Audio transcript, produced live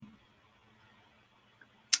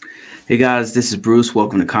Hey guys, this is Bruce.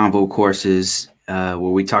 Welcome to Convocourses, where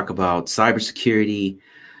we talk about cybersecurity,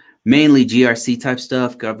 mainly GRC type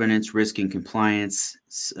stuff, governance, risk, and compliance.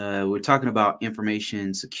 We're talking about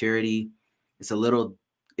information security. It's a little,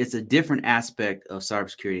 it's a different aspect of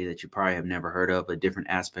cybersecurity that you probably have never heard of, a different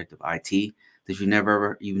aspect of IT that you've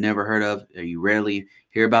never heard of, or you rarely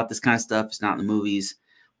hear about this kind of stuff. It's not in the movies,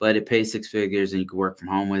 but it pays six figures and you can work from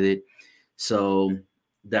home with it. So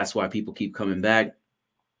that's why people keep coming back.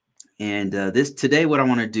 And this today, what I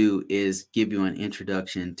want to do is give you an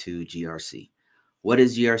introduction to GRC. What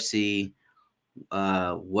is GRC?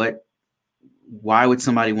 What? Why would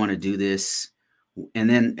somebody want to do this? And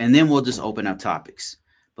then we'll just open up topics.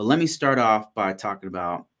 But let me start off by talking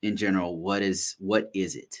about, in general, what is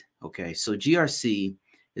it? Okay, so GRC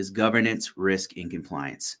is governance, risk, and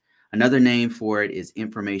compliance. Another name for it is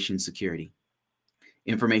information security,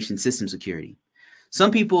 information system security. Some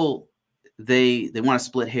people they want to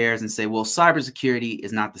split hairs and say, well, cybersecurity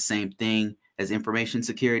is not the same thing as information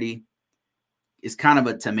security. It's kind of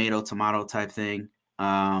a tomato type thing.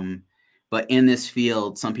 But in this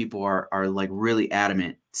field, some people are like really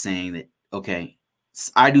adamant saying that, okay,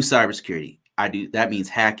 I do cybersecurity. That means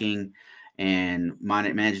hacking and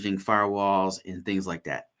managing firewalls and things like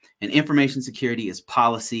that. And information security is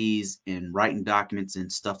policies and writing documents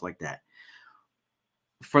and stuff like that.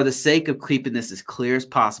 For the sake of keeping this as clear as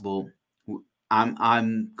possible,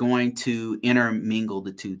 I'm going to intermingle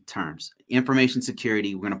the two terms. Information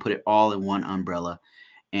security, we're going to put it all in one umbrella.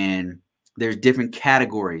 And there's different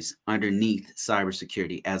categories underneath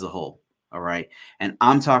cybersecurity as a whole. All right. And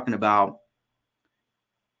I'm talking about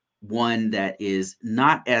one that is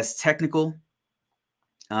not as technical.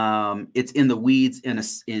 It's in the weeds in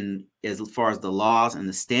as far as the laws and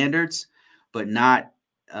the standards, but not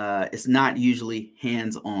it's not usually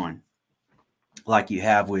hands-on like you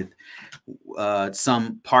have with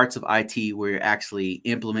some parts of IT where you're actually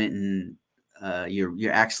implementing,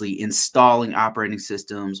 you're actually installing operating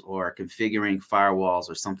systems or configuring firewalls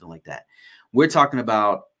or something like that. We're talking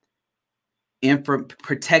about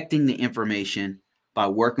protecting the information by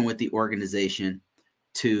working with the organization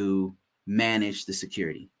to manage the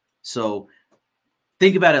security. So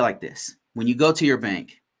think about it like this. When you go to your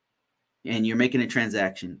bank and you're making a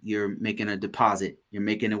transaction, you're making a deposit, you're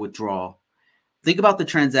making a withdrawal, think about the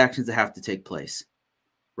transactions that have to take place,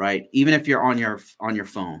 right? Even if you're on your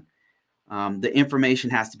phone, the information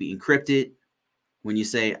has to be encrypted. When you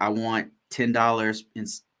say, I want $10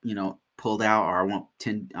 pulled out, or I want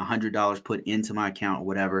 $100 put into my account or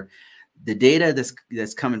whatever, the data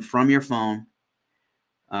that's coming from your phone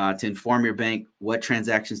to inform your bank what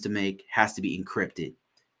transactions to make has to be encrypted.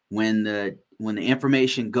 When the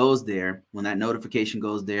information goes there, when that notification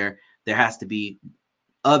goes there, there has to be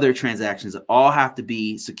other transactions that all have to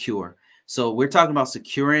be secure. So we're talking about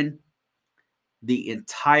securing the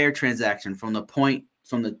entire transaction from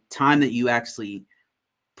the time that you actually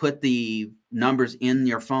put the numbers in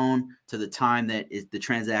your phone to the time that the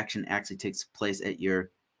transaction actually takes place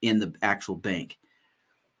in the actual bank.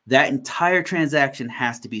 That entire transaction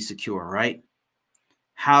has to be secure, right?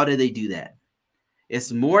 How do they do that?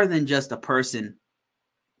 It's more than just a person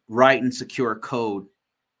writing secure code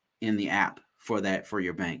in the app for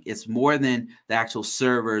your bank. It's more than the actual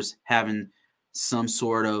servers having some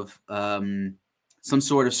sort of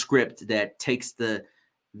script that takes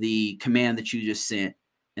the command that you just sent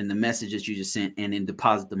and the message that you just sent and then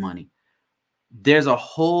deposit the money. There's a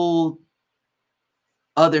whole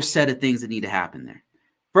other set of things that need to happen there.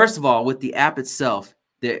 First of all, with the app itself,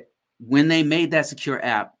 when they made that secure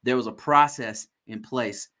app, there was a process in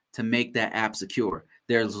place to make that app secure.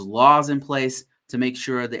 There's laws in place to make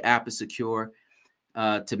sure the app is secure,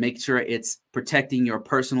 to make sure it's protecting your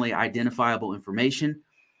personally identifiable information.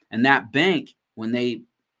 And that bank, when they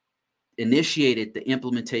initiated the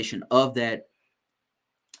implementation of that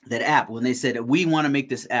app, when they said, we want to make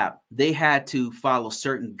this app, they had to follow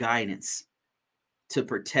certain guidance to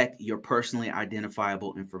protect your personally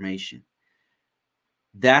identifiable information.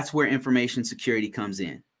 That's where information security comes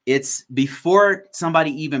in. It's before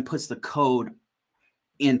somebody even puts the code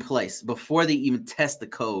in place, before they even test the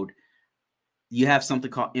code, you have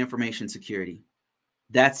something called information security.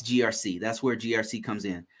 That's GRC. That's where GRC comes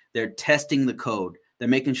in. They're testing the code. They're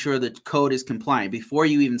making sure the code is compliant. Before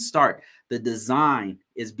you even start, the design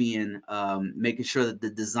is being, making sure that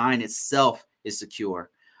the design itself is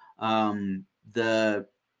secure. The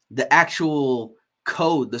actual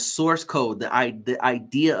code, the source code, the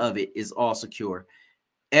idea of it is all secure.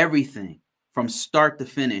 Everything from start to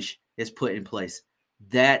finish is put in place.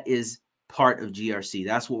 That is part of GRC.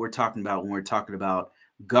 That's what we're talking about when we're talking about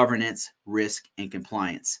governance, risk, and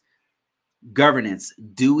compliance. Governance.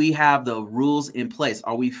 Do we have the rules in place?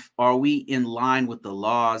 Are we in line with the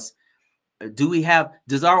laws?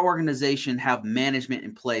 Does our organization have management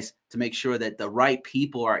in place to make sure that the right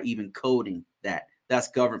people are even coding that? That's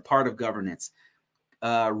part of governance.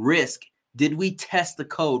 Risk. Did we test the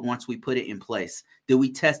code once we put it in place? Did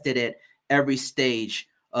we test it at every stage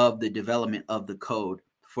of the development of the code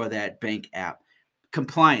for that bank app?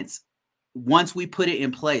 Compliance. Once we put it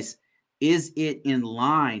in place, is it in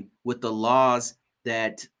line with the laws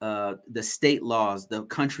that the state laws, the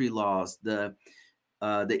country laws, the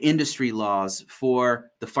industry laws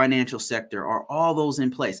for the financial sector? Are all those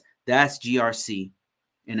in place? That's GRC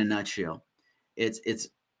in a nutshell.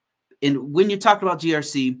 And when you talk about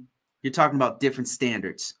GRC, you're talking about different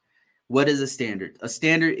standards. What is a standard? A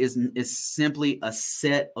standard is simply a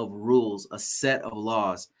set of rules, a set of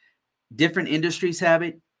laws. Different industries have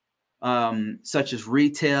it, such as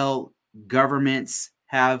retail. Governments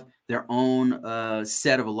have their own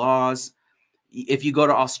set of laws. If you go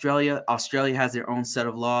to Australia, Australia has their own set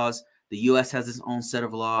of laws. The US has its own set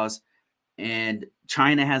of laws, and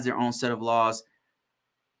China has their own set of laws.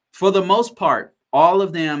 For the most part, all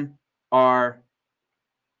of them are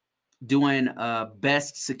doing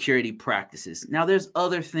best security practices. Now, there's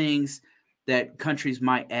other things that countries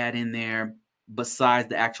might add in there besides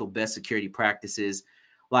the actual best security practices.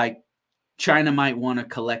 Like China might want to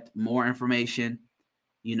collect more information.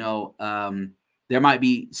 There might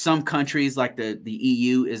be some countries like the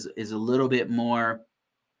EU is a little bit more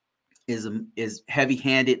is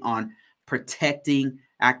heavy-handed on protecting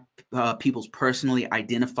people's personally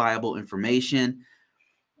identifiable information.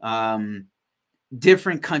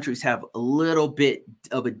 Different countries have a little bit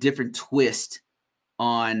of a different twist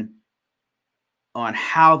on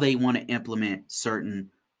how they want to implement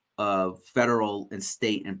certain federal and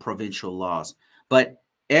state and provincial laws. But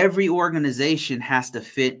every organization has to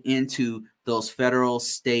fit into those federal,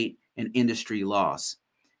 state, and industry laws.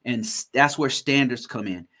 And that's where standards come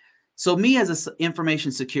in. So me as an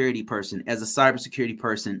information security person, as a cybersecurity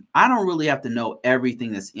person, I don't really have to know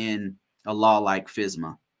everything that's in a law like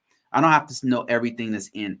FISMA. I don't have to know everything that's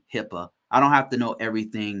in HIPAA. I don't have to know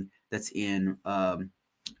everything that's in a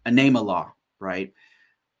NAMA law, right?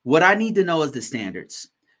 What I need to know is the standards,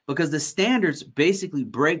 because the standards basically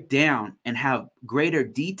break down and have greater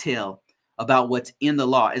detail about what's in the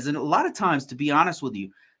law. As in a lot of times, to be honest with you,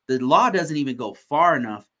 the law doesn't even go far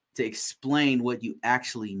enough to explain what you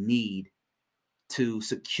actually need to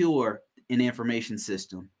secure an information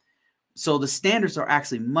system. So the standards are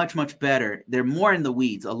actually much, much better. They're more in the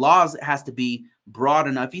weeds. A law has to be broad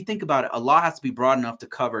enough. If you think about it, a law has to be broad enough to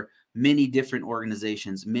cover many different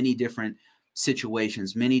organizations, many different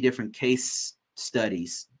situations, many different case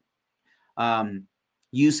studies,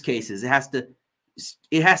 use cases.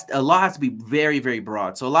 A law has to be very, very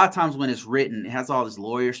broad. So a lot of times when it's written, it has all this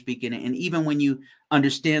lawyer speak in it. And even when you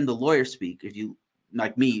understand the lawyer speak, if you,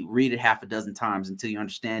 like me, read it half a dozen times until you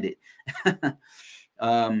understand it,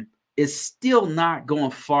 it's still not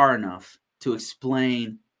going far enough to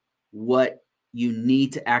explain what you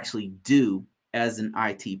need to actually do as an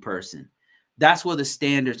IT person. That's where the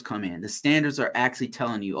standards come in. The standards are actually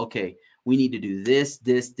telling you, okay, we need to do this,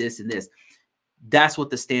 this, this, and this. That's what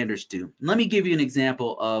the standards do. Let me give you an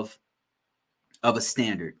example of a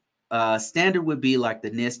standard. Standard would be like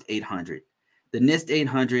the NIST 800. The NIST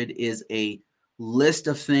 800 is a list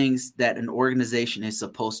of things that an organization is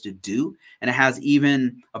supposed to do, and it has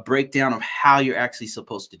even a breakdown of how you're actually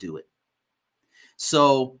supposed to do it.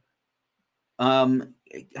 So I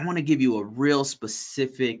want to give you a real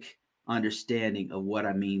specific understanding of what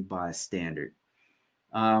I mean by a standard.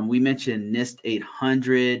 We mentioned NIST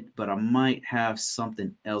 800, but I might have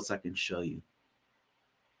something else I can show you.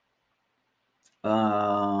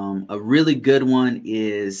 A really good one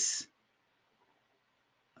is,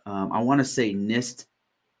 I want to say NIST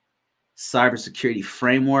Cybersecurity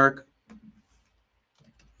Framework.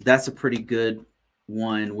 That's a pretty good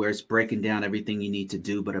one where it's breaking down everything you need to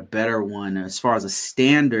do, but a better one as far as a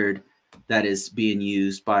standard that is being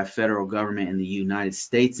used by federal government in the United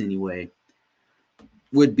States anyway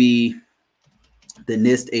would be the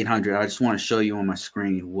NIST 800. I just want to show you on my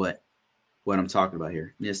screen what I'm talking about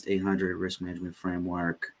here. NIST 800 Risk Management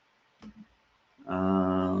Framework.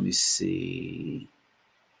 Let me see.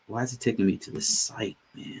 Why is it taking me to the site,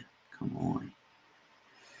 man? Come on.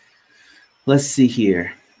 Let's see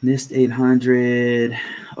here. NIST 800.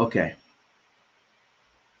 Okay.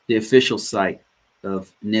 The official site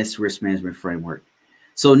of NIST Risk Management Framework.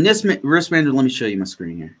 So NIST Risk Management, let me show you my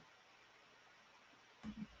screen here.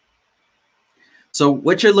 So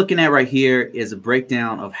what you're looking at right here is a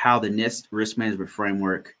breakdown of how the NIST Risk Management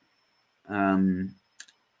Framework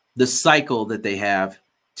the cycle that they have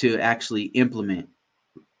to actually implement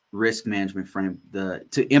risk management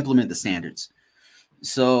to implement the standards.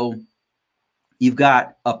 So you've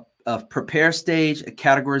got a prepare stage, a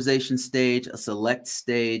categorization stage, a select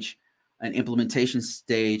stage, an implementation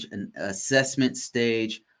stage, an assessment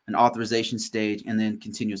stage, an authorization stage, and then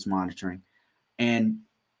continuous monitoring. And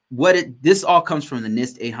this all comes from the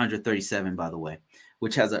NIST 837, by the way,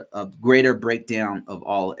 which has a greater breakdown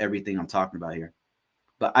of everything I'm talking about here.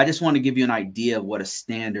 But I just want to give you an idea of what a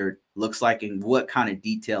standard looks like and what kind of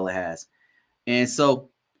detail it has. And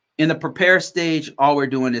so in the prepare stage, all we're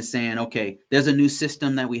doing is saying, okay, there's a new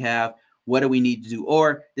system that we have. What do we need to do?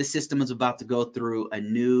 Or this system is about to go through a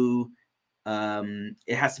new,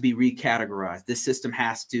 it has to be recategorized. This system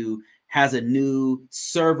has a new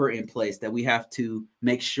server in place that we have to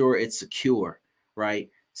make sure it's secure, right?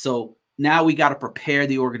 So now we got to prepare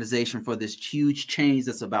the organization for this huge change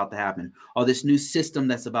that's about to happen, or this new system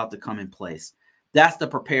that's about to come in place. That's the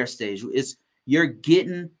prepare stage. You're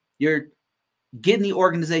getting the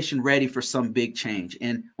organization ready for some big change.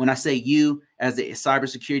 And when I say you as a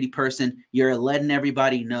cybersecurity person, you're letting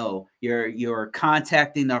everybody know, you're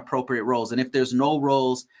contacting the appropriate roles. And if there's no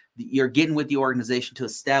roles, you're getting with the organization to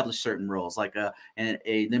establish certain roles, like there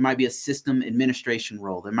might be a system administration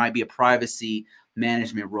role. There might be a privacy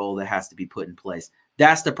management role that has to be put in place.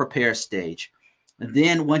 That's the prepare stage. And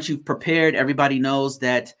then once you've prepared, everybody knows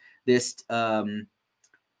that this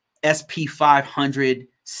SP 500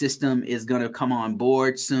 system is going to come on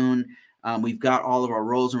board soon. We've got all of our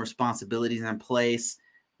roles and responsibilities in place.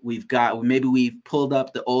 We've pulled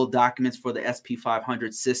up the old documents for the SP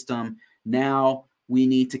 500 system. Now we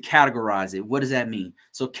need to categorize it. What does that mean?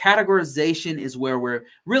 So categorization is where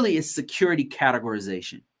it's security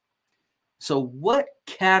categorization. So what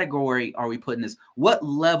category are we putting this? What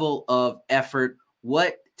level of effort,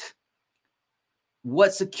 what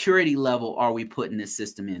security level are we putting this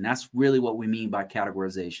system in? That's really what we mean by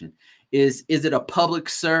categorization. Is it a public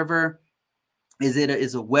server? Is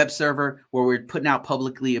it a web server where we're putting out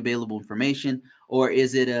publicly available information? Or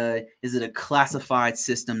is it a classified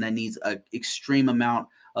system that needs an extreme amount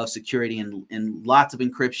of security and lots of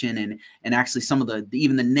encryption and actually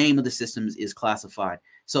even the name of the systems is classified?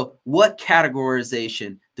 So what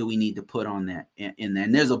categorization do we need to put on that in there?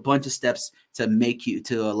 And there's a bunch of steps to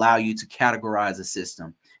allow you to categorize a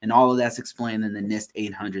system. And all of that's explained in the NIST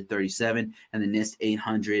 837 and the NIST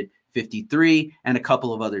 853 and a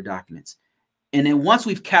couple of other documents. And then once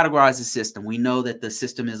we've categorized the system, we know that the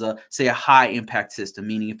system is a high impact system,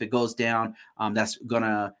 meaning if it goes down,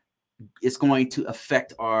 it's going to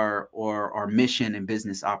affect our mission and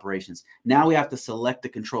business operations. Now we have to select the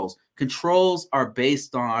controls. Controls are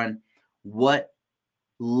based on what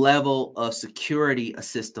level of security a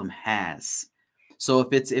system has. So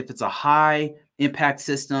if it's a high impact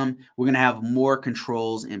system, we're going to have more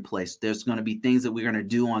controls in place. There's going to be things that we're going to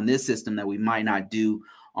do on this system that we might not do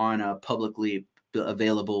on a publicly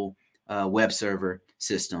available web server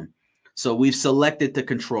system. So we've selected the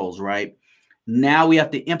controls, right? Now we have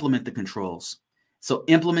to implement the controls. So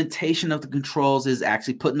implementation of the controls is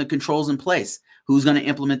actually putting the controls in place. Who's going to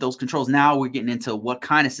implement those controls? Now we're getting into what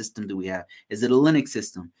kind of system do we have? Is it a Linux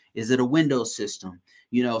system? Is it a Windows system?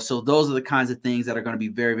 So those are the kinds of things that are going to be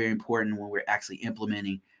very, very important when we're actually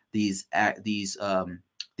implementing these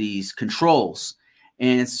controls.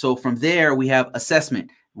 And so from there, we have assessment.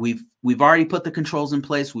 We've already put the controls in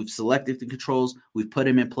place. We've selected the controls. We've put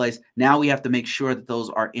them in place. Now we have to make sure that those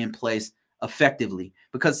are in place effectively,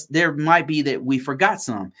 because there might be that we forgot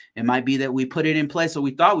some. It might be that we put it in place, or we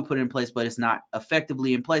thought we put it in place, but it's not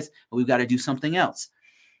effectively in place, and we've got to do something else.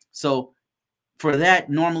 So for that,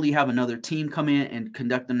 normally you have another team come in and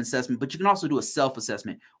conduct an assessment, but you can also do a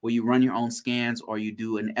self-assessment where you run your own scans or you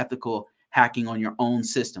do an ethical hacking on your own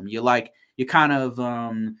system. The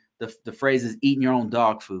phrase is eating your own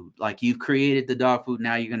dog food. Like, you've created the dog food.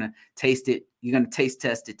 Now you're going to taste it. You're going to taste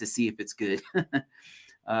test it to see if it's good.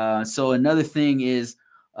 So another thing is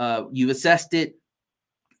you've assessed it.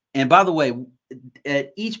 And by the way,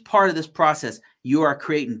 at each part of this process, you are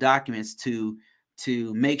creating documents to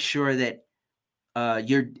make sure that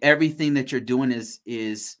everything that you're doing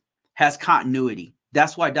has continuity.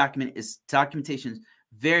 That's why documentation is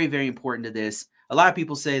very, very important to this. A lot of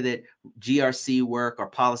people say that GRC work or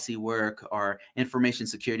policy work or information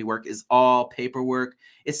security work is all paperwork.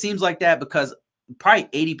 It seems like that because probably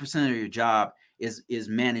 80% of your job is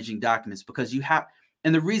managing documents, because you have,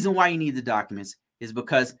 and the reason why you need the documents is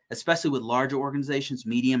because, especially with larger organizations,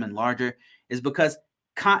 medium and larger, is because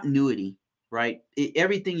continuity, right?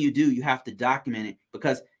 Everything you do, you have to document it,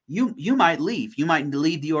 because you might leave. You might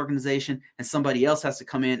leave the organization and somebody else has to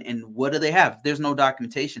come in. And what do they have? If there's no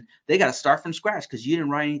documentation, they got to start from scratch because you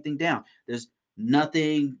didn't write anything down. There's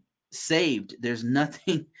nothing saved. There's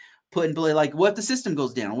nothing put in play. Like, what if the system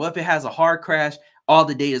goes down? What if it has a hard crash? All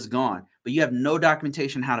the data is gone, but you have no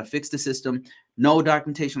documentation how to fix the system, no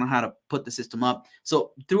documentation on how to put the system up.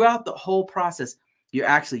 So throughout the whole process, you're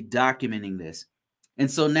actually documenting this. And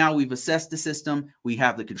so now we've assessed the system. We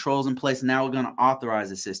have the controls in place. Now we're going to authorize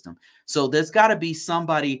the system. So there's got to be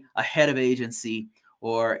somebody, a head of agency,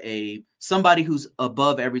 or somebody who's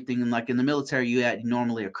above everything. And like in the military, you had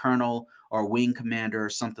normally a colonel or a wing commander or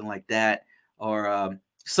something like that, or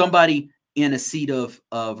somebody in a seat of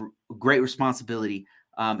great responsibility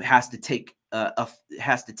has to take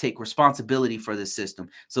responsibility for this system.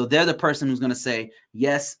 So they're the person who's going to say,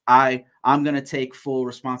 yes, I'm going to take full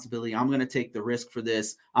responsibility. I'm going to take the risk for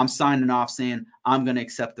this. I'm signing off saying I'm going to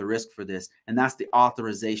accept the risk for this. And that's the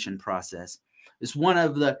authorization process. It's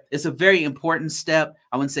a very important step.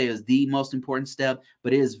 I wouldn't say it's the most important step,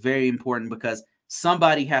 but it is very important because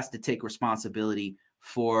somebody has to take responsibility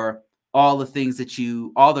for all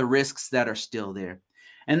the risks that are still there.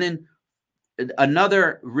 And then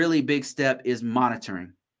another really big step is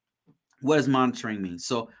monitoring. What does monitoring mean?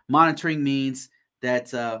 So monitoring means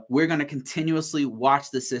that we're going to continuously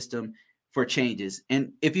watch the system for changes.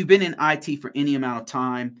 And if you've been in IT for any amount of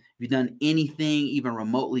time, if you've done anything even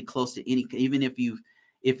remotely close to even if you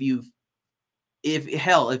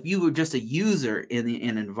were just a user in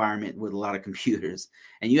an environment with a lot of computers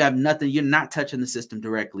and you have nothing, you're not touching the system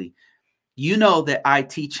directly, you know that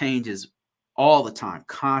IT changes all the time,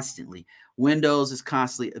 constantly. Windows is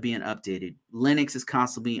constantly being updated. Linux is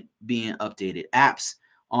constantly being updated. Apps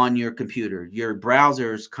on your computer, your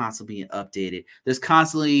browser is constantly being updated. There's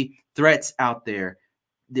constantly threats out there.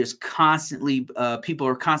 There's constantly, people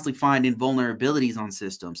are constantly finding vulnerabilities on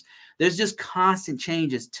systems. There's just constant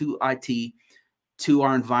changes to IT, to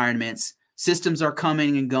our environments. Systems are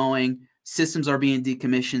coming and going. Systems are being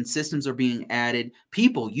decommissioned. Systems are being added.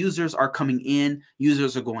 Users are coming in.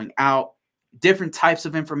 Users are going out. Different types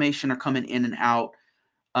of information are coming in and out.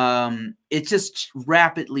 It's just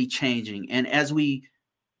rapidly changing. And as we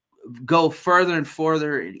go further and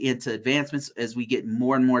further into advancements, as we get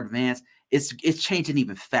more and more advanced, it's changing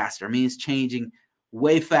even faster. I mean, it's changing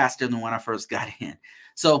way faster than when I first got in.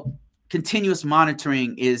 So continuous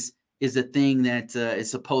monitoring is a thing that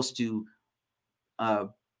is supposed to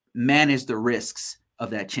manage the risks of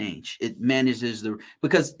that change. It manages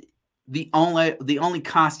because the only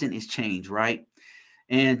constant is change, right?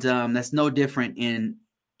 And that's no different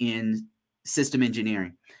in system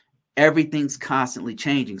engineering. Everything's constantly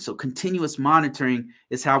changing. So continuous monitoring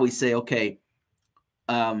is how we say, okay,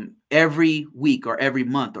 every week or every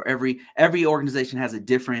month or every organization has a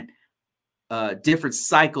different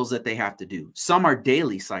cycles that they have to do. Some are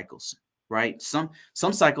daily cycles, right? Some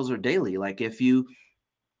cycles are daily. Like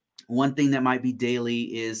one thing that might be daily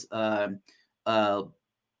is the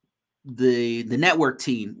network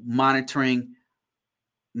team monitoring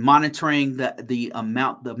the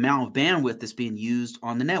amount of bandwidth that's being used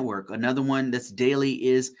on the network. Another one that's daily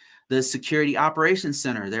is the security operations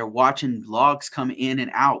center. They're watching logs come in and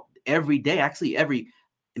out every day. Actually, every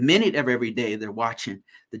minute of every day, they're watching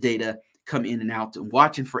the data come in and out and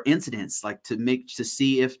watching for incidents, like to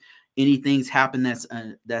see if anything's happened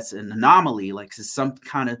that's an anomaly, like some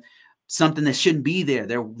kind of something that shouldn't be there.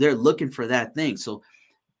 They're looking for that thing. So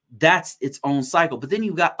that's its own cycle. But then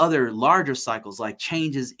you've got other larger cycles, like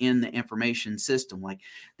changes in the information system. Like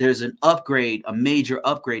there's a major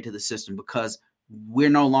upgrade to the system because we're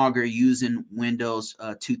no longer using Windows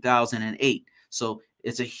 2008. So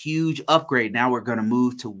it's a huge upgrade. Now we're going to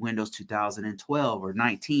move to Windows 2012 or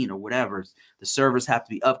 19 or whatever. The servers have to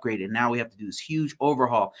be upgraded. Now we have to do this huge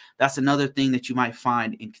overhaul. That's another thing that you might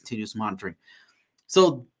find in continuous monitoring.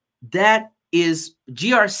 So that is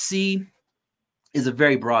GRC is a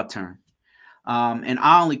very broad term. And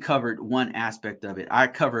I only covered one aspect of it. I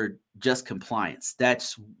covered just compliance.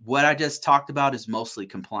 That's what I just talked about is mostly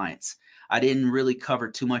compliance. I didn't really cover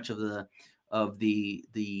too much of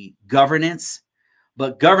the governance,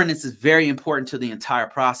 but governance is very important to the entire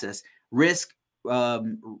process. Risk part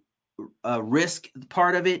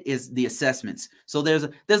of it is the assessments. So there's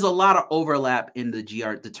a lot of overlap in the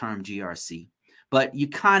term GRC, but you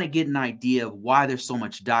kind of get an idea of why there's so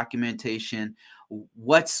much documentation.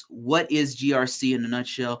 What is GRC in a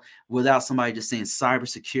nutshell without somebody just saying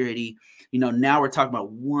cybersecurity? Now we're talking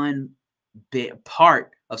about one big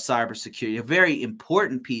part of cybersecurity, a very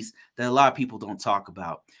important piece that a lot of people don't talk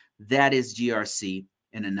about. That is GRC.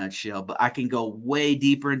 in a nutshell, but I can go way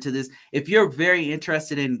deeper into this. If you're very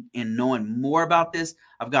interested in knowing more about this,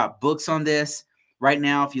 I've got books on this. Right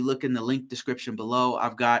now, if you look in the link description below,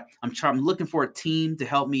 I'm looking for a team to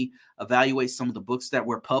help me evaluate some of the books that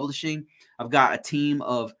we're publishing. I've got a team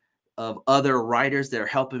of other writers that are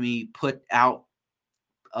helping me put out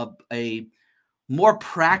a more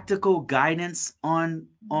practical guidance on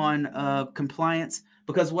compliance,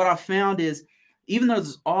 because what I found is, even though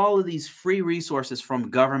there's all of these free resources from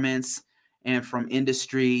governments and from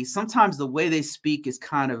industry, sometimes the way they speak is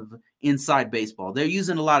kind of inside baseball. They're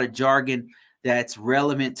using a lot of jargon that's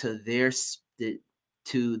relevant to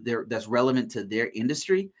that's relevant to their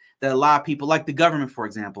industry, that a lot of people, like the government, for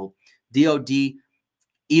example, DOD,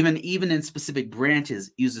 even in specific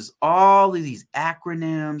branches, uses all of these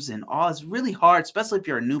acronyms and all. It's really hard, especially if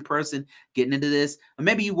you're a new person getting into this. Or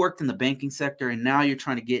maybe you worked in the banking sector and now you're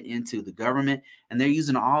trying to get into the government, and they're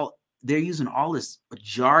using all this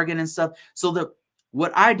jargon and stuff. So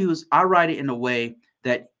what I do is I write it in a way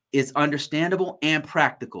that is understandable and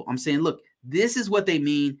practical. I'm saying, look, this is what they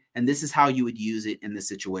mean, and this is how you would use it in this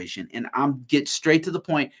situation. And I'm get straight to the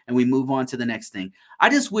point, and we move on to the next thing. I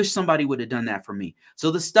just wish somebody would have done that for me. So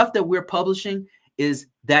the stuff that we're publishing is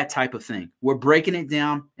that type of thing. We're breaking it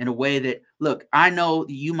down in a way that, look, I know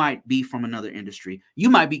you might be from another industry. You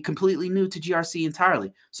might be completely new to GRC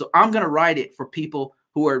entirely. So I'm going to write it for people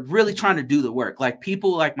who are really trying to do the work, like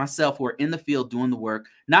people like myself who are in the field doing the work,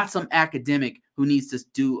 not some academic who needs to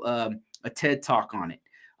do a TED talk on it.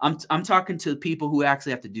 I'm talking to people who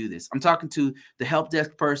actually have to do this. I'm talking to the help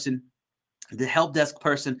desk person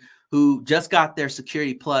who just got their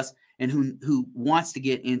Security Plus and who wants to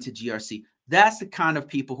get into GRC. That's the kind of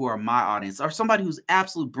people who are my audience, or somebody who's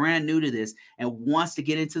absolutely brand new to this and wants to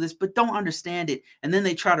get into this, but don't understand it. And then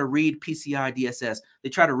they try to read PCI DSS. They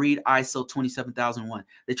try to read ISO 27001.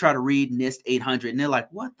 They try to read NIST 800. And they're like,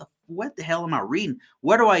 what the hell am I reading?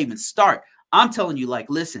 Where do I even start? I'm telling you, like,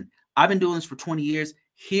 listen, I've been doing this for 20 years.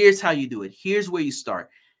 Here's how you do it. Here's where you start.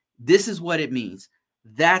 This is what it means.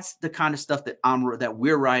 That's the kind of stuff that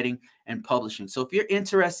we're writing and publishing. So if you're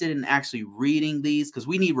interested in actually reading these, because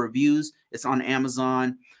we need reviews, it's on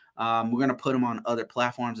Amazon. We're going to put them on other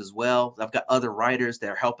platforms as well. I've got other writers that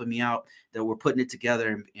are helping me out, that we're putting it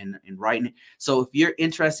together and writing it. So if you're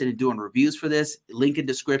interested in doing reviews for this, link in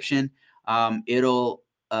description. It'll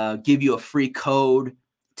give you a free code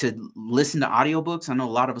to listen to audiobooks. I know a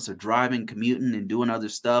lot of us are driving, commuting, and doing other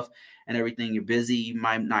stuff and everything. You're busy. You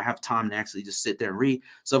might not have time to actually just sit there and read.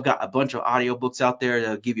 So I've got a bunch of audiobooks out there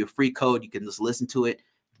that'll give you a free code. You can just listen to it.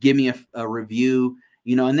 Give me a review,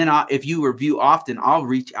 and then if you review often, I'll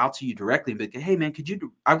reach out to you directly and be like, hey man,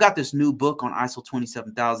 I've got this new book on ISO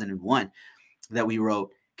 27001 that we wrote.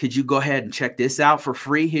 Could you go ahead and check this out for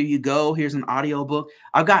free? Here you go. Here's an audiobook.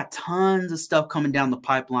 I've got tons of stuff coming down the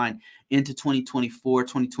pipeline into 2024,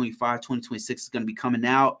 2025, 2026 is going to be coming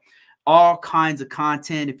out. All kinds of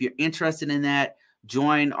content. If you're interested in that,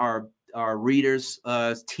 join our readers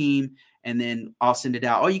team, and then I'll send it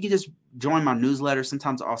out. Or you can just join my newsletter.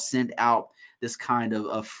 Sometimes I'll send out this kind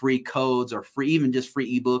of free codes, or even just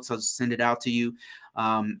free ebooks. I'll just send it out to you,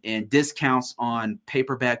 and discounts on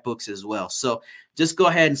paperback books as well. So just go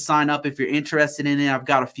ahead and sign up if you're interested in it. I've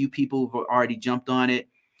got a few people who've already jumped on it.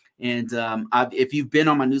 And if you've been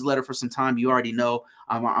on my newsletter for some time, you already know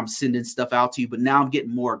I'm sending stuff out to you. But now I'm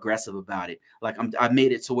getting more aggressive about it. Like I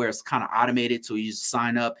made it to where it's kind of automated. So you just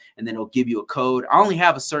sign up, and then it'll give you a code. I only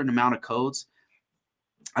have a certain amount of codes.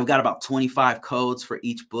 I've got about 25 codes for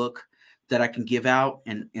each book that I can give out,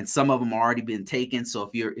 and some of them are already been taken. So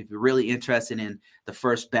if you're really interested in the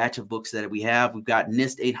first batch of books that we have, we've got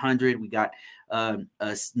NIST 800, we got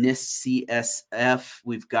NIST CSF,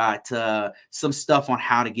 we've got some stuff on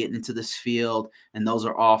how to get into this field, and those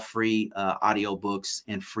are all free audio books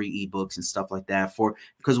and free ebooks and stuff like that,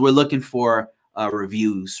 because we're looking for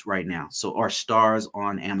reviews right now, so our stars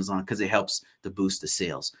on Amazon, because it helps to boost the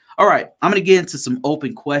sales. All right, I'm going to get into some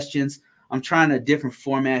open questions. I'm trying a different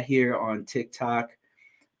format here on TikTok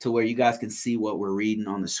to where you guys can see what we're reading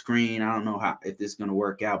on the screen. I don't know if this is going to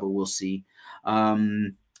work out, but we'll see.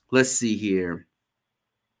 Let's see here.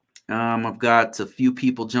 I've got a few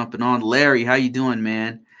people jumping on. Larry, how you doing,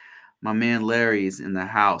 man? My man Larry is in the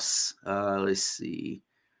house. Let's see.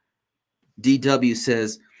 DW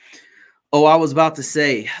says, oh, I was about to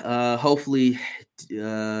say, hopefully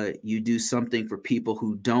you do something for people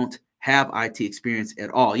who don't have IT experience at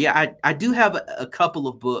all. Yeah, I do have a couple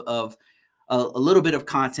of a little bit of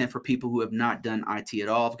content for people who have not done IT at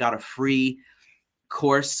all. I've got a free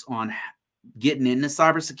course on getting into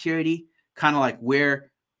cybersecurity, kind of like where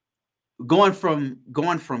going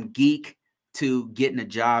from geek to getting a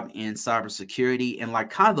job in cybersecurity and like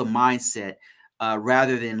kind of the mindset,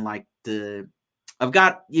 rather than like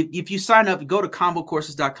if you sign up, go to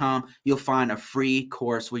convocourses.com, you'll find a free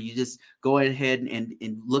course where you just go ahead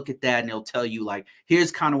and look at that, and it'll tell you like,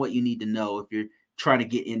 here's kind of what you need to know if you're trying to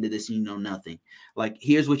get into this and you know nothing. Like,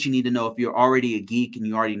 here's what you need to know if you're already a geek and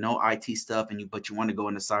you already know IT stuff but you want to go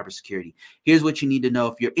into cybersecurity. Here's what you need to know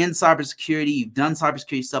if you're in cybersecurity, you've done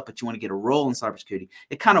cybersecurity stuff, but you want to get a role in cybersecurity.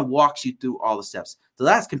 It kind of walks you through all the steps. So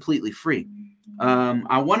that's completely free.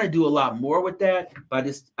 I want to do a lot more with that, but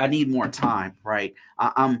I need more time, right?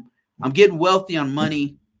 I'm getting wealthy on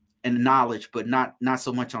money and knowledge, but not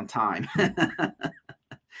so much on time.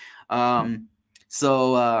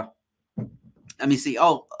 Let me see.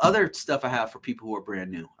 Oh, other stuff I have for people who are brand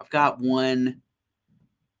new. I've got one.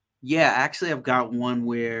 Yeah, actually, I've got one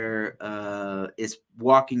where it's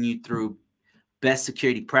walking you through best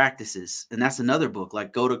security practices, and that's another book.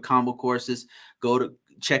 Like, go to Combo Courses,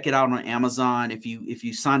 check it out on Amazon. If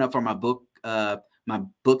you sign up for my book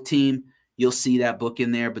team, you'll see that book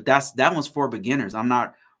in there. But that one's for beginners. I'm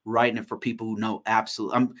not writing it for people who know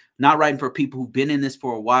absolutely. I'm not writing for people who've been in this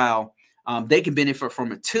for a while. They can benefit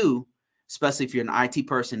from it too. Especially if you're an IT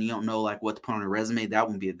person, you don't know like what to put on a resume, that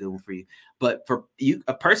wouldn't be a good one for you. But for you,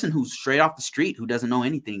 a person who's straight off the street, who doesn't know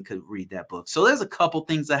anything, could read that book. So there's a couple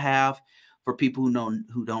things I have for people who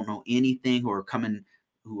don't know anything, who are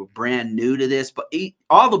brand new to this. But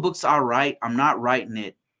all the books I write, I'm not writing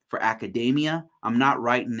it for academia. I'm not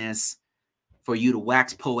writing this for you to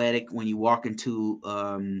wax poetic when you walk into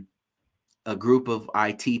a group of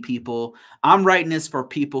IT people. I'm writing this for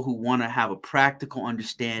people who want to have a practical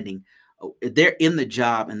understanding. They're in the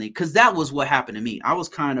job, and because that was what happened to me. I was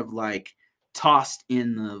kind of like tossed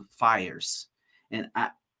in the fires,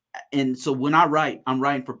 and so when I write, I'm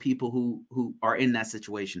writing for people who are in that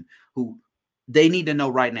situation, who they need to know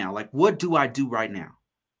right now. Like, what do I do right now?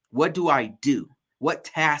 What do I do? What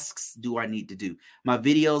tasks do I need to do? My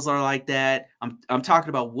videos are like that. I'm talking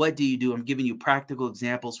about what do you do? I'm giving you practical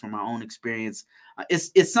examples from my own experience.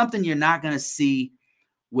 It's something you're not going to see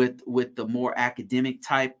with the more academic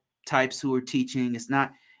types who are teaching. It's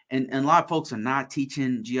not, and a lot of folks are not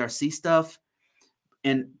teaching GRC stuff.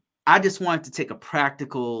 And I just wanted to take a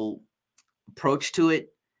practical approach to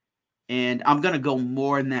it. And I'm going to go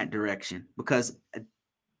more in that direction because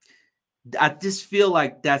I just feel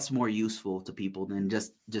like that's more useful to people than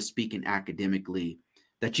just speaking academically,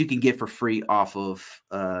 that you can get for free off of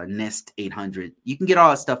Nest 800. You can get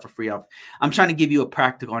all that stuff for free off. I'm trying to give you a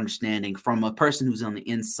practical understanding from a person who's on the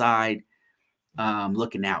inside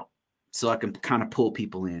looking out, so I can kind of pull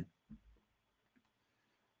people in.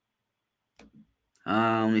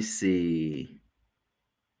 Let me see.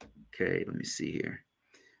 Okay, let me see here.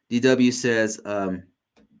 DW says,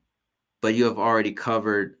 but you have already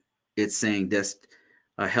covered it, saying desk,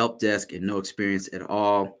 help desk and no experience at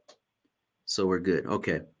all. So we're good.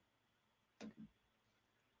 Okay.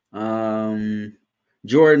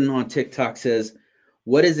 Jordan on TikTok says,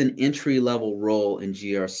 what is an entry-level role in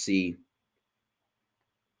GRC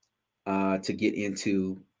to get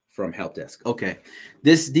into from help desk? Okay.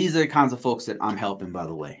 These are the kinds of folks that I'm helping, by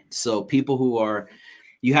the way. So people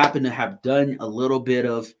you happen to have done a little bit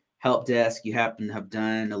of help desk, you happen to have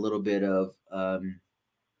done a little bit of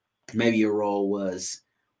maybe your role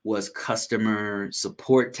was customer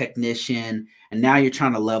support technician, and now you're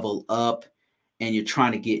trying to level up and you're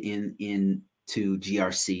trying to get into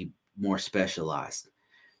GRC more specialized.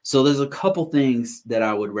 So there's a couple things that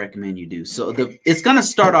I would recommend you do. So it's going to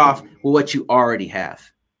start off with what you already have.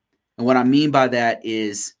 And what I mean by that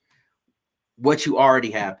is what you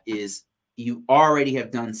already have is you already have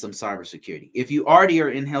done some cybersecurity. If you already are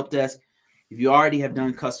in help desk, if you already have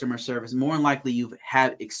done customer service, more than likely you've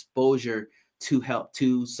had exposure to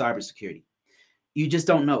cybersecurity. You just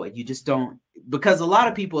don't know it. You just don't, because a lot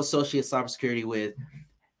of people associate cybersecurity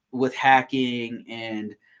with hacking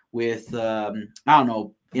and with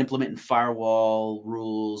implementing firewall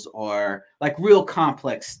rules or like real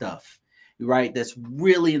complex stuff, right? That's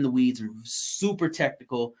really in the weeds and super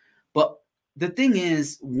technical. But the thing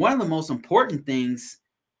is, one of the most important things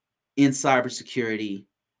in cybersecurity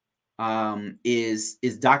is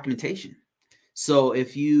documentation. So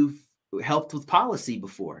if you've helped with policy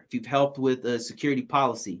before, if you've helped with a security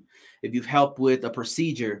policy, if you've helped with a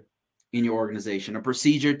procedure in your organization, a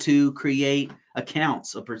procedure to create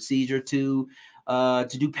accounts, a procedure to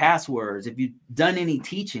do passwords, if you've done any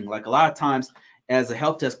teaching, like a lot of times as a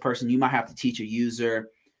help desk person, you might have to teach a user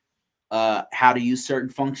how to use certain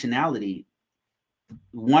functionality.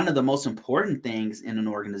 One of the most important things in an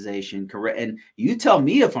organization, correct, and you tell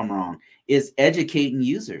me if I'm wrong, is educating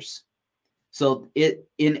users. So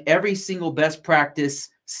in every single best practice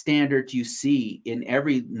standard you see in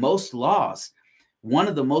most laws, one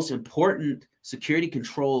of the most important security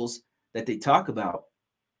controls that they talk about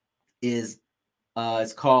is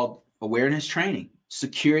it's called awareness training,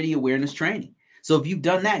 security awareness training. So if you've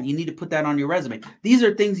done that, you need to put that on your resume. These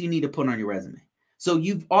are things you need to put on your resume. So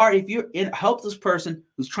if you're a helpless person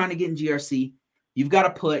who's trying to get in GRC, you've got to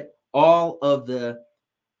put all of the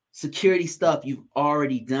security stuff you've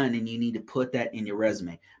already done, and you need to put that in your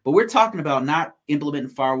resume. But we're talking about not implementing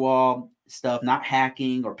firewall stuff, not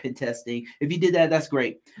hacking or pen testing. If you did that, that's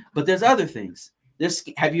great. But there's other things.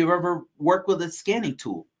 Have you ever worked with a scanning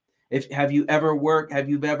tool? Have you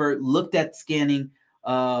ever looked at scanning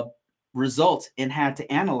results and had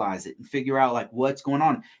to analyze it and figure out like what's going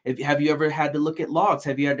on? Have you ever had to look at logs?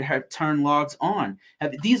 Have you had to turn logs on?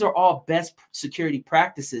 These are all best security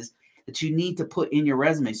practices that you need to put in your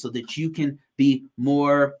resume so that you can be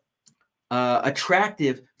more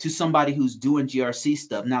attractive to somebody who's doing GRC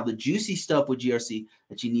stuff. Now, the juicy stuff with GRC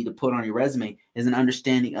that you need to put on your resume is an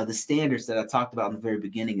understanding of the standards that I talked about in the very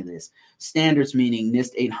beginning of this. Standards meaning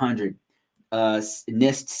NIST 800,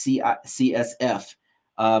 NIST CSF,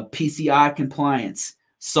 PCI compliance,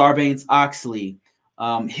 Sarbanes-Oxley,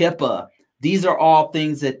 HIPAA. These are all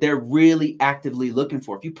things that they're really actively looking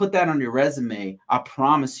for. If you put that on your resume, I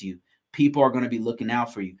promise you, people are going to be looking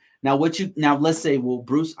out for you. Now, let's say, well,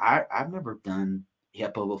 Bruce, I've never done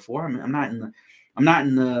HIPAA before. I mean, I'm not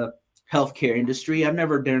in the healthcare industry. I've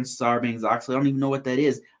never done Sarbanes-Oxley. I don't even know what that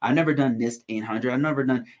is. I've never done NIST 800. I've never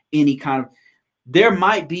done any kind of. There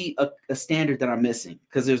might be a standard that I'm missing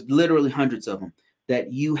because there's literally hundreds of them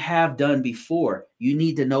that you have done before. You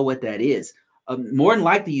need to know what that is. More than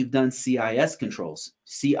likely, you've done CIS controls.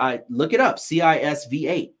 Look it up, CIS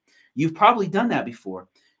V8. You've probably done that before.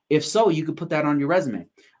 If so, you could put that on your resume.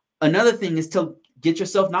 Another thing is to get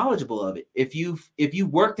yourself knowledgeable of it. If you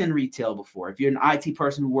worked in retail before, if you're an IT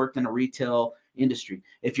person who worked in a retail industry,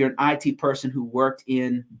 if you're an IT person who worked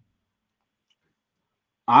in,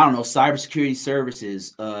 I don't know, cybersecurity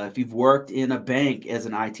services, if you've worked in a bank as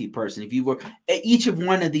an IT person, if you've worked, each of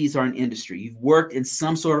one of these are an industry. You've worked in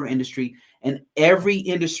some sort of industry, and every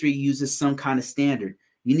industry uses some kind of standard.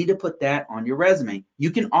 You need to put that on your resume.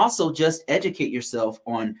 You can also just educate yourself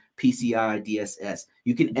on PCI DSS.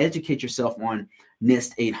 You can educate yourself on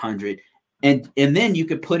NIST 800, and then you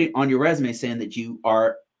could put it on your resume saying that you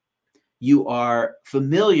are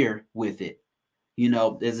familiar with it. You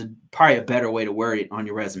know, there's probably a better way to word it on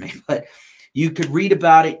your resume, but you could read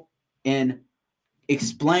about it and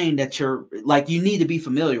explain that you need to be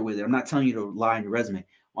familiar with it. I'm not telling you to lie on your resume.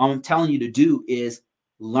 All I'm telling you to do is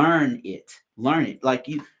learn it. Like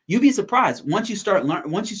you'd be surprised once you start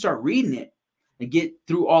reading it and get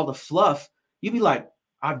through all the fluff. You'd be like,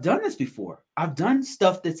 I've done this before. I've done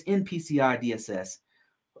stuff that's in PCI DSS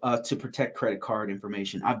to protect credit card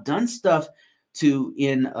information. I've done stuff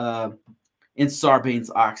in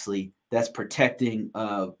Sarbanes-Oxley that's protecting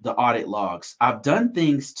the audit logs. I've done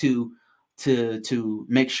things to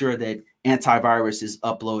make sure that antivirus is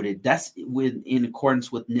uploaded. That's in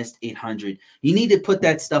accordance with NIST 800. You need to put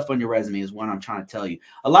that stuff on your resume is what I'm trying to tell you.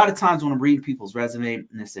 A lot of times when I'm reading people's resume and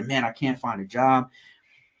they say, man, I can't find a job,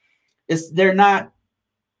 they're not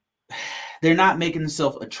making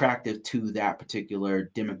themselves attractive to that particular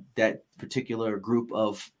group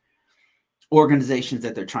of organizations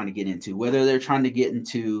that they're trying to get into, whether they're trying to get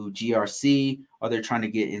into GRC or they're trying to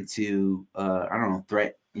get into,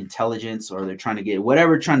 threat intelligence, or they're trying to get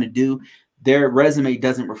whatever they're trying to do. Their resume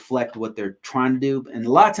doesn't reflect what they're trying to do. And a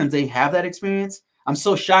lot of times they have that experience. I'm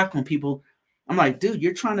so shocked when I'm like, dude,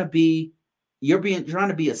 you're trying to be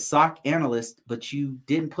a SOC analyst, but you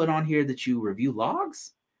didn't put on here that you review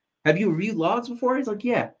logs. Have you reviewed logs before? He's like,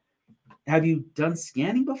 yeah. Have you done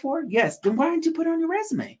scanning before? Yes. Then why didn't you put it on your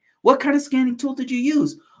resume? What kind of scanning tool did you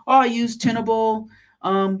use? Oh, I use Tenable.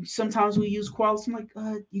 Sometimes we use Qualys. I'm like,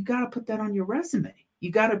 you got to put that on your resume.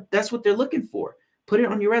 That's what they're looking for. Put it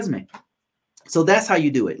on your resume. So that's how you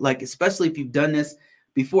do it. Like, especially if you've done this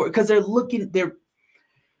before, because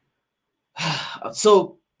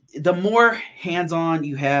so the more hands-on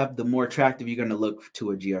you have, the more attractive you're going to look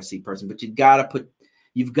to a GRC person. But you've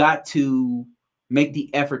got to make the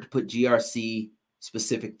effort to put GRC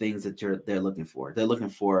specific things that they're looking for. They're looking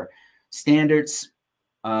for standards.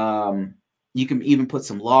 You can even put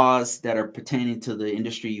some laws that are pertaining to the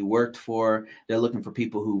industry you worked for. They're looking for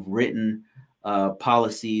people who've written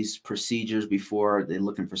policies, procedures before. They're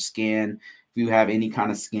looking for scan. If you have any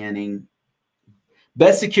kind of scanning,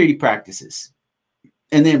 best security practices.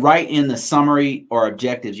 And then right in the summary or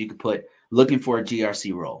objectives, you could put looking for a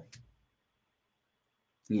GRC role.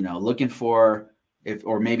 You know, looking for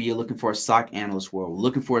or maybe you're looking for a SOC analyst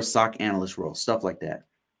role, stuff like that.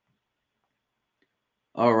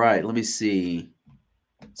 All right, let me see.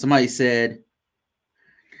 Somebody said,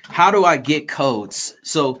 how do I get codes?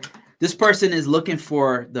 So this person is looking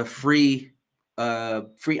for the free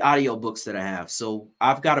audio books that I have. So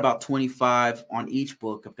I've got about 25 on each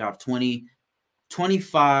book. I've got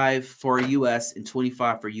 25 for US and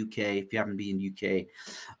 25 for UK, if you happen to be in UK.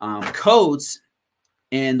 Codes,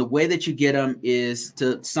 and the way that you get them is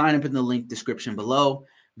to sign up in the link description below.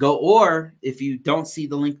 Or if you don't see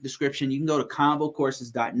the link description, you can go to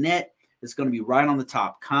convocourses.net. It's going to be right on the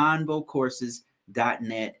top,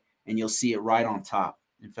 convocourses.net, and you'll see it right on top.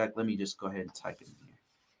 In fact, let me just go ahead and type it in here.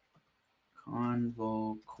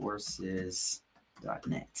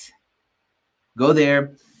 Convocourses.net. Go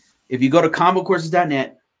there. If you go to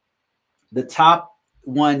convocourses.net, the top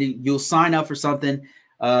one, you'll sign up for something.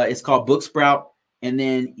 It's called Booksprout, and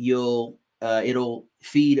then it'll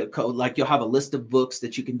feed a code. Like you'll have a list of books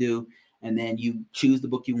that you can do, and then you choose the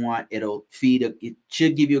book you want. It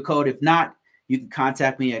should give you a code. If not, you can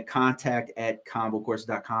contact me at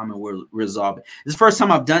contact@convocourses.com, and we'll resolve it. This is the first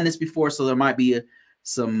time I've done this before, so there might be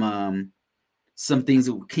some things,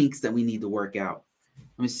 kinks that we need to work out.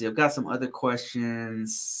 Let me see. I've got some other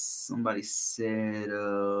questions. Somebody said,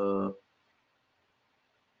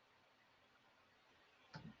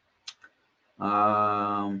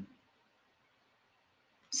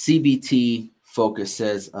 CBT Focus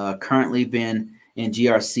says, currently been in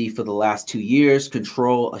GRC for the last 2 years.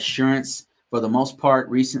 Control assurance for the most part.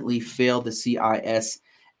 Recently failed the CISA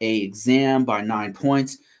exam by 9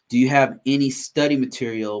 points. Do you have any study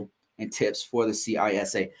material and tips for the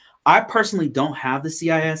CISA? I personally don't have the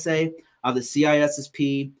CISA. I have the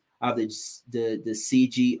CISSP. I have the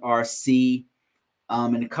CGRC,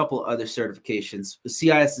 and a couple other certifications. The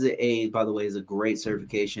CISA, by the way, is a great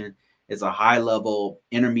certification. It's a high-level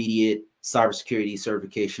intermediate cybersecurity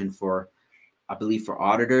certification for, I believe, for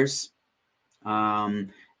auditors.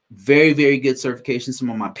 Very, very good certification.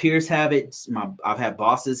 Some of my peers have it. I've had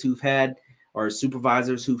bosses who've had, or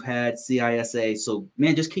supervisors who've had CISA. So,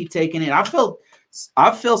 man, just keep taking it. I've failed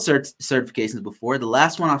certifications before. The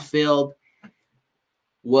last one I failed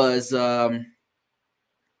was, I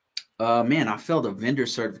failed a vendor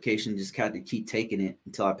certification. Just had to keep taking it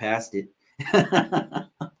until I passed it.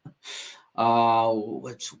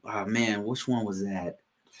 Which one was that?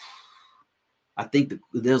 I think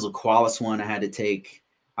there was a Qualys one I had to take.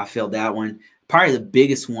 I failed that one. Probably the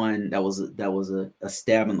biggest one that was a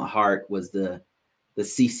stab in the heart was the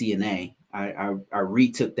CCNA. I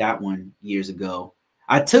retook that one years ago.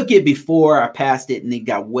 I took it before I passed it, and it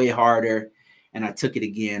got way harder, and I took it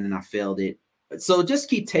again and I failed it. So just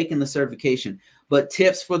keep taking the certification. But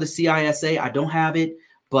tips for the CISA, I don't have it.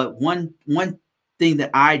 But one thing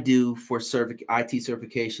that I do for IT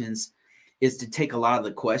certifications is to take a lot of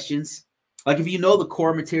the questions. Like if you know the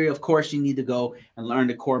core material, of course you need to go and learn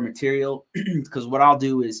the core material. Because what I'll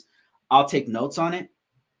do is I'll take notes on it.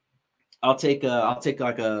 Let's see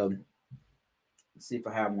if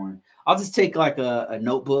I have one. I'll just take like a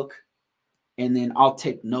notebook, and then I'll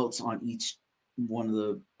take notes on each one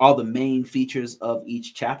of all the main features of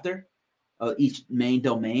each chapter, each main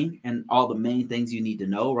domain, and all the main things you need to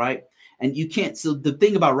know, right? And you can't. So the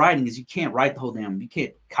thing about writing is you can't write the whole you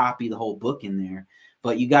can't copy the whole book in there,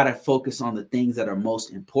 but you got to focus on the things that are most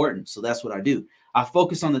important. So that's what I do. I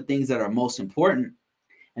focus on the things that are most important,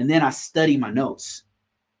 and then I study my notes.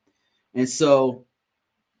 And so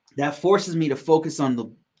that forces me to focus on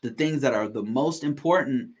the things that are the most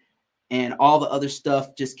important, and all the other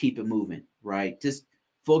stuff, just keep it moving, right? Just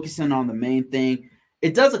focusing on the main thing.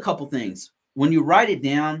 It does a couple things. When you write it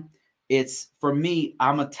down, for me,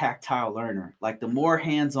 I'm a tactile learner. Like the more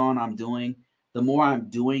hands-on I'm doing, the more I'm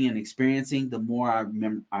doing and experiencing, the more I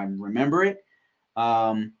remember it.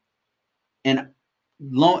 And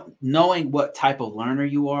knowing what type of learner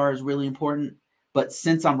you are is really important. But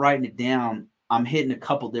since I'm writing it down, I'm hitting a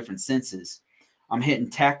couple different senses. I'm hitting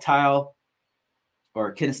tactile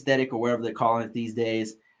or kinesthetic or whatever they're calling it these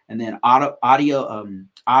days. And then audio,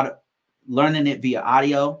 learning it via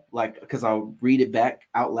audio, like because I'll read it back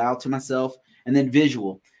out loud to myself. And then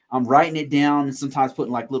visual. I'm writing it down and sometimes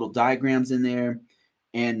putting like little diagrams in there.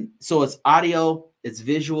 And so it's audio, it's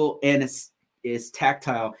visual, and it's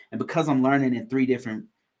tactile. And because I'm learning in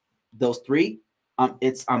those three,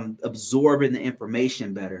 I'm absorbing the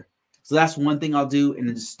information better. So that's one thing I'll do, and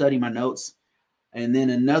then just study my notes. And then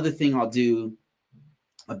another thing I'll do,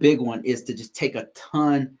 a big one, is to just take a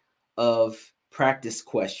ton of practice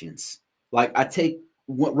questions. Like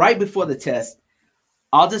right before the test,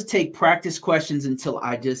 I'll just take practice questions until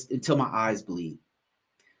my eyes bleed.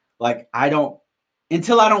 Like I don't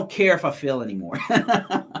until I don't care if I fail anymore.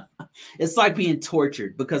 It's like being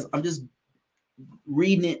tortured because I'm just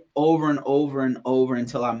reading it over and over and over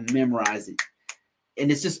until I memorize it. And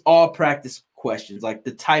it's just all practice questions, like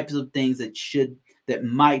the types of things that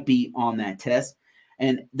might be on that test.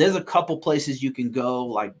 And there's a couple places you can go,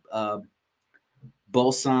 like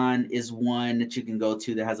Boson is one that you can go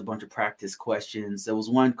to that has a bunch of practice questions. There was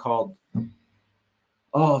one called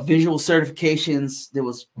Visual Certifications.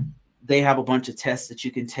 They have a bunch of tests that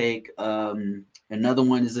you can take. Another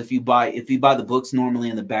one is if you buy the books, normally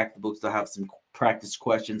in the back of the books they'll have some practice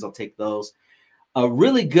questions. I'll take those. A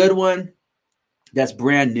really good one that's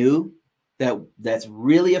brand new, that's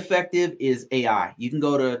really effective is AI. You can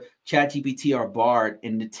go to ChatGPT or Bard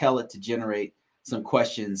and tell it to generate some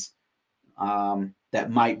questions that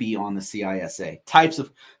might be on the CISA. Types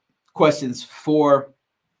of questions for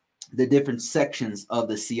the different sections of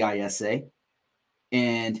the CISA,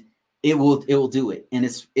 and it will do it, and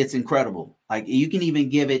it's incredible. Like you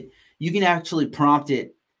can actually prompt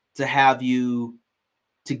it to have you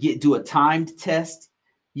do a timed test.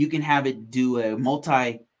 You can have it do a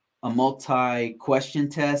multi question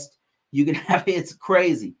test. You can have it's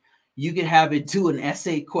crazy. You can have it do an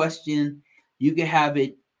essay question. You can have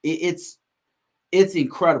it's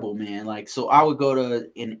incredible, man. Like, so I would go to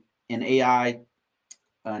an AI,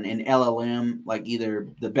 an LLM, like either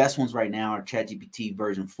the best ones right now are ChatGPT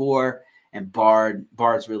version 4 and Bard.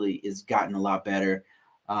 Bard's really is gotten a lot better.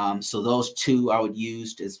 So those two I would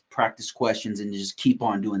use as practice questions and just keep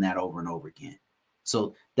on doing that over and over again.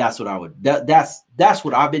 So that's what I would, that's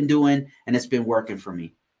what I've been doing, and it's been working for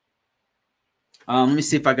me. Let me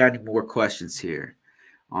see if I got any more questions here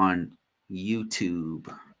on YouTube.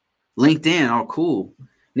 LinkedIn, oh, cool.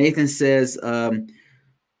 Nathan says,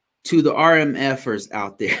 to the RMFers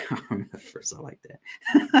out there, RMFers, I like that.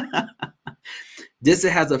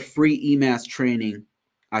 DISA has a free EMAS training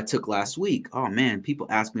I took last week. Oh man, people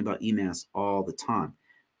ask me about EMAS all the time.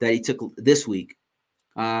 That he took this week.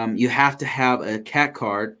 You have to have a CAT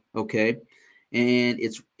card, okay? And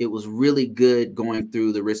it was really good going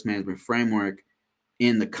through the risk management framework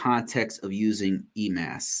in the context of using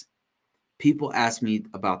EMAS. People ask me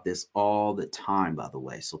about this all the time, by the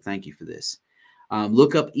way, so thank you for this.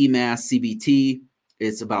 Look up EMAS CBT.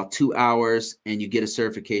 It's about 2 hours, and you get a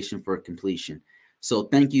certification for completion. So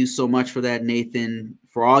thank you so much for that, Nathan.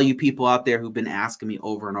 For all you people out there who've been asking me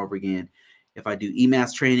over and over again, if I do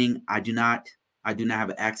EMAS training, I do not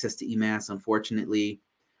have access to EMAS, unfortunately.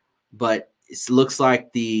 But it looks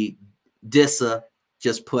like the DISA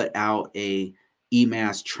just put out a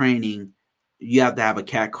EMAS training. You have to have a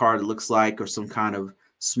CAT card, it looks like, or some kind of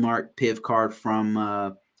smart PIV card from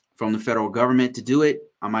the federal government to do it.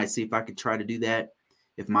 I might see if I could try to do that,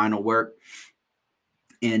 if mine will work.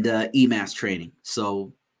 And EMAS training.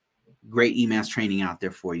 So great EMAS training out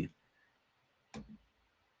there for you.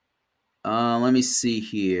 Let me see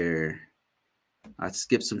here. I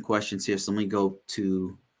skipped some questions here, so let me go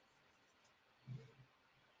to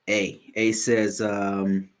A. A says,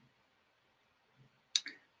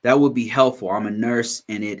 that would be helpful. I'm a nurse,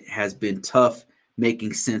 and it has been tough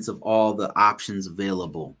making sense of all the options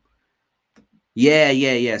available.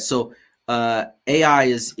 Yeah. So AI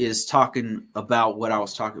is talking about what I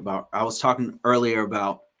was talking about. I was talking earlier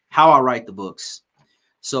about how I write the books.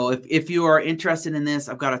 So if you are interested in this,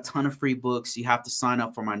 I've got a ton of free books. You have to sign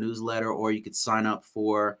up for my newsletter, or you could sign up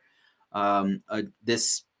for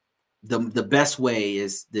this. The best way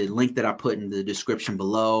is the link that I put in the description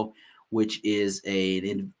below, which is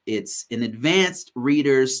it's an advanced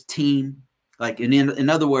readers team. Like in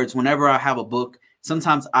other words, whenever I have a book,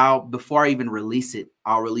 sometimes before I even release it,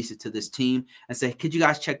 I'll release it to this team and say, could you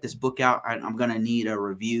guys check this book out? I'm going to need a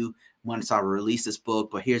review once I release this book,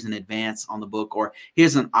 but here's an advance on the book, or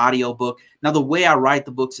here's an audio book. Now, the way I write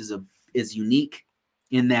the books is unique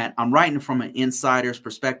in that I'm writing from an insider's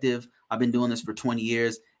perspective. I've been doing this for 20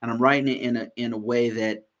 years, and I'm writing it in a way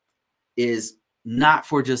that is not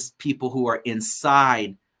for just people who are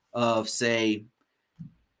inside of, say,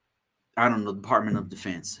 I don't know, Department of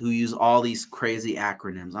Defense, who use all these crazy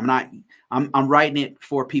acronyms. I'm writing it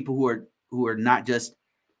for people who are not just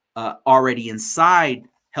already inside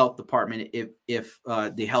health department. If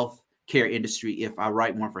the healthcare industry, if I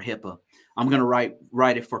write one for HIPAA, I'm going to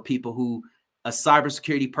write it for people who, a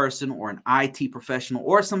cybersecurity person or an IT professional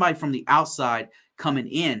or somebody from the outside coming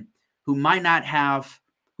in who might not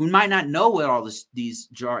know what all this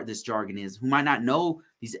jargon is, who might not know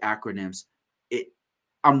these acronyms.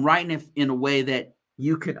 I'm writing it in a way that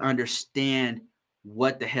you can understand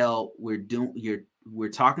what the hell we're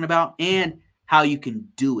talking about and how you can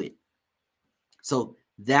do it. So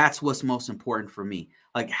That's what's most important for me.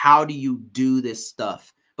 Like, how do you do this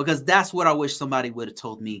stuff? Because that's what I wish somebody would have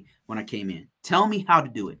told me when I came in. Tell me how to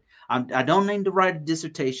do it. I don't need to write a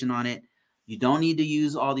dissertation on it. You don't need to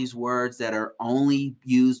use all these words that are only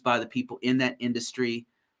used by the people in that industry.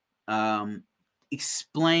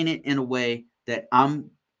 Explain it in a way that I'm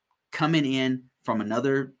coming in from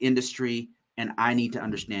another industry and I need to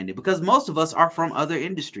understand it, because most of us are from other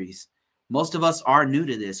industries. Most of us are new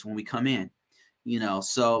to this when we come in,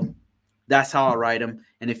 so that's how I write them.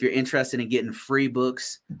 And if you're interested in getting free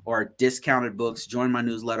books or discounted books, join my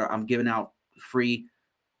newsletter. I'm giving out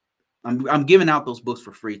those books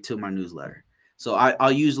for free to my newsletter. So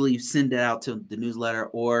I'll usually send it out to the newsletter,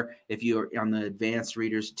 or if you're on the advanced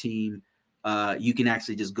readers team, you can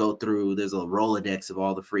actually just go through. There's a Rolodex of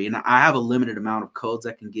all the free. And I have a limited amount of codes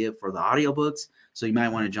I can give for the audiobooks, so you might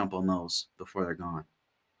want to jump on those before they're gone.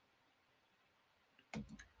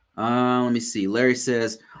 Let me see. Larry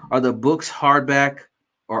says, are the books hardback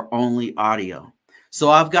or only audio? So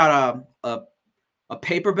I've got a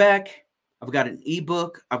paperback, I've got an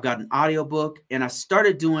ebook, I've got an audiobook, and I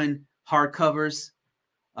started doing hardcovers.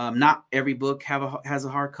 Not every book has a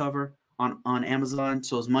hardcover on Amazon.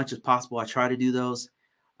 So as much as possible, I try to do those.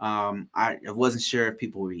 I wasn't sure if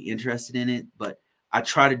people would be interested in it, but I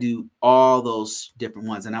try to do all those different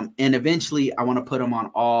ones. And eventually I want to put them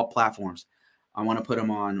on all platforms. I want to put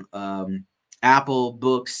them on Apple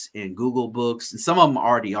Books and Google Books. And some of them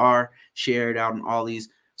already are shared out on all these.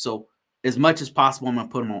 So as much as possible, I'm going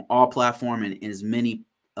to put them on all platforms and in as many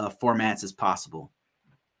formats as possible.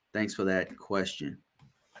 Thanks for that question.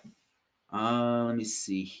 Let me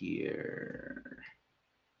see here.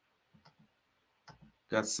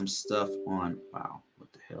 Got some stuff on. Wow, what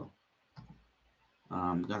the hell?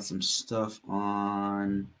 Got some stuff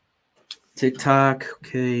on TikTok.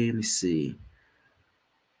 Okay, let me see.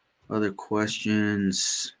 Other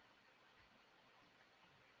questions,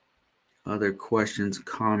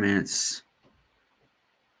 comments.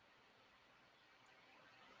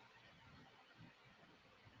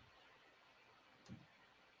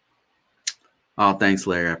 Oh, thanks,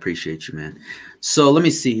 Larry. I appreciate you, man. So let me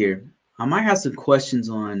see here. I might have some questions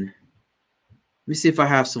on. Let me see if I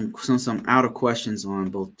have some outer questions on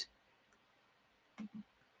both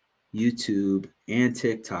YouTube and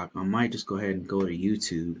TikTok. I might just go ahead and go to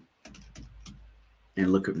YouTube and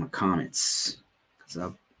look at my comments.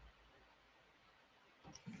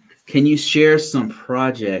 Can you share some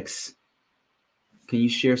projects?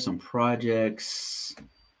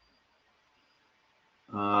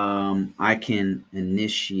 I can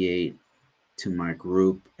initiate to my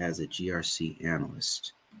group as a GRC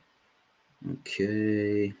analyst.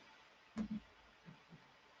 Okay.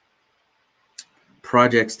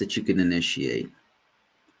 Projects that you can initiate.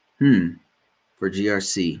 For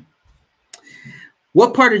GRC.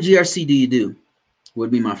 What part of GRC do you do?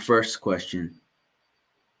 Would be my first question.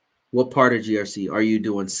 What part of GRC? Are you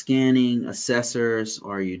doing scanning, assessors?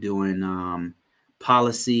 Are you doing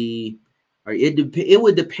policy? It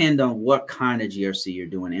would depend on what kind of GRC you're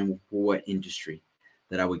doing and what industry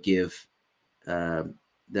that I would give,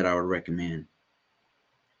 that I would recommend.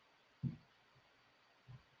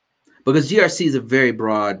 Because GRC is very,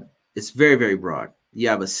 very broad. You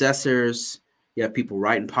have assessors, you have people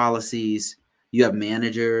writing policies, you have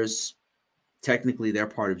managers. Technically, they're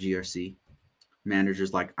part of GRC.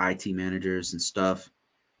 Managers like IT managers and stuff.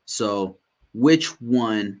 So which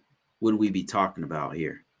one would we be talking about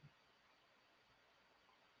here?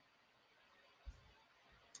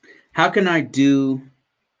 How can I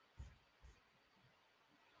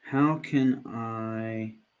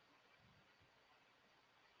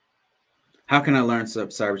learn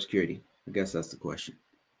cybersecurity? I guess that's the question.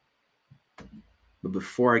 But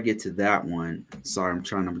before I get to that one, sorry, I'm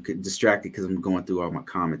get distracted because I'm going through all my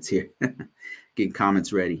comments here. Getting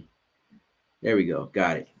comments ready. There we go.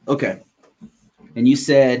 Got it. Okay. And you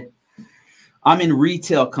said, I'm in a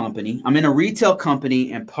retail company,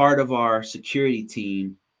 and part of our security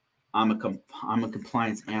team, I'm a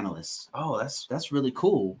compliance analyst. Oh, that's really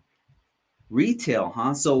cool. Retail,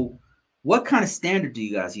 huh? So what kind of standard do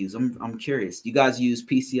you guys use? I'm curious. You guys use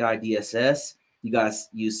PCI DSS? You guys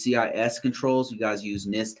use CIS controls? You guys use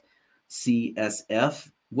NIST CSF?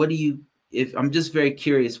 I'm just very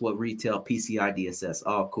curious what retail PCI DSS.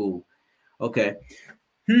 Oh, cool. Okay.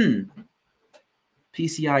 PCI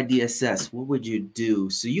DSS, what would you do?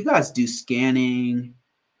 So you guys do scanning.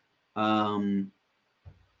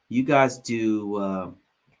 You guys do.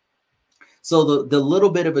 So the little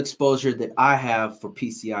bit of exposure that I have for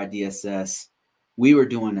PCI DSS, we were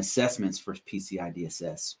doing assessments for PCI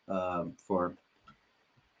DSS for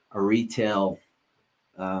a retail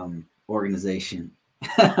organization.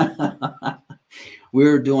 We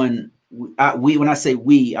were doing when I say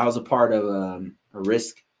we, I was a part of a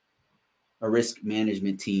risk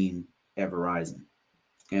management team at Verizon,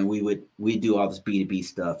 and we do all this B2B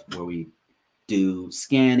stuff where we do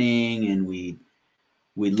scanning and we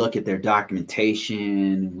look at their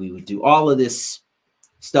documentation. We would do all of this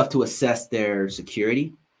stuff to assess their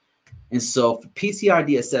security. And so for PCI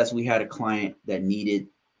DSS, we had a client that needed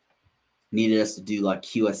us to do like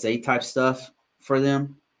QSA type stuff for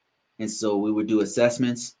them. And so we would do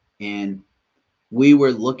assessments, and we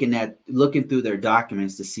were looking through their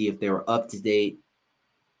documents to see if they were up to date.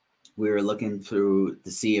 We were looking through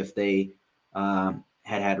to see if they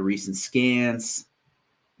had recent scans,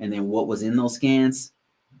 and then what was in those scans.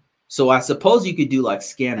 So I suppose you could do like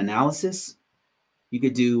scan analysis. You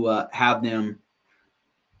could do have them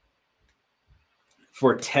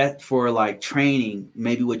for like training.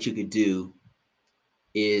 Maybe what you could do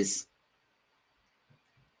is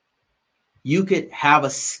you could have a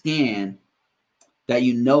scan that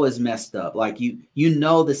is messed up. Like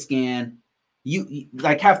the scan, you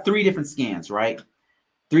like have 3 different scans, right?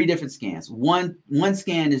 3 different scans. One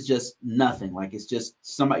scan is just nothing. Like it's just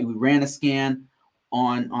somebody, we ran a scan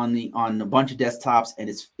on a bunch of desktops, and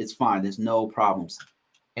it's fine. There's no problems.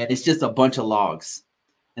 And it's just a bunch of logs.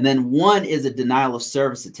 And then one is a denial of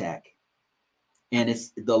service attack. And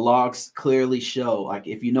it's the logs clearly show, like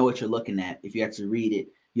if you know what you're looking at, if you actually read it,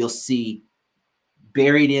 you'll see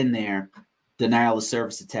buried in there denial of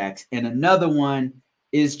service attacks. And another one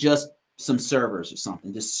is just some servers or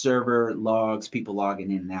something, just server logs, people logging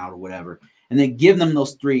in and out or whatever. And then give them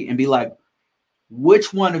those 3 and be like,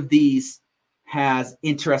 which one of these has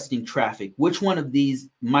interesting traffic? Which one of these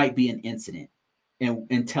might be an incident?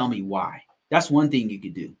 And tell me why. That's one thing you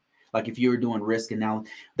could do. Like if you were doing risk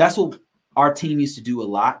analysis, that's what our team used to do a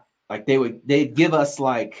lot. Like they'd give us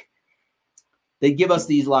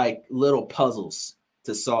these like little puzzles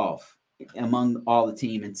to solve among all the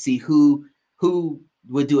team, and see who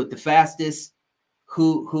would do it the fastest,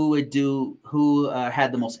 who had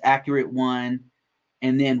the most accurate one,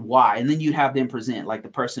 and then why. And then you have them present like the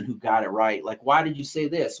person who got it right. Like, why did you say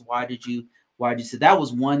this? Why did you say that?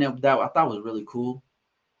 Was one that I thought was really cool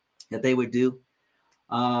that they would do.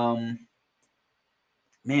 Another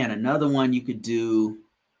one you could do.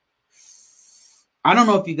 I don't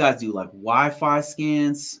know if you guys do like Wi-Fi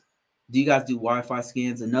scans. Do you guys do Wi-Fi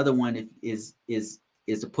scans? Another one is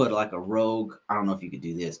to put like a rogue. I don't know if you could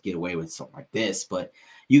do this, get away with something like this, but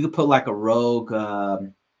you could put like a rogue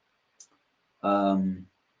AP,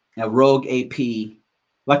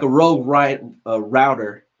 like a rogue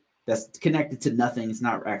router that's connected to nothing. It's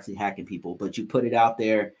not actually hacking people, but you put it out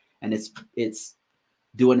there and it's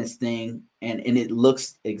doing its thing, and it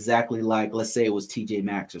looks exactly like, let's say it was TJ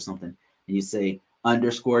Maxx or something, and you say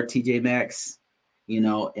underscore TJ Maxx,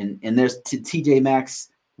 and there's TJ Maxx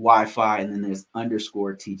Wi-Fi, and then there's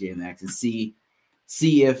underscore TJ Maxx, and see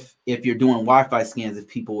if you're doing Wi-Fi scans, if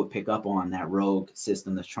people would pick up on that rogue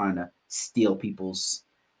system that's trying to steal people's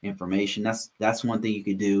information. That's one thing you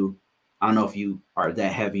could do. I don't know if you are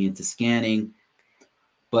that heavy into scanning,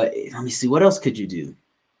 but let me see, what else could you do?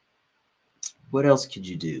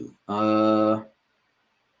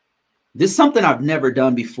 This is something I've never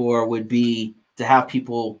done before, would be to have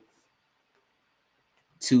people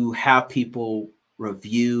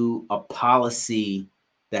review a policy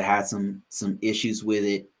that has some issues with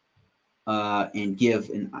it, and give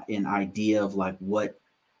an idea of like what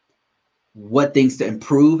things to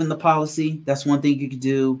improve in the policy. That's one thing you could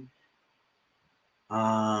do.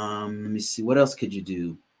 Let me see, what else could you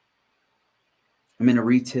do? I'm in a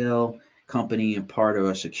retail company and part of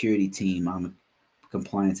a security team. I'm a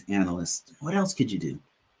compliance analyst. What else could you do?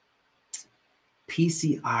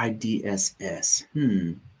 PCI DSS.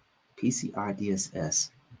 PCI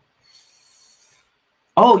DSS.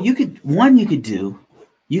 Oh, you could do,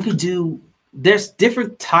 there's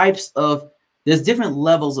different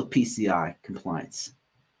levels of PCI compliance.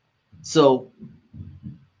 So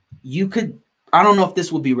you could, I don't know if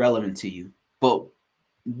this would be relevant to you, but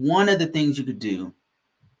one of the things you could do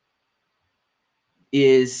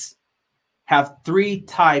is have 3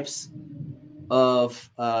 types of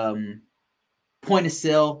point of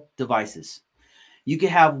sale devices. You could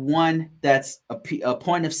have one that's a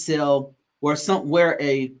point of sale where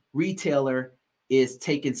a retailer is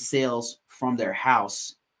taking sales from their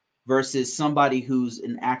house, versus somebody who's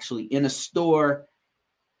actually in a store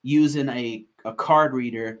using a card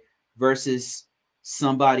reader, versus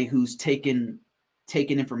somebody who's taking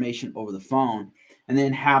information over the phone. And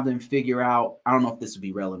then have them figure out, I don't know if this would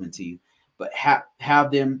be relevant to you, but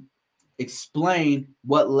have them explain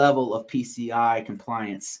what level of PCI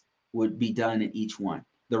compliance would be done in each one.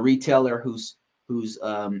 The retailer who's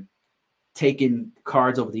taking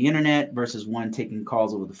cards over the internet versus one taking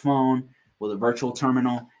calls over the phone with a virtual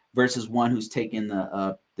terminal versus one who's taking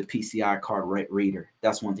the PCI card reader.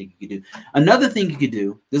 That's one thing you could do. Another thing you could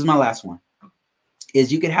do, this is my last one,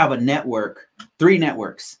 is you could have a network, 3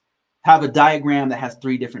 networks, have a diagram that has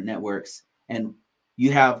 3 different networks, and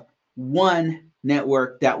you have one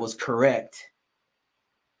network that was correct.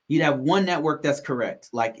 You'd have one network that's correct.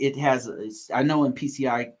 Like it has, I know in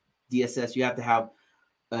PCI DSS, you have to have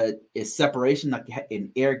a separation, like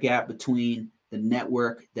an air gap between the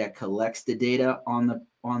network that collects the data on the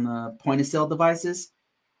point of sale devices.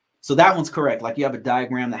 So that one's correct. Like you have a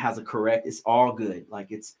diagram that has a correct, it's all good.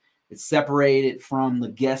 Like it's separated from the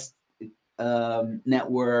guest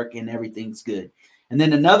network and everything's good. And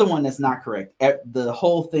then another one that's not correct. The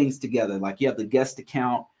whole thing's together. Like you have the guest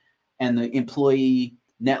account and the employee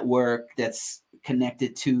network that's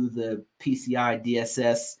connected to the PCI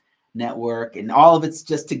DSS network, and all of it's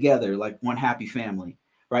just together like one happy family,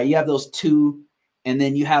 right? You have those 2, and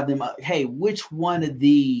then you have them, hey, which one of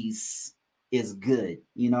these is good?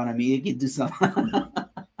 You know what I mean? You could do something.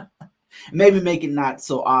 Maybe make it not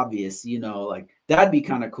so obvious, like that'd be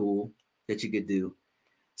kind of cool that you could do.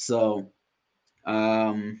 So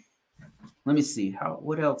let me see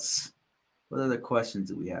what else, what other questions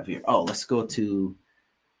do we have here? Oh, let's go to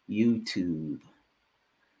YouTube.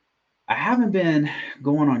 I haven't been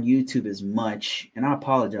going on YouTube as much, and I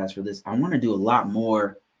apologize for this. I want to do a lot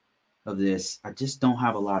more of this. I just don't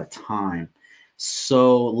have a lot of time.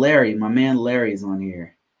 So Larry, my man Larry is on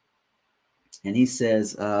here, and he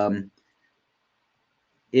says,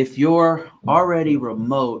 if you're already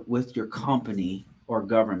remote with your company or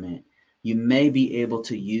government, you may be able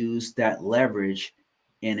to use that leverage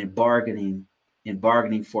in bargaining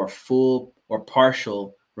for a full or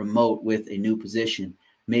partial remote with a new position.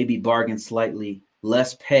 Maybe bargain slightly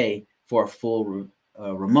less pay for a full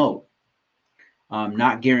remote.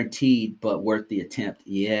 Not guaranteed, but worth the attempt.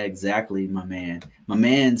 Yeah, exactly, my man.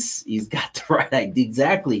 He's got the right idea.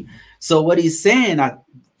 Exactly. So what he's saying,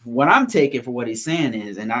 what I'm taking for what he's saying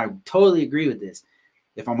is, and I totally agree with this,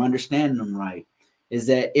 if I'm understanding him right, is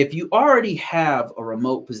that if you already have a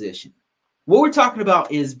remote position, what we're talking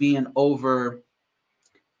about is being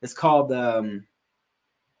it's called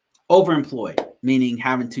overemployed, meaning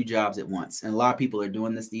having 2 jobs at once. And a lot of people are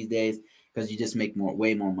doing this these days because you just make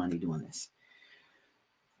way more money doing this.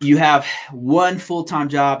 You have one full-time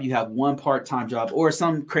job, you have one part-time job, or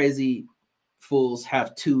some crazy fools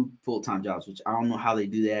have 2 full-time jobs, which I don't know how they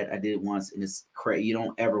do that. I did it once, and it's crazy. You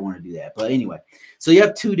don't ever want to do that. But anyway, so you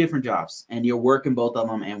have 2 different jobs, and you're working both of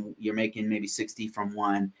them, and you're making maybe 60 from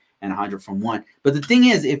one and 100 from one. But the thing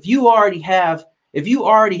is, if you already have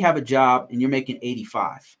a job and you're making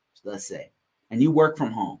 85, let's say, and you work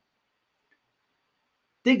from home,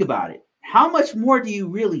 think about it. How much more do you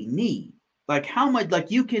really need? Like how much,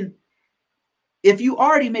 like you can, if you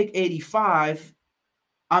already make 85,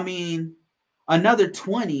 I mean, another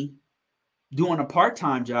 20 doing a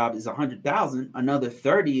part-time job is 100,000. Another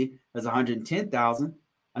 30 is 110,000.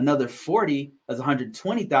 Another 40 is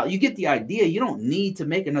 120,000. You get the idea. You don't need to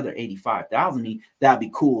make another 85,000. That'd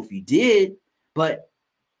be cool if you did, but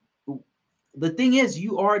the thing is,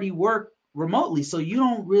 you already work remotely, so you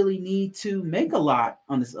don't really need to make a lot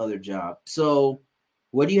on this other job. So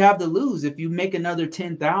what do you have to lose if you make another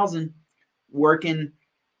 10,000 working,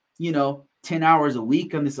 10 hours a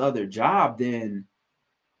week on this other job? Then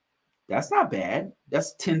that's not bad.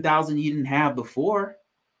 That's 10,000 you didn't have before,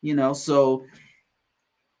 so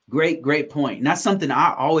great point. And that's something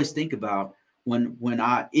I always think about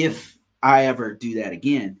if I ever do that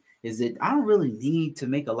again, is that I don't really need to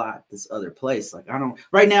make a lot this other place. Like I don't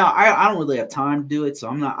really have time to do it. So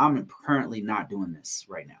I'm currently not doing this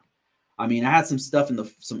right now. I mean, I had some stuff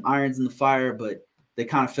some irons in the fire, but they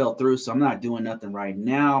kind of fell through. So I'm not doing nothing right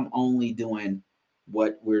now. I'm only doing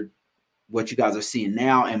what you guys are seeing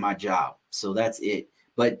now and my job. So that's it.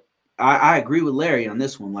 But I agree with Larry on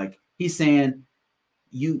this one. Like he's saying,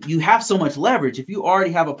 you have so much leverage. If you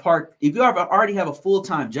already have already have a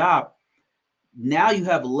full-time job, now you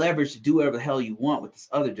have leverage to do whatever the hell you want with this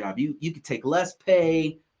other job. You could take less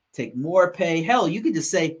pay, take more pay. Hell, you could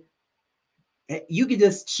just say, you could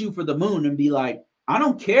just shoot for the moon and be like, I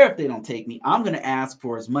don't care if they don't take me. I'm going to ask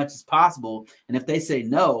for as much as possible. And if they say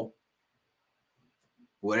no,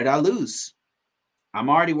 what did I lose? I'm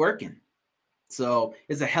already working. So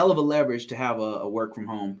it's a hell of a leverage to have a work from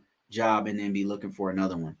home job and then be looking for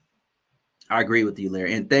another one. I agree with you,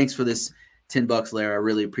 Larry. And thanks for this $10, Larry. I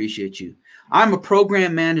really appreciate you. I'm a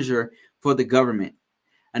program manager for the government.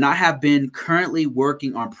 and I have been currently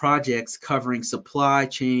working on projects covering supply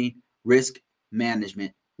chain risk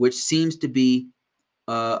management, which seems to be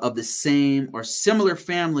of the same or similar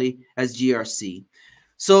family as GRC.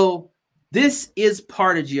 So this is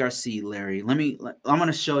part of GRC, Larry. I'm going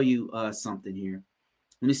to show you something here.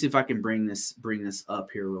 Let me see if I can bring this up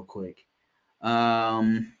here real quick.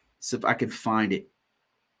 So if I can find it.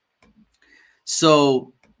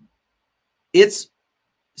 So it's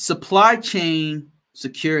supply chain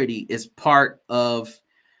security is part of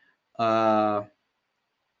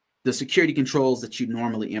the security controls that you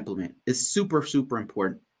normally implement. It's super, super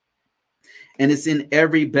important. And it's in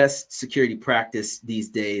every best security practice these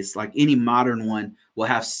days. Like any modern one will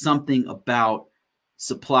have something about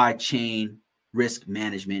supply chain risk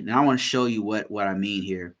management. And I want to show you what I mean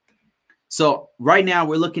here. So right now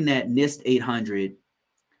we're looking at NIST 800.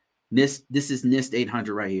 This is NIST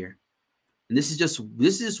 800 right here. And this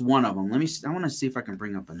is one of them. I want to see if I can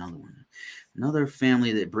bring up another one. Another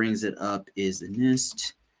family that brings it up is the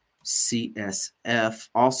NIST CSF,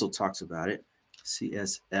 also talks about it.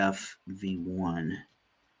 CSF V1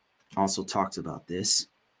 also talks about this.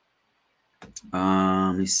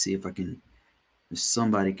 Let me see if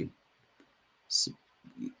somebody can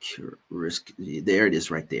secure risk. There it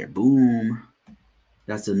is right there. Boom.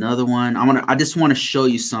 That's another one. I just want to show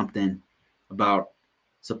you something about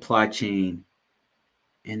supply chain.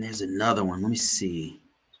 And there's another one. Let me see.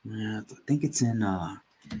 I think it's in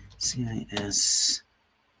CIS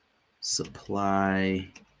supply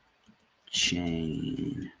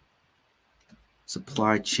chain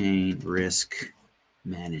risk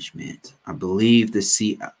management. I believe the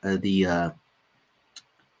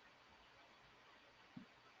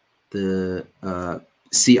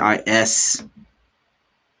CIS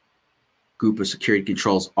group of security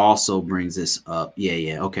controls also brings this up.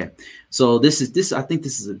 Yeah. Okay. So I think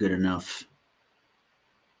this is a good enough.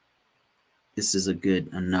 This is a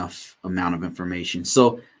good enough amount of information.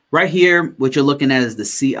 So right here, what you're looking at is the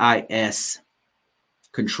CIS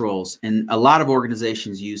controls. And a lot of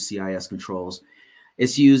organizations use CIS controls.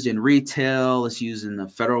 It's used in retail. It's used in the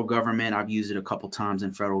federal government. I've used it a couple times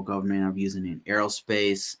in federal government. I've used it in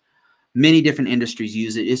aerospace. Many different industries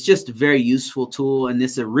use it. It's just a very useful tool. And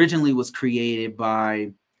this originally was created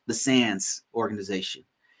by the SANS organization.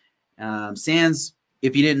 SANS,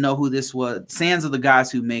 if you didn't know who this was, SANS are the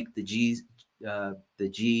guys who make the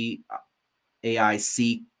GAIC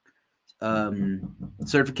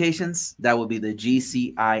certifications. That would be the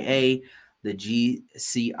GCIA, the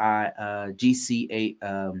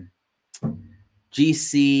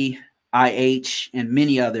GCIH, and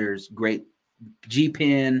many others. Great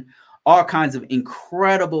GPIN, all kinds of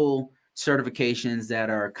incredible certifications that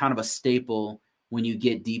are kind of a staple when you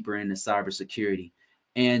get deeper into cybersecurity.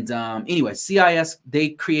 And anyway, CIS, they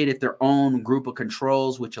created their own group of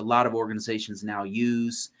controls, which a lot of organizations now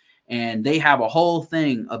use. And they have a whole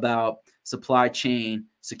thing about supply chain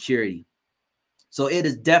security. So it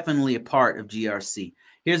is definitely a part of GRC.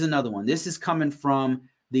 Here's another one. This is coming from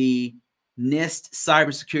the NIST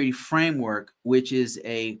cybersecurity framework, which is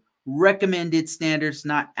a recommended standards,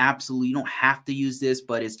 not absolute. You don't have to use this,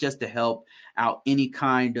 but it's just to help out any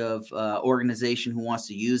kind of organization who wants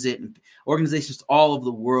to use it. And organizations all over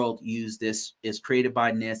the world use this. It's created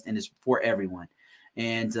by NIST and it's for everyone.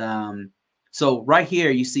 And so right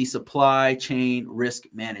here, you see supply chain risk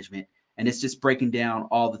management, and it's just breaking down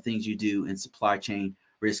all the things you do in supply chain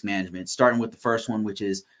risk management, starting with the first one, which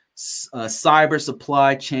is cyber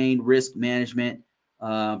supply chain risk management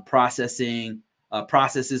processing.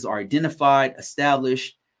 Processes are identified,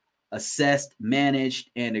 established, assessed, managed,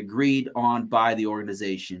 and agreed on by the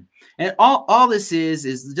organization. And all this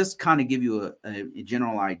is just kind of give you a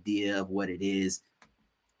general idea of what it is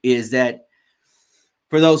that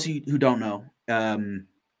for those who don't know,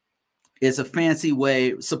 it's a fancy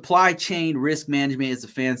way. Supply chain risk management is a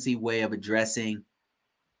fancy way of addressing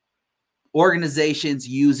organizations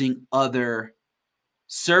using other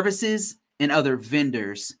services and other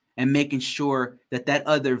vendors and making sure that that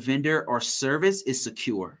other vendor or service is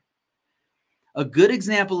secure. A good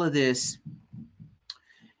example of this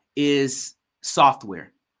is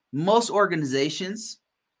software. Most organizations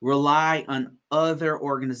rely on other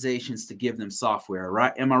organizations to give them software,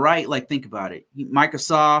 right? Am I right? Like, think about it.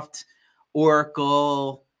 Microsoft,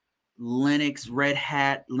 Oracle, Linux, Red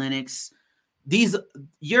Hat, Linux.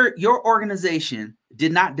 Your organization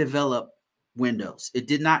did not develop Windows. It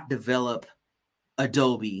did not develop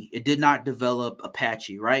Adobe. It did not develop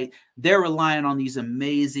Apache, right? They're relying on these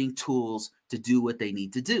amazing tools to do what they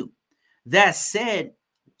need to do. That said,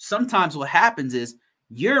 sometimes what happens is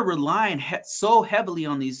you're relying so heavily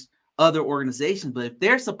on these other organizations, but if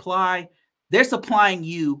their supply They're supplying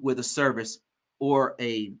you with a service or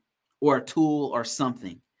a tool or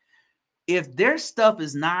something. If their stuff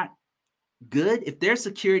is not good, if their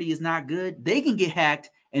security is not good, they can get hacked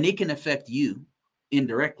and it can affect you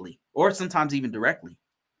indirectly or sometimes even directly,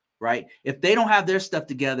 right? If they don't have their stuff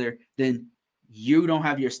together, then you don't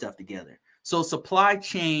have your stuff together. So supply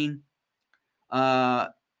chain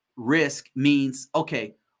risk means,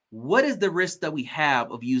 okay, what is the risk that we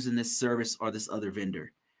have of using this service or this other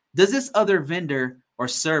vendor? Does this other vendor or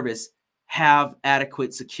service have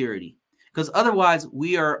adequate security? Because otherwise,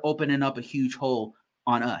 we are opening up a huge hole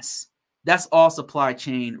on us. That's all supply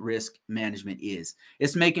chain risk management is.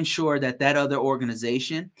 It's making sure that that other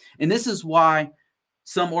organization, and this is why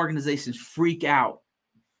some organizations freak out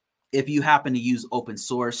if you happen to use open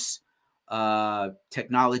source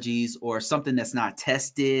technologies or something that's not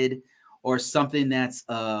tested or something that's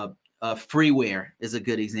freeware is a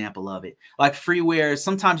good example of it. Like freeware,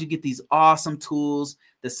 sometimes you get these awesome tools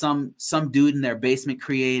that some dude in their basement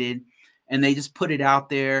created and they just put it out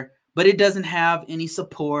there, but it doesn't have any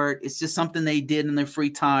support. It's just something they did in their free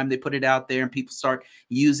time. They put it out there and people start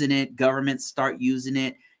using it. Governments start using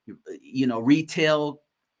it. Retail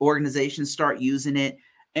organizations start using it,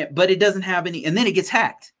 but it doesn't have any, and then it gets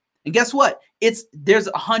hacked. And guess what? There's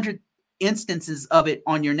 100 instances of it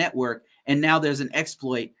on your network, and now there's an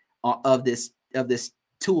exploit of this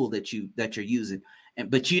tool that you're using.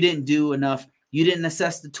 But you didn't do enough. You didn't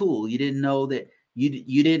assess the tool. You didn't know that.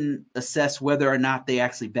 You didn't assess whether or not they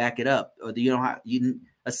actually back it up, or you didn't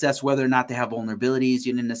assess whether or not they have vulnerabilities.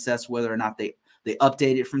 You didn't assess whether or not they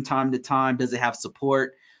update it from time to time. Does it have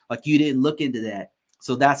support? Like you didn't look into that.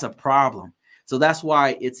 So that's a problem. So that's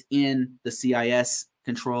why it's in the CIS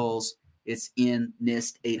controls. It's in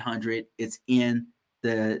NIST 800. It's in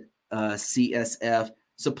the CSF.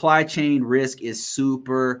 Supply chain risk is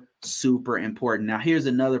super, super important. Now, here's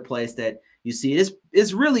another place that you see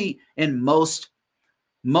it's really in most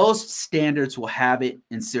standards will have it.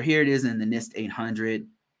 And so here it is in the NIST 800.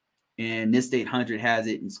 And NIST 800 has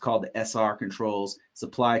it. It's called the SR controls,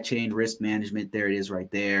 supply chain risk management. There it is right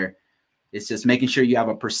there. It's just making sure you have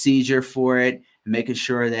a procedure for it, and making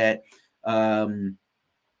sure that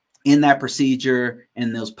in that procedure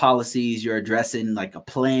and those policies, you're addressing like a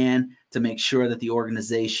plan to make sure that the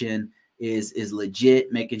organization is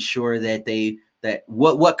legit, making sure that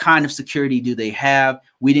what kind of security do they have.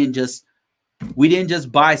 We didn't just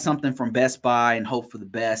buy something from Best Buy and hope for the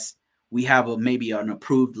best. We have maybe an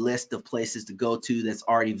approved list of places to go to that's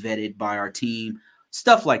already vetted by our team,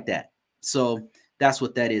 stuff like that. So that's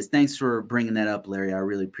what that is. Thanks for bringing that up, Larry. I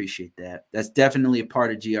really appreciate that. That's definitely a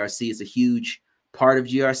part of GRC. It's a huge part of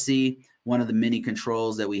GRC, one of the many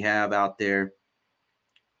controls that we have out there.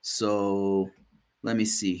 So let me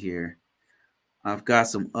see here. I've got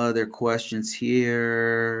some other questions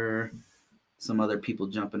here. Some other people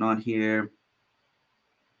jumping on here.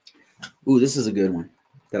 Ooh, this is a good one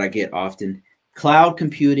that I get often. Cloud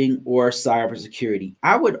computing or cybersecurity.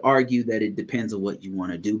 I would argue that it depends on what you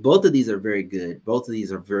want to do. Both of these are very good. Both of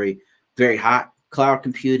these are very, very hot. Cloud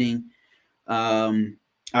computing.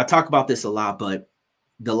 I talk about this a lot, but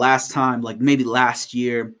the last time, like maybe last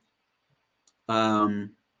year, I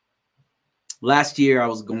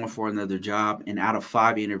was going for another job, and out of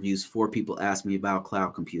 5 interviews, 4 people asked me about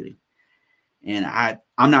cloud computing. And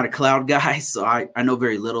I'm not a cloud guy, so I know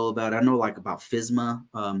very little about it. I know like about FISMA.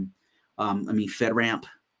 FedRAMP.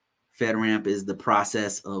 FedRAMP is the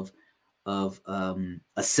process of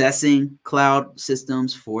assessing cloud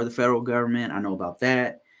systems for the federal government. I know about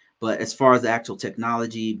that. But as far as the actual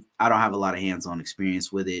technology, I don't have a lot of hands-on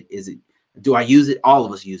experience with it. Do I use it? All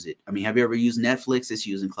of us use it. I mean, have you ever used Netflix? It's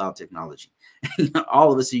using cloud technology.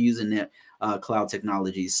 All of us are using cloud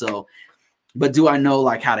technology. So, but do I know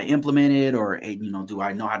like how to implement it, or do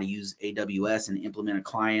I know how to use AWS and implement a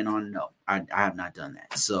client on? No, I have not done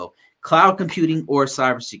that. So cloud computing or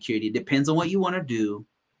cybersecurity depends on what you want to do.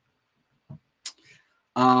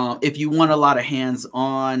 If you want a lot of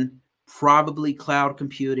hands-on, probably cloud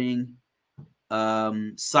computing.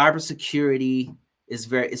 Cybersecurity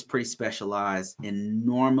is pretty specialized, and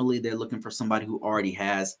normally they're looking for somebody who already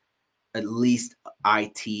has at least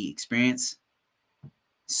IT experience.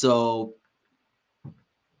 So,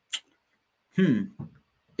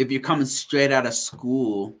 if you're coming straight out of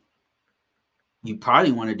school, you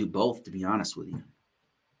probably want to do both, to be honest with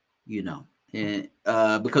you. And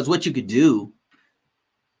because what you could do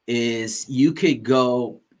is you could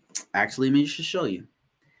go. Actually, let me just show you.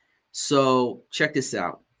 So check this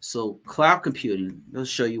out. So cloud computing, let's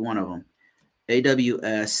show you one of them.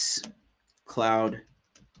 AWS Cloud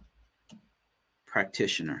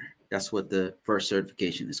Practitioner. That's what the first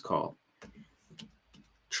certification is called.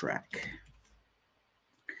 Track.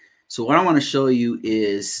 So what I want to show you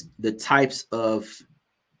is the types of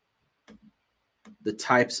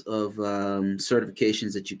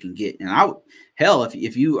certifications that you can get. And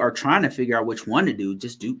if you are trying to figure out which one to do,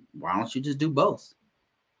 why don't you just do both?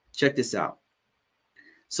 Check this out.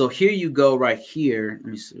 So here you go right here.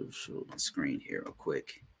 Let me show my screen here real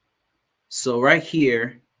quick. So right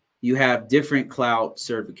here, you have different cloud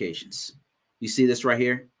certifications. You see this right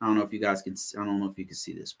here? I don't know if you can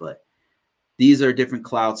see this, but these are different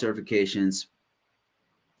cloud certifications.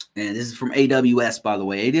 And this is from AWS, by the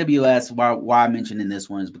way. AWS, why I'm mentioning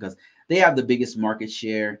this one is because they have the biggest market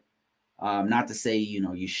share. Not to say,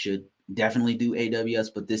 you should definitely do AWS,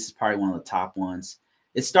 but this is probably one of the top ones.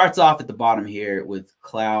 It starts off at the bottom here with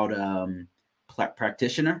cloud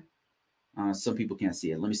practitioner. Some people can't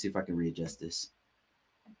see it. Let me see if I can readjust this.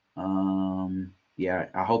 Yeah,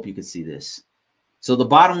 I hope you can see this. So the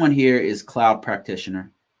bottom one here is cloud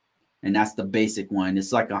practitioner, and that's the basic one.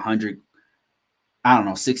 It's like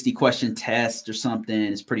 60 question test or something.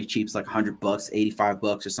 It's pretty cheap. It's like $100,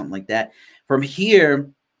 $85 or something like that. From here,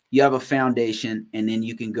 you have a foundation, and then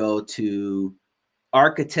you can go to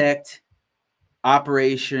architect,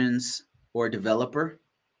 operations, or developer.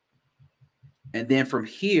 And then from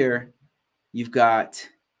here, you've got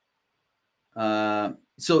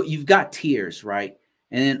you've got tiers, right?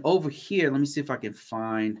 And then over here, let me see if I can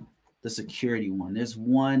find the security one. There's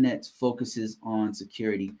one that focuses on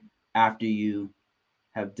security after you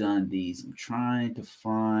have done these. I'm trying to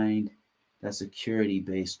find that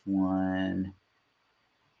security-based one.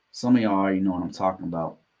 Some of y'all already know what I'm talking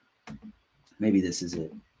about. Maybe this is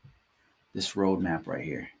it. This roadmap right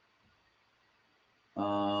here.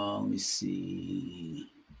 Let me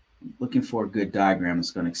see. I'm looking for a good diagram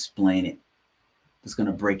that's going to explain it. It's going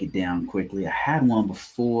to break it down quickly. I had one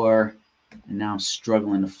before, and now I'm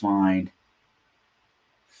struggling to find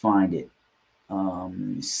it. Let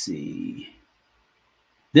me see.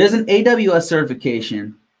 There's an AWS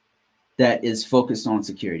certification that is focused on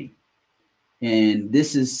security. And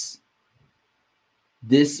this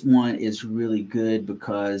one is really good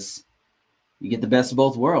because you get the best of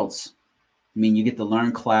both worlds. I mean, you get to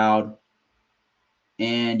learn cloud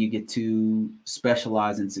and you get to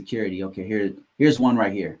specialize in security. Okay, here's one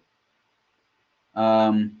right here.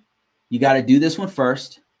 You got to do this one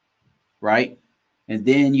first, right? And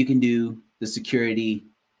then you can do the security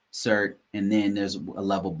cert, and then there's a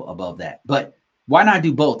level above that. But why not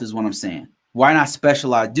do both is what I'm saying. Why not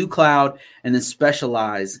specialize, do cloud, and then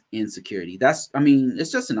specialize in security?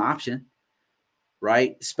 It's just an option,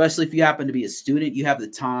 right? Especially if you happen to be a student, you have the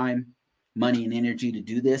time, money, and energy to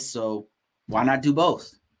do this. So why not do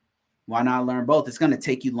both? Why not learn both? It's going to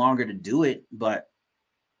take you longer to do it, but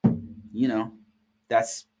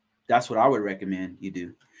that's what I would recommend you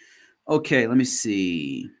do. Okay, let me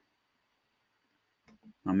see.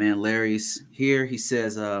 My man Larry's here. He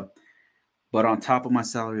says, but on top of my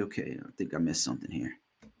salary, okay, I think I missed something here.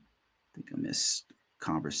 I think I missed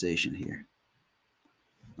conversation here.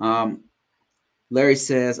 Larry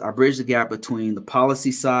says, I bridge the gap between the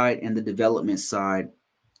policy side and the development side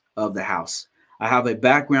of the house. I have a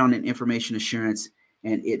background in information assurance,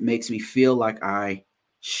 and it makes me feel like I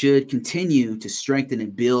should continue to strengthen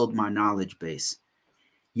and build my knowledge base.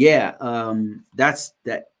 Yeah, that's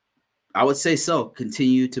that. I would say so.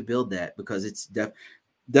 Continue to build that because it's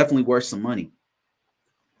definitely worth some money.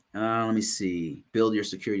 Let me see. Build your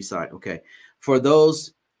security side. Okay. For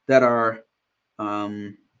those that are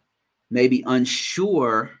maybe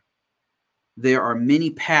unsure, there are many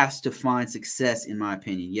paths to find success, in my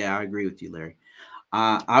opinion. Yeah, I agree with you, Larry.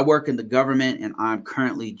 I work in the government, and I'm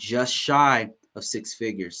currently just shy of 6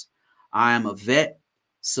 figures. I am a vet,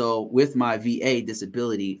 so with my VA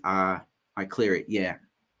disability, I clear it. Yeah,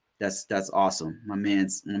 that's awesome. My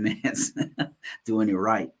man's doing it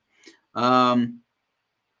right.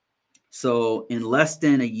 So in less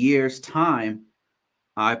than a year's time,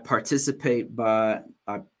 I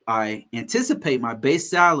anticipate my base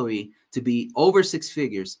salary to be over 6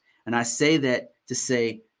 figures. And I say that to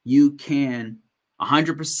say you can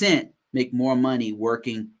 100% make more money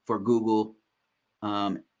working for Google,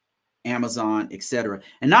 Amazon, etc.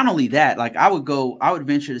 And not only that, like I would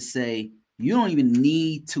venture to say you don't even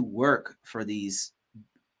need to work for these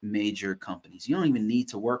major companies. You don't even need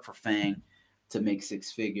to work for FANG to make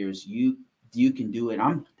 6 figures. You can do it.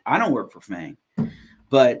 I don't work for FANG,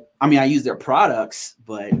 but I use their products,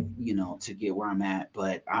 but to get where I'm at,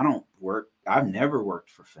 but I've never worked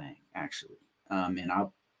for FANG actually. And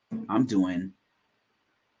I'm doing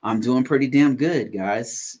pretty damn good,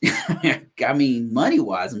 guys. Money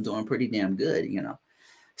wise, I'm doing pretty damn good,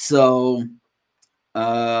 So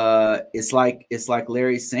it's like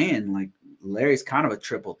Larry's saying, like Larry's kind of a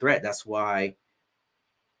triple threat. That's why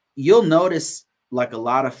you'll notice like a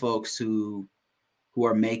lot of folks who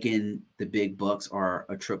are making the big bucks are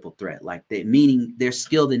a triple threat. Like meaning they're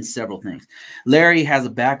skilled in several things. Larry has a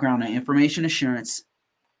background in information assurance,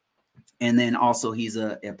 and then also he's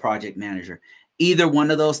a project manager. Either one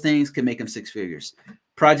of those things can make him six figures.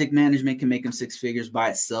 Project management can make him six figures by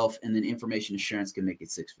itself, and then information assurance can make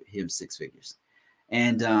him six figures.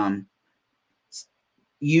 And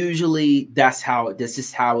usually that's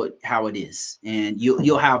just how it is. And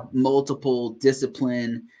you'll have multiple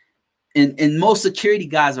discipline, and most security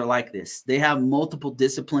guys are like this. They have multiple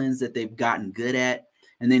disciplines that they've gotten good at,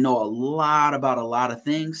 and they know a lot about a lot of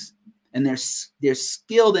things. And they're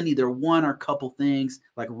skilled in either one or a couple things,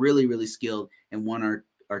 like really, really skilled in one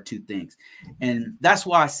or two things. And that's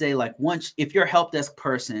why I say, like, if you're a help desk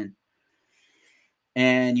person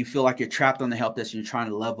and you feel like you're trapped on the help desk and you're trying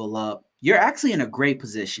to level up, you're actually in a great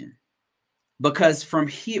position, because from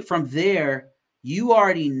there, you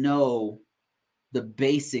already know the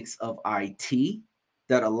basics of IT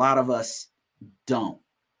that a lot of us don't,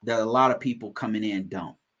 that a lot of people coming in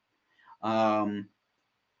don't.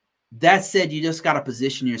 That said, you just got to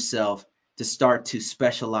position yourself to start to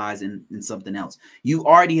specialize in something else. You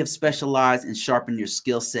already have specialized and sharpened your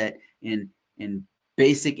skill set in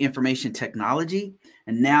basic information technology.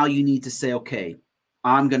 And now you need to say, okay,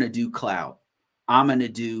 I'm going to do cloud. I'm going to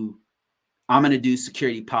do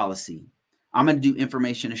security policy. I'm going to do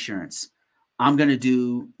information assurance. I'm going to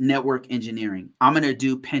do network engineering. I'm going to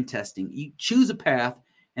do pen testing. You choose a path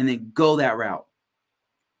and then go that route,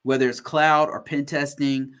 whether it's cloud or pen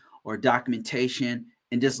testing or documentation,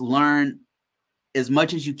 and just learn as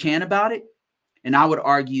much as you can about it. And I would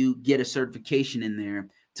argue get a certification in there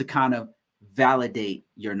to kind of validate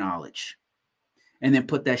your knowledge, and then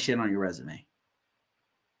put that shit on your resume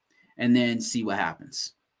and then see what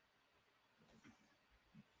happens.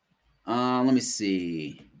 Let me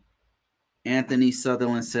see. Anthony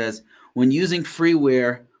Sutherland says, when using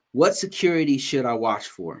freeware, what security should I watch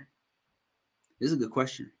for? This is a good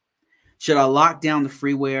question. Should I lock down the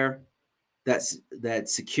freeware that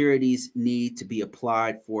securities need to be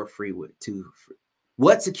applied for freeware?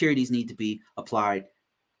 What securities need to be applied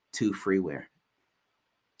to freeware?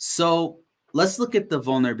 So let's look at the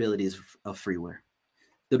vulnerabilities of freeware.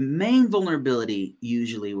 The main vulnerability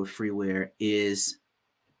usually with freeware is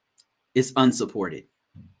it's unsupported,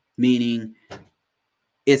 meaning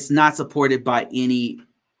it's not supported by any.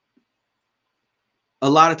 A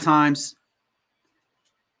lot of times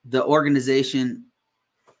the organization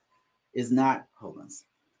is not, hold on.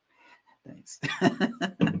 Thanks.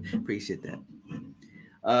 Appreciate that.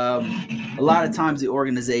 A lot of times the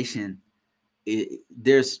organization,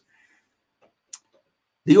 the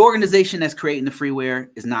organization that's creating the freeware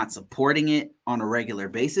is not supporting it on a regular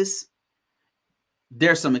basis.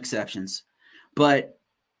 There's some exceptions, but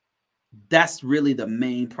that's really the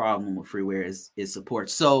main problem with freeware is support.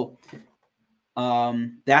 So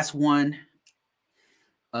that's one.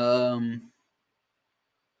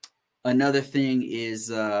 Another thing is,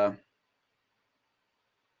 that's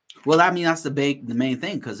the main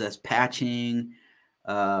thing, because that's patching.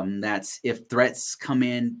 That's if threats come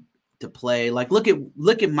in to play. Like look at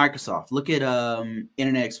Microsoft. Look at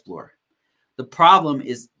Internet Explorer. The problem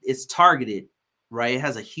is it's targeted, right? It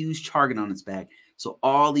has a huge target on its back. So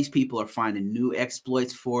all these people are finding new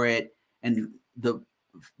exploits for it, and the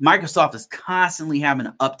Microsoft is constantly having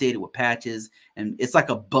to update it with patches, and it's like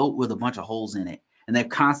a boat with a bunch of holes in it, and they're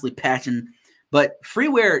constantly patching. But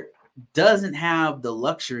freeware doesn't have the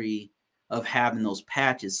luxury of having those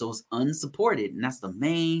patches, so it's unsupported, and that's the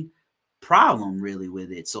main problem really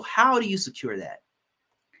with it. So how do you secure that?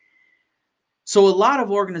 So a lot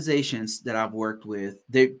of organizations that I've worked with,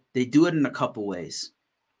 they do it in a couple ways.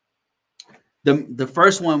 The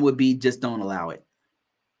first one would be just don't allow it.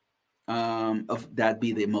 That'd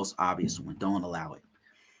be the most obvious one. Don't allow it.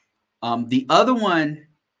 The other one,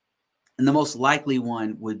 and the most likely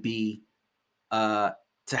one, would be to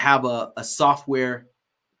have a software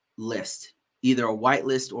list, either a white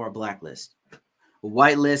list or a black list. A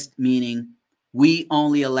white list meaning we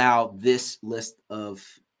only allow this list of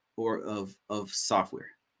software.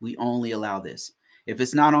 We only allow this. If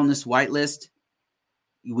it's not on this white list,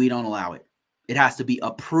 we don't allow it. It has to be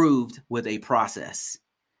approved with a process.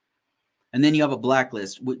 And then you have a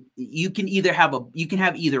blacklist. You can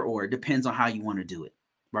have either or. It depends on how you want to do it,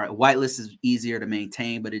 right? A whitelist is easier to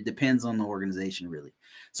maintain, but it depends on the organization really.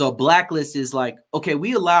 So a blacklist is like, okay,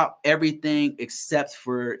 we allow everything except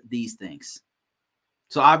for these things.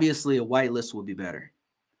 So obviously a whitelist would be better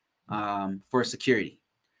for security.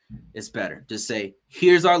 It's better. Just say,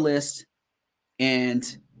 here's our list,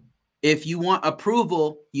 and If you want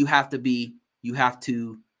approval, you have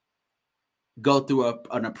to go through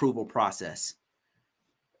an approval process.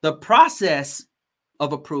 The process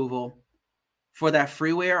of approval for that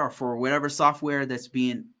freeware or for whatever software that's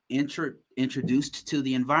being introduced to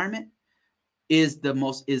the environment is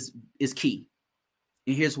key.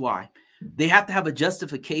 And here's why. They have to have a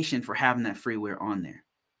justification for having that freeware on there.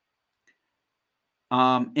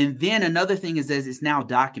 And then another thing is that it's now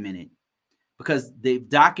documented, because they've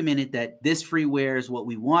documented that this freeware is what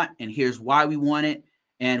we want, and here's why we want it,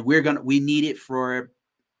 and we need it for.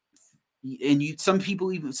 And some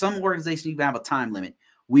organizations even have a time limit.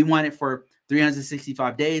 We want it for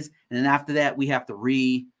 365 days, and then after that, we have to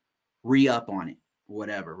re-up on it,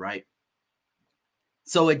 whatever, right?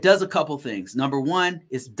 So it does a couple things. Number one,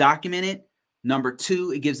 it's documented. Number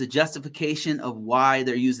two, it gives a justification of why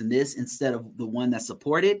they're using this instead of the one that's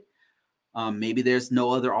supported. Maybe there's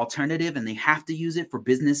no other alternative and they have to use it for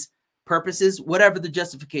business purposes, whatever the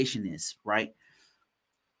justification is, right?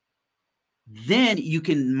 Then you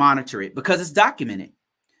can monitor it because it's documented.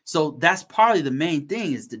 So that's probably the main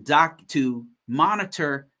thing, is to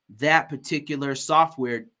monitor that particular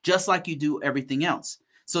software just like you do everything else.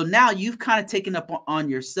 So now you've kind of taken up on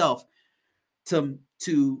yourself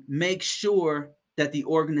to make sure that the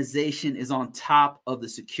organization is on top of the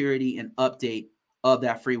security and update of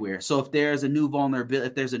that freeware. So if there's a new vulnerability,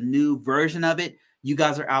 if there's a new version of it, you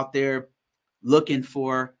guys are out there looking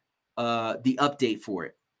for the update for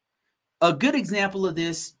it. A good example of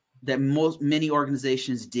this that many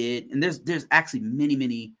organizations did, and there's actually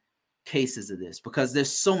many cases of this because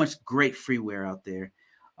there's so much great freeware out there.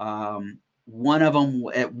 One of them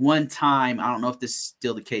at one time, I don't know if this is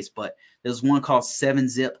still the case, but there's one called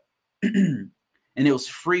 7-Zip, and it was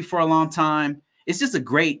free for a long time. It's just a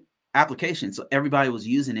great application. So everybody was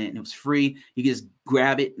using it and it was free. You could just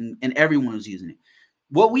grab it and everyone was using it.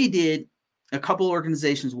 What we did, a couple of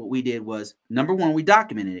organizations, what we did was, number one, we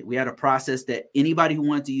documented it. We had a process that anybody who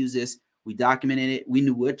wanted to use this, we documented it. We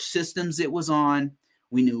knew which systems it was on.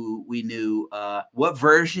 We knew what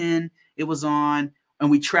version it was on, and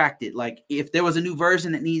we tracked it. Like if there was a new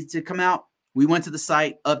version that needed to come out, we went to the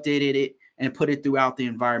site, updated it, and put it throughout the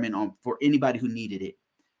environment for anybody who needed it.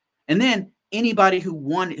 And then anybody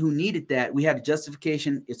who needed that, we had a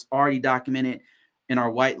justification. It's already documented in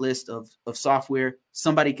our whitelist of software.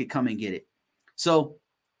 Somebody could come and get it. So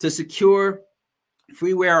to secure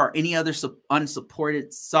freeware or any other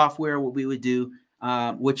unsupported software, what we would do,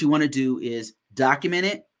 what you want to do is document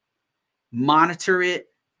it, monitor it,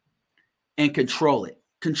 and control it.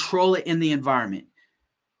 Control it in the environment.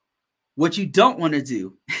 What you don't want to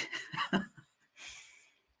do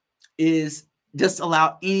is just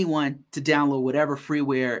allow anyone to download whatever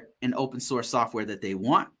freeware and open source software that they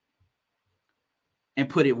want and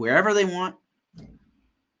put it wherever they want,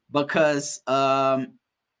 because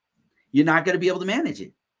you're not going to be able to manage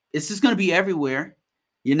it. It's just going to be everywhere.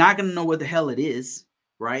 You're not going to know what the hell it is,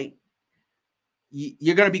 right?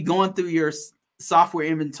 You're going to be going through your software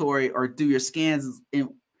inventory or through your scans and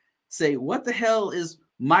say, what the hell is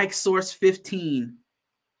Mike Source 15?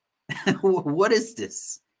 What is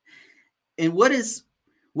this? And what is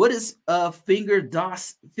Finger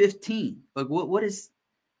DOS 15? Like what is,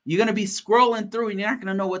 you're going to be scrolling through and you're not going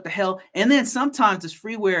to know what the hell. And then sometimes this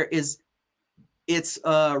freeware it's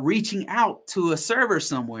reaching out to a server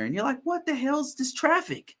somewhere and you're like, what the hell is this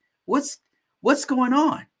traffic? What's going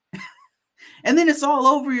on? And then it's all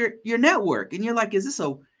over your network and you're like, is this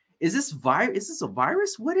a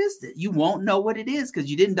virus? What is this? You won't know what it is because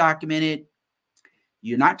you didn't document it.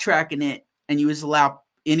 You're not tracking it, and you just allow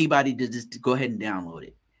anybody to just go ahead and download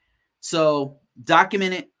it. So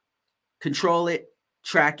document it, control it,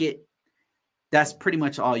 track it. That's pretty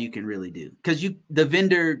much all you can really do, because the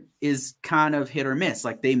vendor is kind of hit or miss.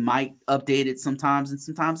 Like they might update it sometimes and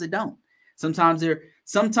sometimes they don't. Sometimes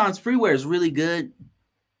freeware is really good.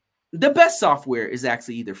 The best software is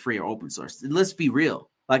actually either free or open source. Let's be real.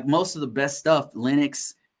 Like most of the best stuff,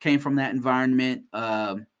 Linux came from that environment.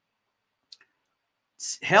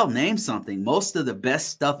 Hell, name something. Most of the best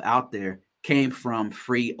stuff out there came from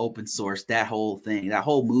free open source. That whole thing, that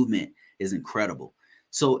whole movement is incredible.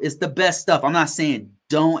 So it's the best stuff. I'm not saying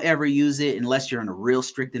don't ever use it unless you're in a real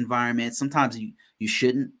strict environment. Sometimes you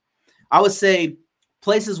shouldn't. I would say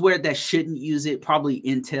places where that shouldn't use it, probably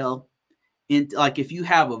Intel. Like if you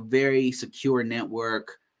have a very secure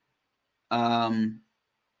network,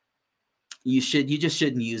 you just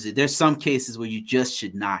shouldn't use it. There's some cases where you just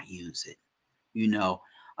should not use it,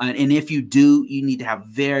 and if you do, you need to have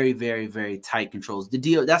very, very, very tight controls.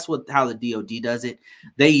 That's how the DoD does it.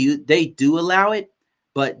 They do allow it,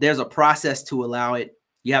 but there's a process to allow it.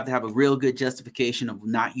 You have to have a real good justification of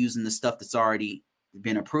not using the stuff that's already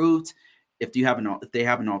been approved. If they have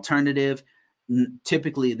an alternative,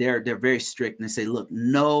 typically they're very strict and they say, look,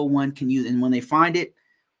 no one can use it. And when they find it,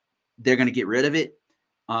 they're going to get rid of it.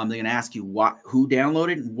 They're going to ask you who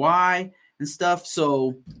downloaded and why and stuff.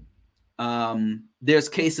 So there's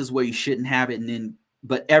cases where you shouldn't have it,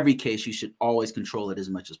 but every case you should always control it as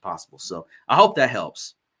much as possible. So I hope that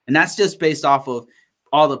helps. And that's just based off of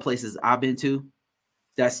all the places I've been to.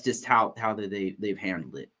 That's just how they've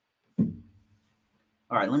handled it.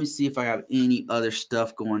 All right, let me see if I have any other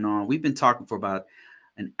stuff going on. We've been talking for about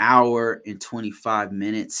an hour and 25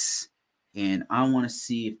 minutes, and I want to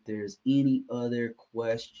see if there's any other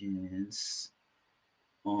questions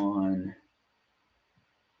on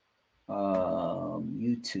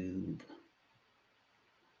YouTube.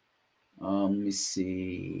 Let me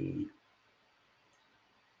see.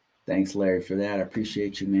 Thanks, Larry, for that. I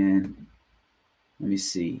appreciate you, man. Let me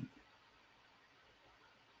see.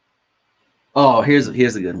 Oh, here's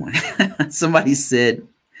a good one. Somebody said,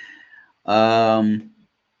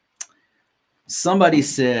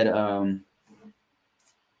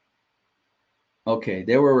 okay,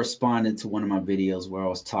 they were responding to one of my videos where I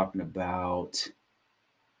was talking about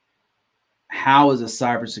how is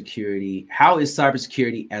cybersecurity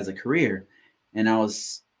as a career, and I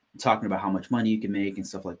was talking about how much money you can make and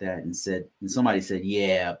stuff like that, and somebody said,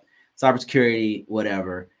 yeah, cybersecurity,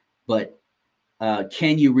 whatever, but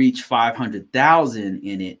can you reach 500,000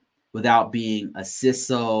 in it without being a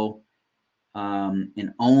CISO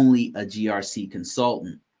and only a GRC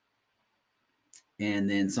consultant? And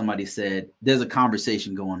then somebody said, there's a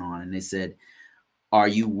conversation going on, and they said, are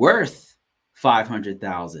you worth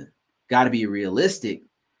 500,000? Got to be realistic.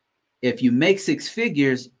 If you make six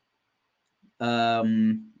figures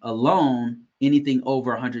alone, anything over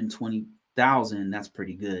 120,000, that's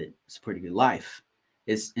pretty good. It's a pretty good life.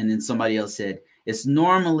 And then somebody else said, it's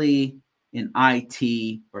normally in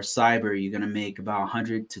IT or cyber, you're going to make about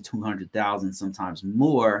 100 to 200,000, sometimes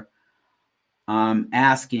more. I'm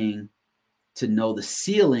asking to know the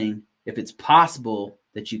ceiling, if it's possible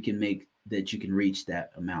that you can reach that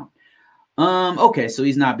amount. Okay, so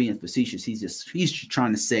he's not being facetious. He's just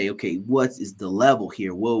trying to say, okay, what is the level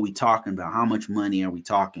here? What are we talking about? How much money are we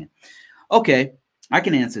talking? Okay, I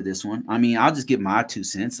can answer this one. I mean, I'll just give my 2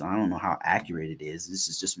 cents. I don't know how accurate it is. This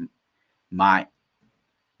is just my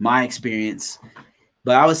experience.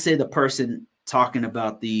 But I would say the person talking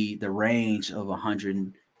about the range of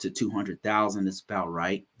 100 to 200,000 is about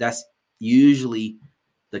right. That's usually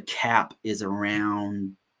the cap is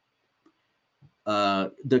around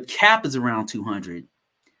 200,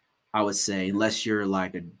 I would say, unless you're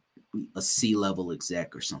like a C-level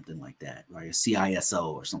exec or something like that, right? A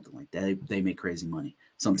CISO or something like that. They make crazy money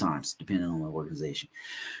sometimes, depending on the organization.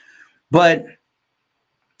 But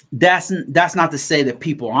that's not to say that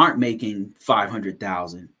people aren't making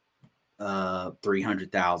 500,000,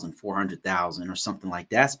 300,000, 400,000 or something like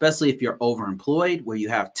that, especially if you're overemployed, where you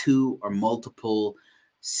have 2 or multiple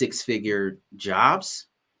 6-figure jobs.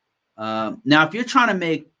 Now, if you're trying to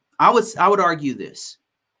make, I would argue this.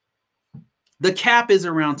 The cap is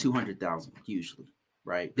around 200,000 usually,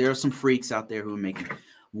 right? There are some freaks out there who are making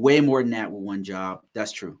way more than that with one job.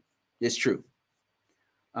 That's true. It's true.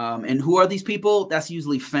 And who are these people? That's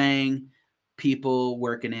usually FANG people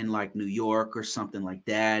working in like New York or something like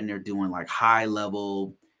that, and they're doing like high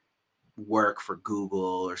level work for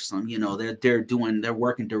Google or some. They're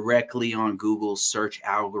working directly on Google's search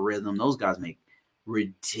algorithm. Those guys make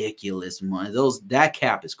ridiculous money. That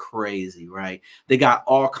cap is crazy, right? They got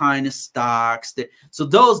all kind of stocks. So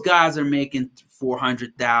those guys are making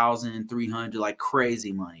 400,000, 300, like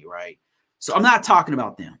crazy money, right? So I'm not talking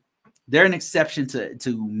about them. They're an exception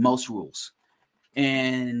to most rules.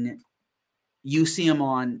 And you see them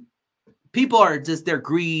on, people are just, their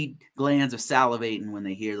greed glands are salivating when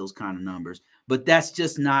they hear those kind of numbers. But that's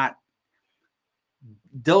just not,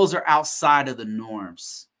 those are outside of the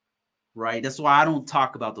norms, right? That's why I don't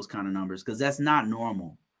talk about those kind of numbers, because that's not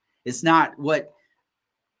normal. It's not what,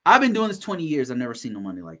 I've been doing this 20 years. I've never seen no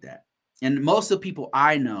money like that. And most of the people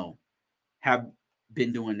I know have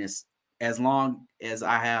been doing this as long as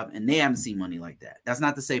I have, and they haven't seen money like that. That's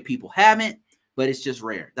not to say people haven't, but it's just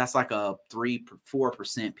rare. That's like a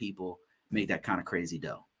 3-4% people make that kind of crazy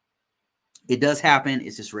dough. It does happen.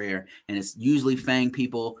 It's just rare. And it's usually FANG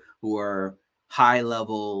people who are high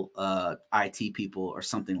level IT people or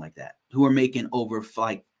something like that, who are making over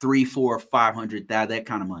like 3, 4, 500, that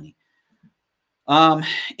kind of money.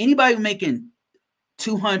 Anybody making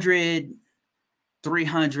 200,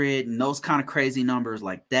 300 and those kind of crazy numbers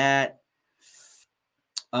like that.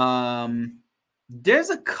 There's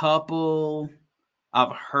a couple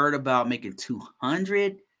I've heard about making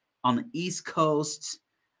 200 on the East Coast.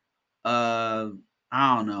 I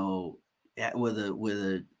don't know, with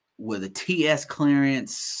a TS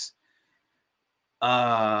clearance.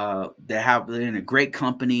 They're in a great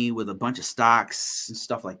company with a bunch of stocks and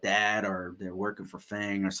stuff like that, or they're working for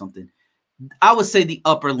Fang or something. I would say the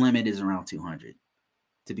upper limit is around 200,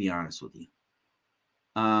 to be honest with you.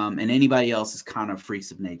 And anybody else is kind of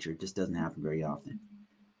freaks of nature. It just doesn't happen very often.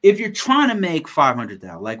 If you're trying to make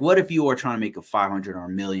 500,000, like what if you are trying to make a 500 or a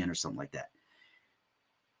million or something like that?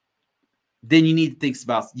 Then you need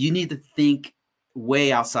to think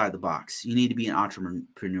way outside the box. You need to be an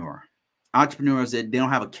entrepreneur. Entrepreneurs, they don't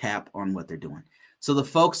have a cap on what they're doing. So the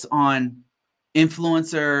folks on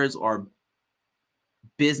influencers or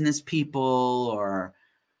business people or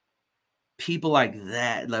people like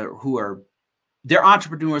that they're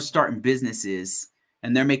entrepreneurs starting businesses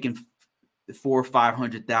and they're making 400,000 or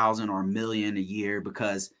 500,000 or $1 million a year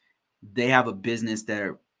because they have a business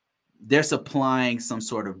that they're supplying some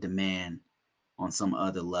sort of demand on some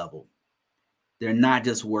other level. They're not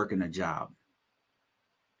just working a job.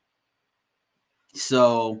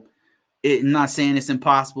 So I'm not saying it's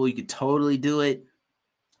impossible. You could totally do it.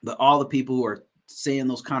 But all the people who are saying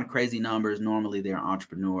those kind of crazy numbers, normally they're an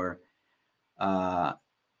entrepreneur.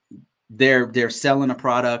 They're selling a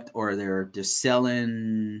product or they're just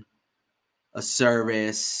selling a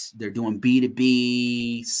service. They're doing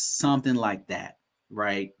B2B, something like that,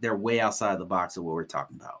 right? They're way outside the box of what we're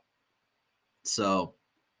talking about. So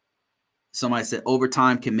somebody said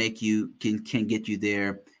overtime can get you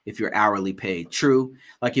there if you're hourly paid. True.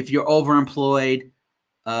 Like if you're overemployed,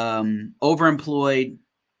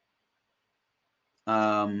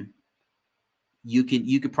 you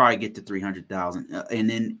could probably get to 300,000, and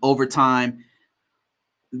then overtime.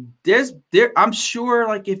 I'm sure,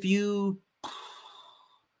 like if you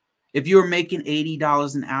were making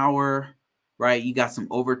 $80 an hour, right? You got some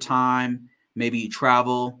overtime. Maybe you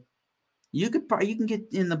travel. You can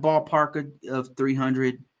get in the ballpark of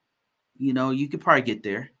 300. You could probably get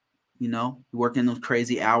there. Working those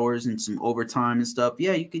crazy hours and some overtime and stuff.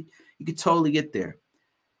 Yeah, you could totally get there.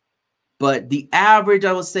 But the average,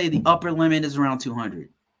 I would say, the upper limit is around 200,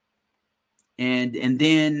 and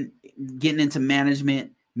then getting into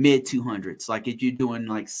management, mid 200s. Like if you're doing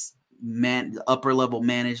like upper level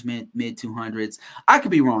management, mid 200s. I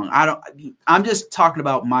could be wrong. I'm just talking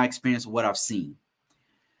about my experience of what I've seen.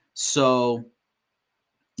 So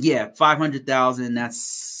yeah, 500,000.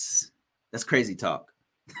 That's crazy talk.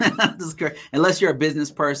 That's crazy. Unless you're a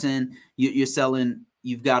business person, you're selling.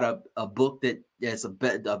 You've got a book that's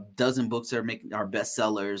a dozen books that are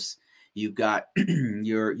bestsellers. You've got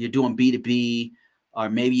you're doing B2B, or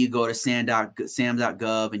maybe you go to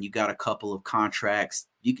sam.gov and you got a couple of contracts.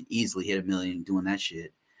 You could easily hit $1 million doing that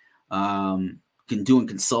shit. Doing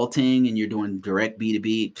consulting and you're doing direct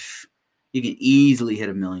B2B, you can easily hit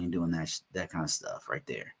 $1 million doing that kind of stuff right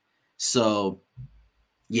there. So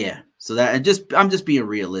yeah, so I'm just being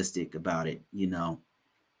realistic about it,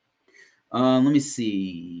 Let me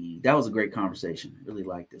see. That was a great conversation. Really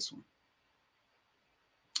like this one.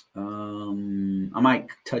 I might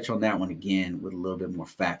touch on that one again with a little bit more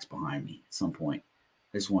facts behind me at some point.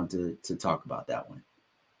 I just wanted to talk about that one.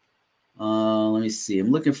 Let me see.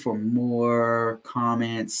 I'm looking for more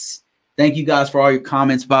comments. Thank you guys for all your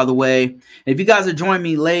comments, by the way. If you guys are joining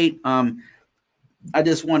me late, I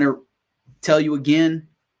just want to tell you again,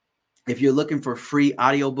 if you're looking for free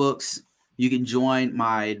audiobooks, you can join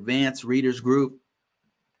my advanced readers group.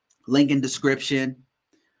 Link in description.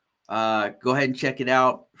 Go ahead and check it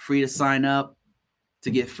out. Free to sign up to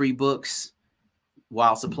get free books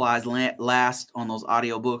while supplies last on those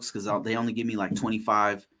audiobooks, because they only give me like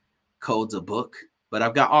 25 codes a book. But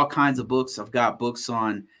I've got all kinds of books. I've got books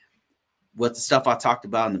on what the stuff I talked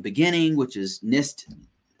about in the beginning, which is NIST,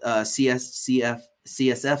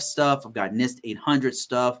 CSF stuff. I've got NIST 800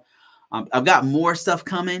 stuff. I've got more stuff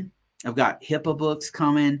coming. I've got HIPAA books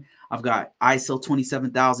coming. I've got ISO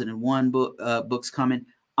 27001 books coming.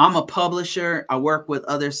 I'm a publisher. I work with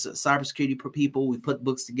other cybersecurity people. We put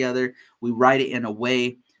books together. We write it in a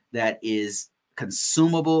way that is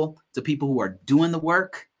consumable to people who are doing the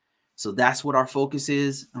work. So that's what our focus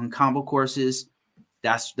is on Convocourses.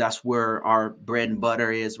 That's where our bread and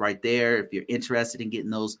butter is, right there. If you're interested in getting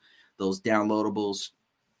those downloadables,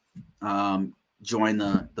 join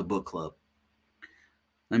the book club.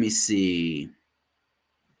 Let me see.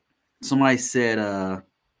 Somebody said,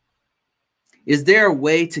 is there a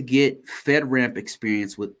way to get FedRAMP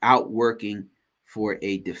experience without working for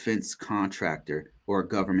a defense contractor or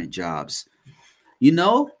government jobs?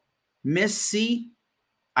 Miss C,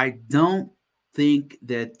 I don't think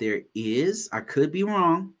that there is. I could be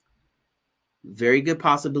wrong. Very good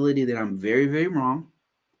possibility that I'm very, very wrong.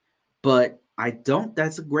 But I don't.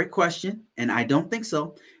 That's a great question. And I don't think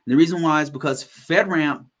so. And the reason why is because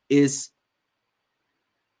FedRAMP is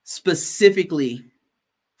specifically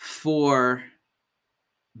for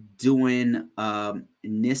doing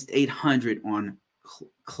NIST 800 on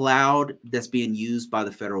cloud that's being used by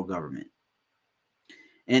the federal government.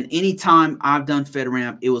 And anytime I've done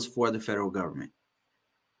FedRAMP, it was for the federal government.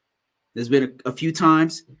 There's been a few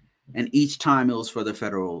times, and each time it was for the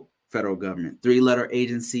federal government. 3-letter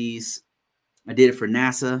agencies. I did it for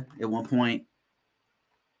NASA at one point.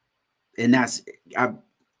 And that's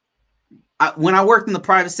when I worked in the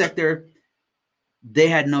private sector, they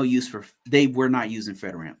had no use for, they were not using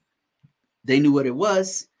FedRAMP. They knew what it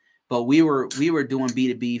was, but we were doing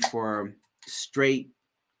B2B for straight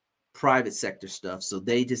private sector stuff. So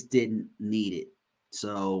they just didn't need it.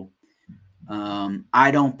 So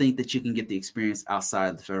I don't think that you can get the experience outside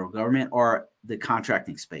of the federal government or the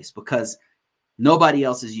contracting space, because nobody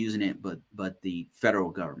else is using it but the federal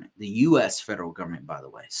government, the U.S. federal government, by the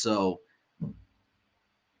way. So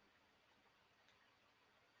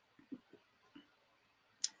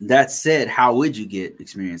that said, how would you get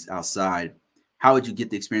experience outside? How would you get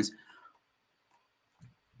the experience?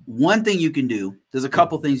 One thing you can do, there's a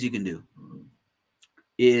couple things you can do,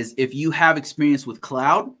 is if you have experience with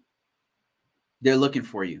cloud, they're looking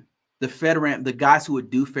for you. The FedRAMP, the guys who would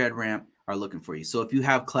do FedRAMP are looking for you. So if you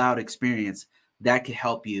have cloud experience, that could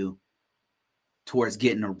help you towards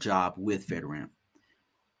getting a job with FedRAMP.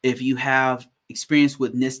 If you have experience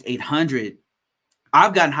with NIST 800,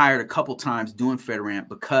 I've gotten hired a couple times doing FedRAMP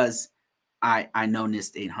because I know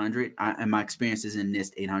NIST 800 and my experience is in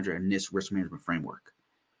NIST 800 and NIST Risk Management Framework.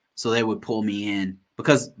 So they would pull me in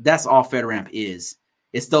because that's all FedRAMP is.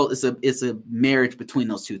 It's a marriage between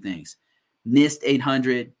those two things, NIST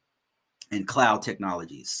 800 and cloud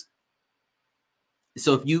technologies.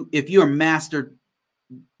 So if you're mastered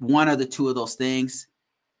one or the two of those things,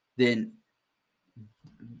 then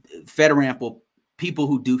people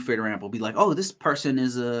who do FedRAMP will be like, oh, this person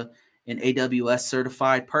is an AWS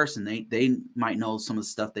certified person. They might know some of the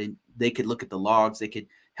stuff. They could look at the logs. They could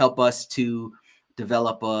help us to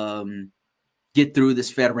develop, get through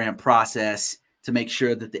this FedRAMP process to make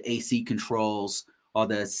sure that the AC controls or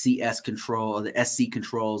the CS control or the SC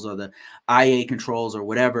controls or the IA controls or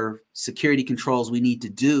whatever security controls we need to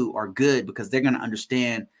do are good, because they're going to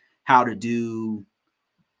understand how to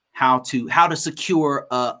secure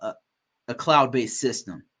a cloud-based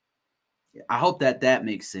system. I hope that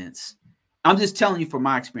makes sense. I'm just telling you from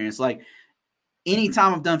my experience. Like,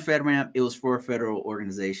 anytime I've done FedRAMP, it was for a federal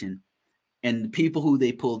organization. And the people who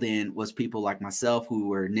they pulled in was people like myself who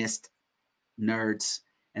were NIST nerds,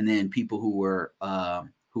 and then people who were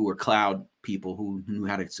cloud people who knew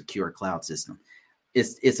how to secure a cloud system.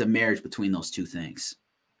 It's a marriage between those two things.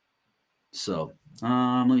 So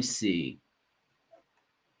let me see.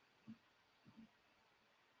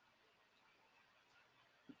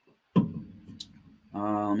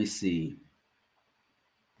 Let me see.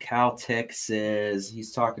 Caltech says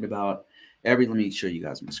he's talking about let me show you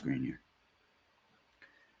guys my screen here.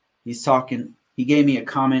 He gave me a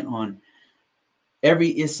comment on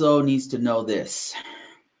every ISO needs to know this.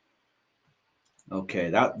 Okay,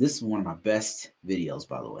 this is one of my best videos,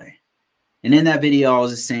 by the way. And in that video, I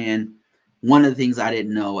was just saying one of the things I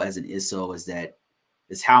didn't know as an ISO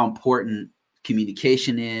is how important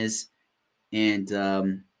communication is, and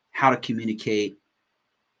how to communicate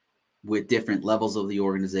with different levels of the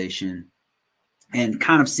organization, and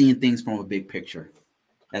kind of seeing things from a big picture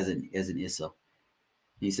as an ISO.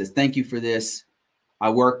 He says, thank you for this. I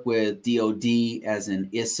work with DoD as an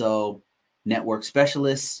ISO network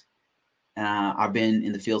specialist. I've been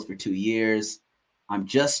in the field for 2 years. I'm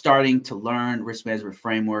just starting to learn risk management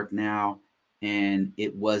framework now, and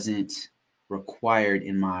it wasn't required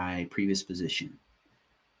in my previous position.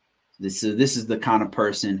 This is the kind of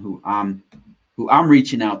person who I'm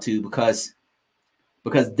reaching out to, because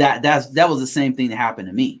that was the same thing that happened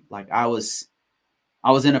to me. Like, I was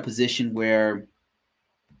in a position where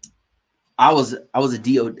I was an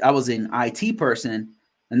IT person,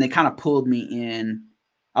 and they kind of pulled me in.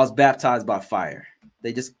 I was baptized by fire.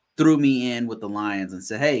 They just threw me in with the lions and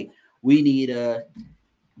said, hey, we need a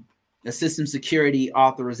system security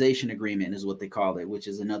authorization agreement, is what they call it, which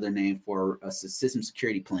is another name for a system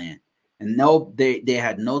security plan. And no, they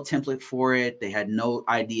had no template for it. They had no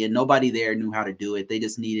idea. Nobody there knew how to do it. They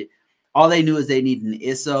just all they knew is they needed an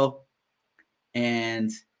ISO, and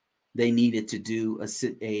they needed to do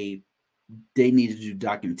they needed to do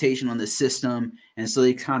documentation on the system. And so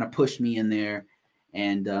they kind of pushed me in there,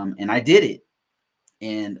 and I did it.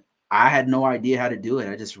 And I had no idea how to do it.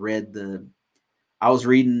 I just read I was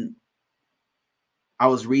reading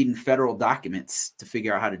federal documents to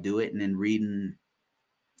figure out how to do it, and then reading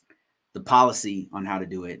the policy on how to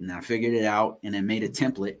do it. And I figured it out and then made a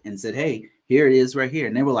template and said, hey, here it is right here.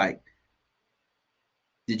 And they were like,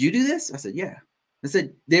 did you do this? I said, yeah.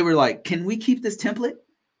 They were like, can we keep this template?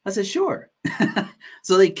 I said, sure.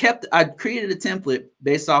 So I created a template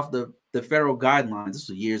based off the federal guidelines. This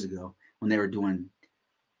was years ago when they were doing,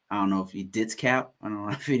 I don't know if you DITS cap. I don't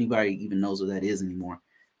know if anybody even knows what that is anymore.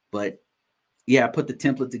 But yeah, I put the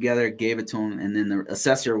template together, gave it to them. And then the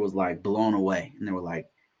assessor was like blown away. And they were like,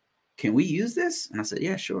 can we use this? And I said,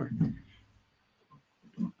 yeah, sure.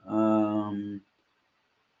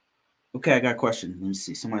 Okay, I got a question. Let me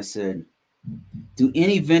see. Somebody said, do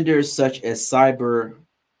any vendors such as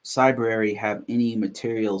Cybrary have any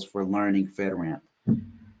materials for learning FedRAMP?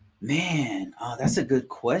 Man, that's a good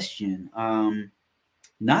question.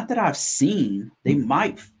 Not that I've seen. They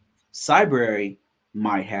might. Cybrary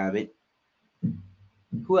might have it.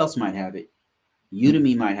 Who else might have it?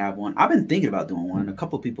 Udemy might have one. I've been thinking about doing one. A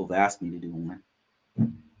couple of people have asked me to do one.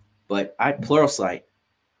 But Pluralsight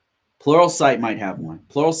might have one.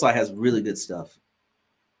 Pluralsight has really good stuff.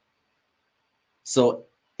 So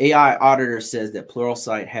AI Auditor says that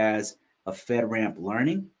Pluralsight has a FedRAMP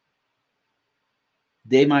learning.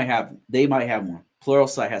 They might have one.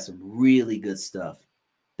 Pluralsight has some really good stuff.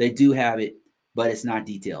 They do have it, but it's not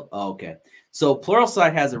detailed. Oh, okay. So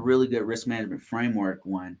Pluralsight has a really good risk management framework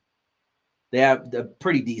one. They're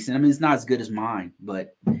pretty decent. I mean, it's not as good as mine,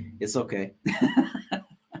 but it's okay.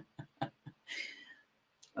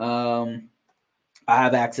 I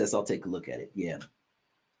have access. I'll take a look at it. Yeah.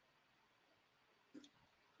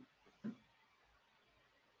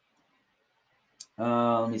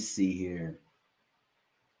 Let me see here.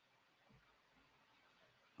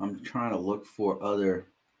 I'm trying to look for other.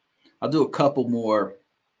 I'll do a couple more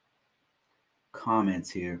comments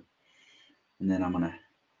here, and then I'm going to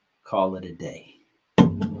call it a day.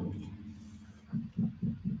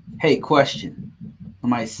 Hey, question.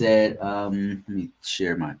 Somebody said, let me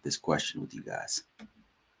share this question with you guys.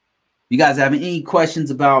 You guys have any questions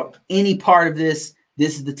about any part of this?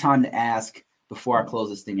 This is the time to ask before I close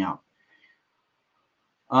this thing out.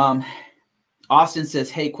 Austin says,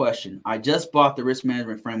 hey, question. I just bought the risk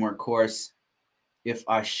management framework course. If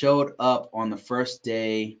I showed up on the first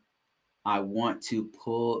day, I want to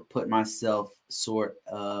put myself sort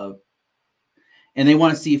of, and they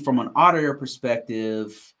want to see from an auditor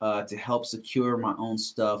perspective to help secure my own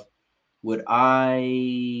stuff. Would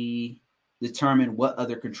I determine what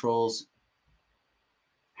other controls?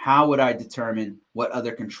 How would I determine what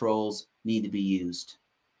other controls need to be used?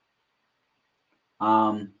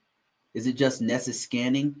 Is it just Nessus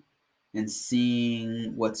scanning and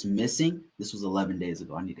seeing what's missing? This was 11 days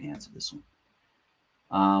ago. I need to answer this one.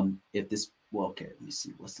 Okay, let me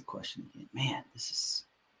see. What's the question again? Man,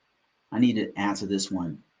 I need to answer this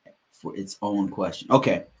one for its own question.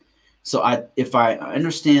 Okay. So if I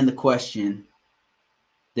understand the question,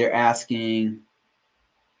 they're asking,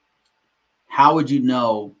 how would you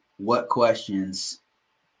know what questions?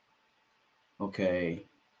 Okay.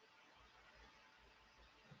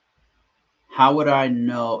 How would I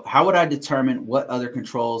determine what other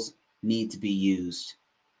controls need to be used?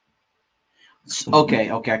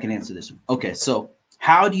 Okay, I can answer this one. Okay, so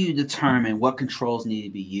how do you determine what controls need to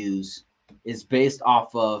be used is based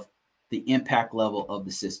off of the impact level of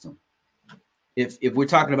the system. If we're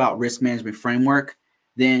talking about risk management framework,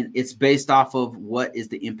 then it's based off of what is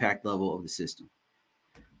the impact level of the system.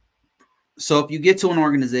 So if you get to an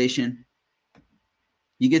organization,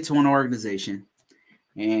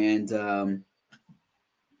 and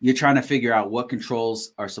you're trying to figure out what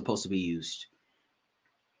controls are supposed to be used.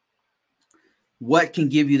 What can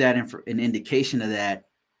give you that an indication of that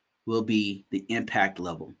will be the impact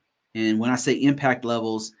level. And when I say impact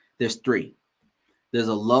levels, there's three. There's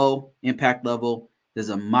a low impact level, there's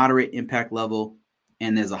a moderate impact level,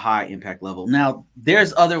 and there's a high impact level. Now,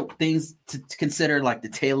 there's other things to consider, like the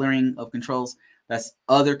tailoring of controls. That's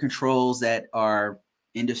other controls that are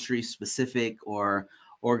industry specific or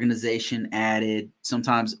organization added.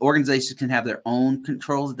 Sometimes organizations can have their own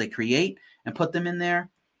controls that they create and put them in there.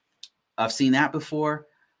 I've seen that before.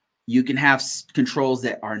 You can have controls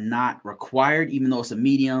that are not required, even though it's a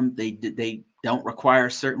medium. They don't require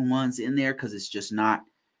certain ones in there because it's just not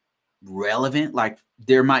relevant. Like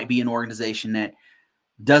there might be an organization that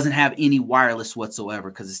doesn't have any wireless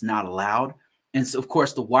whatsoever because it's not allowed. And so, of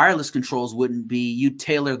course, the wireless controls wouldn't be, you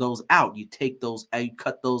tailor those out. You take those, you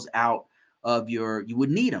cut those out of you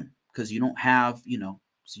would need them because you don't have,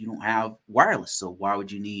 so you don't have wireless. So why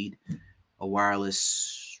would you need a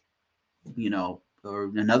wireless,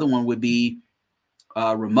 or another one would be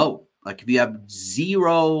remote. Like if you have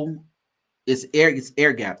zero, it's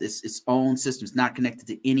air gapped. It's its own system. It's not connected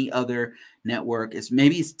to any other network. It's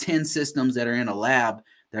 10 systems that are in a lab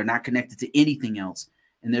that are not connected to anything else.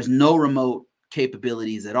 And there's no remote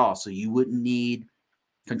capabilities at all. So you wouldn't need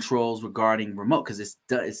controls regarding remote because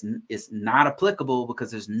it's not applicable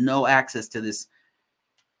because there's no access to this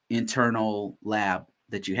internal lab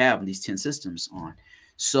that you have in these 10 systems on.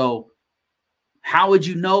 So how would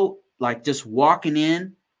you know, like just walking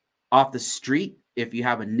in off the street, if you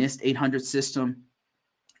have a NIST 800 system,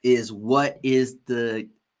 is what is the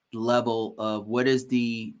level of what is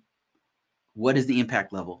the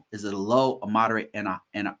impact level? Is it a low, a moderate,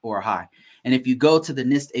 or a high? And if you go to the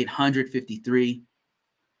NIST 853,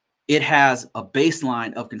 it has a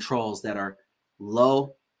baseline of controls that are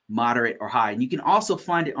low, moderate, or high. And you can also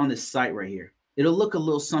find it on this site right here. It'll look a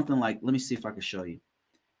little something like, let me see if I can show you.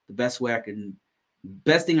 The best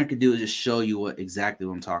thing I could do is just show you exactly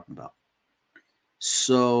what I'm talking about.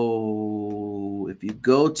 So if you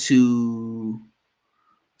go to,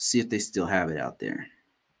 see if they still have it out there.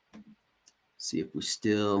 See if we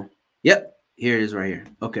still, yep, here it is right here.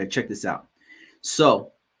 Okay, check this out.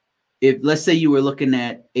 So if let's say you were looking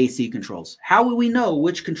at AC controls, how would we know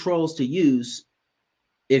which controls to use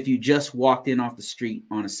if you just walked in off the street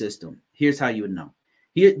on a system? Here's how you would know.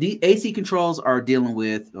 Here, the AC controls are dealing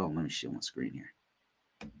with, let me show my screen here.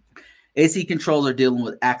 AC controls are dealing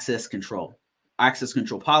with access control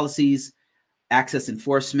policies, access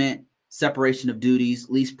enforcement, separation of duties,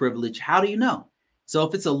 least privilege. How do you know? So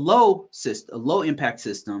if it's a low impact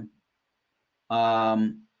system,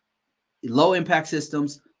 low impact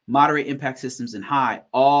systems, moderate impact systems, and high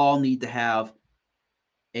all need to have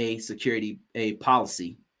a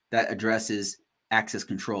policy that addresses access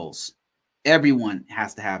controls. Everyone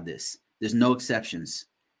has to have this. There's no exceptions.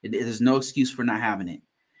 There's no excuse for not having it.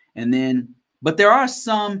 And then, but there are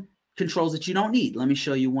some controls that you don't need. Let me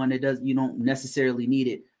show you one that you don't necessarily need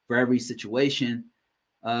it for every situation.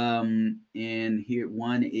 And here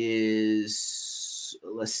one is,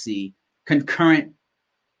 let's see, concurrent.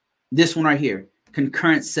 This one right here,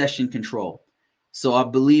 concurrent session control. So I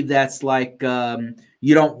believe that's like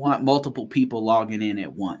you don't want multiple people logging in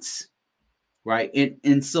at once, right?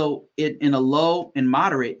 And so in a low and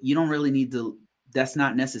moderate, you don't really need to. That's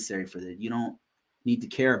not necessary for that. You don't need to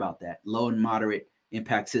care about that. Low and moderate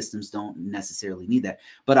impact systems don't necessarily need that.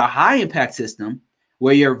 But a high impact system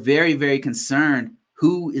where you're very, very concerned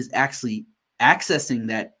who is actually accessing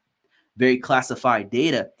that very classified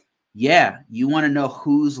data. Yeah, you want to know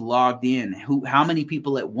who's logged in, how many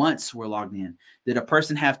people at once were logged in. Did a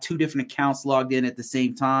person have two different accounts logged in at the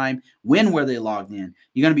same time? When were they logged in?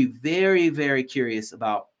 You're going to be very, very curious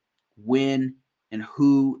about when and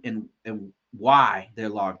who and why they're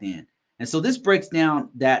logged in. And so this breaks down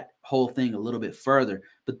that whole thing a little bit further,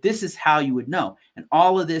 but this is how you would know. And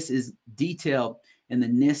all of this is detailed in the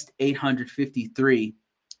NIST 853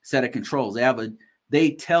 set of controls.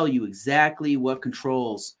 They tell you exactly what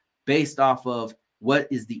controls based off of what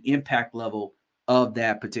is the impact level of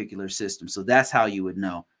that particular system. So that's how you would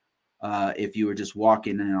know if you were just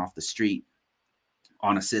walking in off the street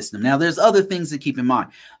on a system. Now, there's other things to keep in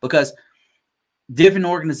mind because different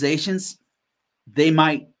organizations, they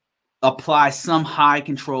might apply some high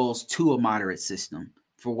controls to a moderate system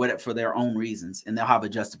for their own reasons, and they'll have a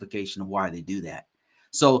justification of why they do that.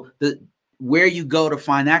 So where you go to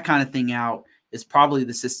find that kind of thing out is probably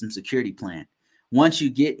the system security plan. Once you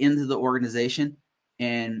get into the organization,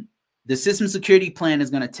 and the system security plan is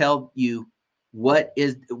going to tell you whether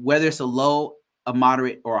it's a low, a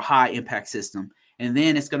moderate, or a high impact system. And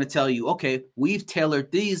then it's going to tell you, okay, we've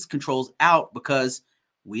tailored these controls out because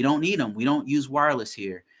we don't need them. We don't use wireless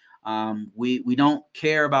here. We don't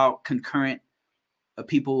care about concurrent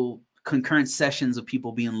sessions of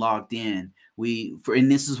people being logged in.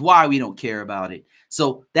 And this is why we don't care about it.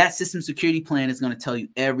 So that system security plan is going to tell you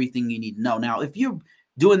everything you need to know. Now, if you're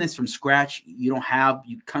doing this from scratch, you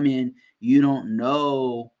come in, you don't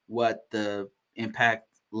know what the impact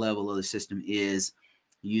level of the system is.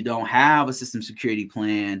 You don't have a system security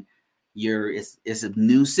plan. It's a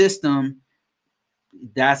new system.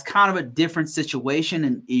 That's kind of a different situation,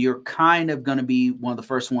 and you're kind of going to be one of the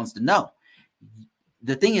first ones to know.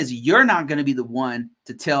 The thing is, you're not going to be the one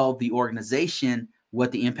to tell the organization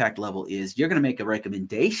what the impact level is. You're going to make a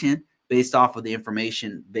recommendation based off of the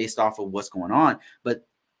information, based off of what's going on. But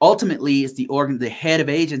ultimately, it's the head of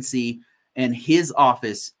agency and his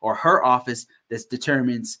office or her office that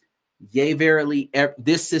determines, yea, verily,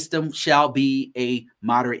 this system shall be a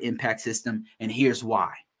moderate impact system, and here's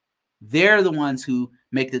why. They're the ones who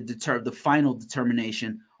make the final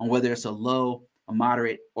determination on whether it's a low, a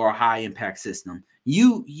moderate, or a high impact system.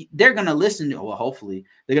 They're going to listen to, well, hopefully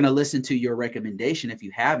they're going to listen to your recommendation if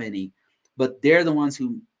you have any, but they're the ones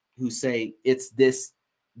who say it's this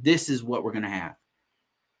is what we're going to have.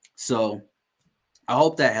 So I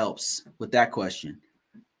hope that helps with that question.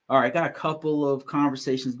 All right, got a couple of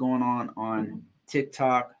conversations going on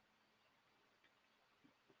TikTok.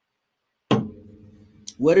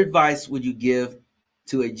 What advice would you give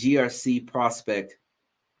to a GRC prospect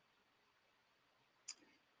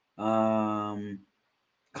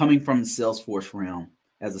coming from the Salesforce realm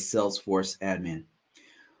as a Salesforce admin?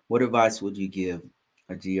 What advice would you give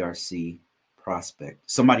a GRC prospect?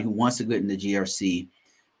 Somebody who wants to get into GRC,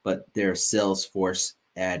 but they're a Salesforce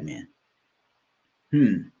admin.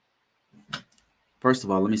 First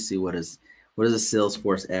of all, let me see what does a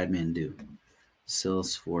Salesforce admin do?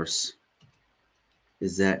 Salesforce.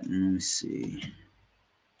 Is that, let me see.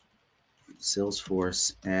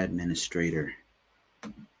 Salesforce administrator.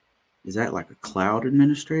 Is that like a cloud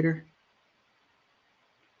administrator?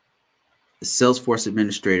 The Salesforce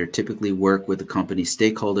administrator typically work with the company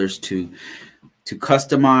stakeholders to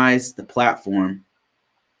customize the platform,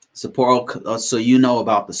 support. So you know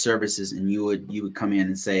about the services, and you would come in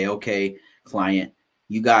and say, okay, client,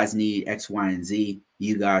 you guys need X, Y, and Z.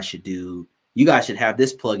 You guys should have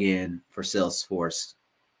this plugin for Salesforce.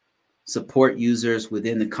 Support users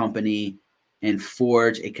within the company and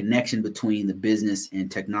forge a connection between the business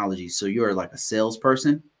and technology. So you're like a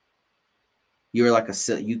salesperson.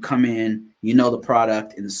 You come in, you know the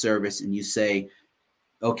product and the service, and you say,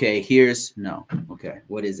 okay,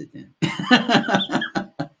 what is it then?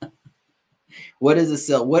 What is a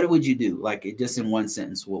sell? What would you do? Like, just in one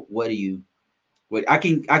sentence, what do you, I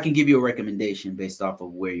can give you a recommendation based off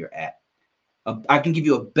of where you're at. I can give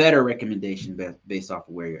you a better recommendation based off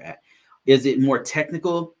of where you're at. Is it more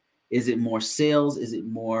technical? Is it more sales? Is it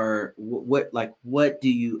more what do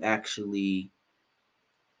you actually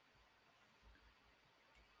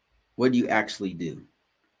do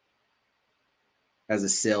as a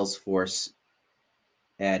Salesforce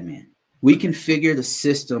admin? We configure the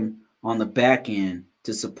system on the back end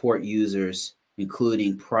to support users,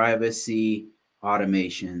 including privacy,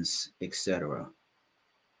 automations, etc.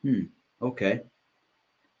 Okay.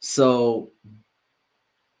 So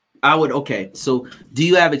so do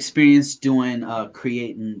you have experience doing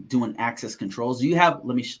access controls? Do you have,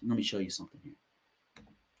 let me show you something here.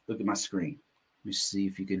 Look at my screen. Let me see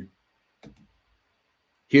if you can.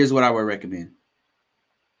 Here's what I would recommend.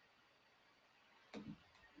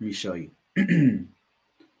 Let me show you.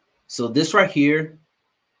 So this right here,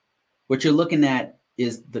 what you're looking at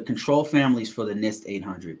is the control families for the NIST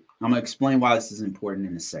 800. I'm going to explain why this is important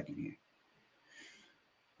in a second here.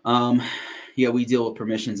 Yeah, we deal with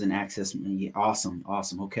permissions and access.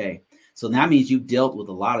 Awesome. Okay. So that means you dealt with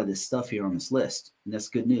a lot of this stuff here on this list, and that's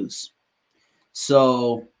good news.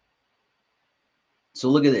 So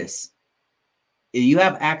look at this. If you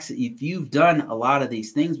have access, if you've done a lot of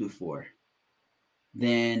these things before,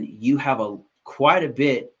 then you have quite a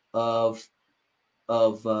bit of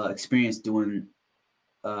experience doing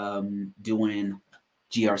GRC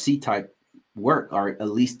type work, or at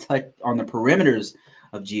least touch on the perimeters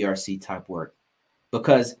of GRC type work,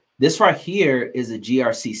 because this right here is a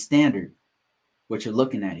GRC standard, what you're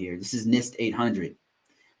looking at here. This is NIST 800.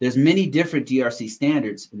 There's many different GRC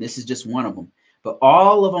standards, and this is just one of them, but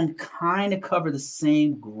all of them kind of cover the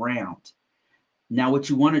same ground. Now, what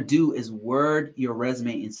you want to do is word your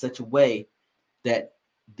resume in such a way that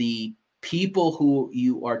the people who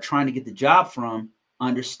you are trying to get the job from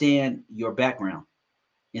understand your background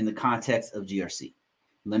in the context of GRC.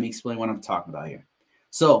 Let me explain what I'm talking about here.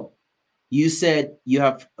 So you said you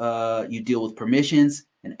have you deal with permissions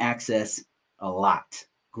and access a lot.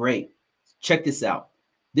 Great. Check this out.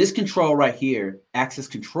 This control right here, access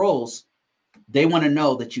controls, they want to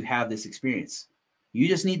know that you have this experience. You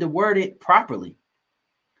just need to word it properly.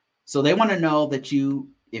 So they want to know that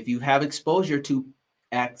if you have exposure to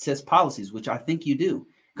access policies, which I think you do,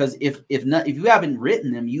 because if you haven't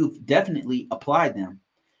written them, you've definitely applied them.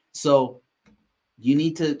 So you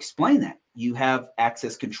need to explain that. You have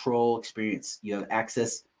access control experience. You have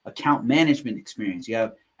access account management experience. You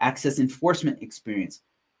have access enforcement experience.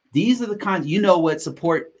 These are the kinds, what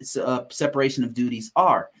separation of duties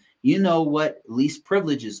are. You know what least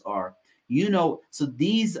privileges are. So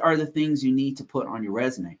these are the things you need to put on your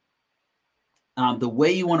resume. The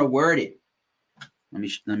way you want to word it. Let me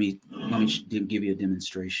give you a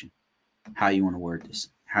demonstration how you want to word this,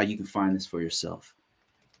 how you can find this for yourself.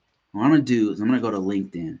 What I'm going to do is I'm going to go to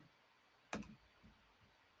LinkedIn.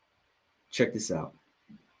 Check this out.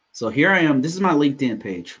 So here I am. This is my LinkedIn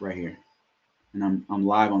page right here, and I'm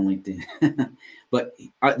live on LinkedIn. But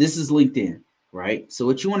this is LinkedIn, right? So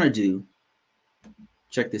what you want to do,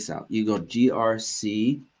 check this out. You go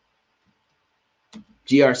GRC.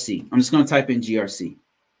 I'm just going to type in GRC.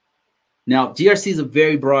 Now, GRC is a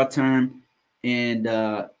very broad term, and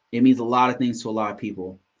it means a lot of things to a lot of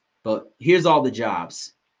people. But here's all the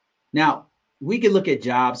jobs. Now, we can look at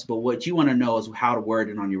jobs, but what you want to know is how to word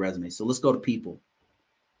it on your resume. So let's go to people.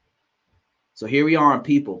 So here we are on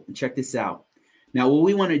people, and check this out. Now, what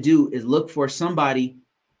we want to do is look for somebody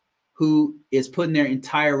who is putting their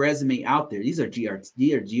entire resume out there. These are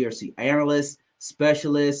GRC analysts,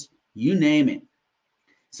 specialists, you name it.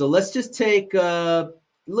 So let's just take a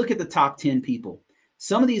look at the top 10 people.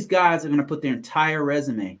 Some of these guys are going to put their entire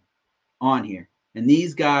resume on here. And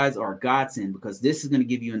these guys are godsend because this is going to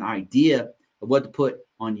give you an idea of what to put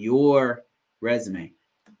on your resume.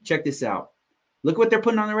 Check this out. Look what they're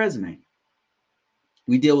putting on their resume.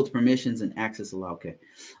 We deal with permissions and access allowed. Okay.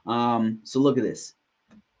 So look at this.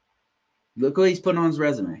 Look what he's putting on his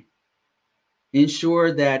resume.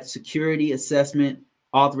 Ensure that security assessment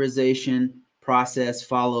authorization process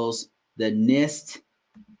follows the NIST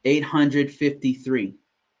 853.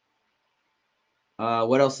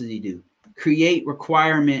 What else does he do? Create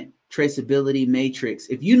requirement traceability matrix.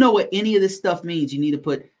 If you know what any of this stuff means, you need to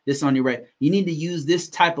put this on your resume. You need to use this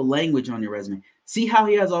type of language on your resume. See how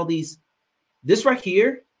he has all these. This right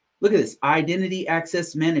here, look at this. Identity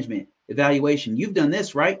access management evaluation. You've done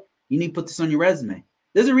this, right? You need to put this on your resume.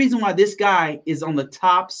 There's a reason why this guy is on the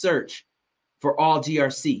top search for all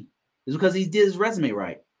GRC. It's because he did his resume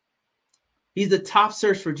right. He's the top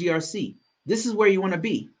search for GRC. This is where you want to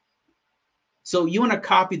be. So you want to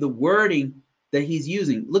copy the wording that he's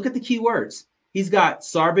using. Look at the keywords. He's got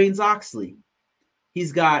Sarbanes-Oxley.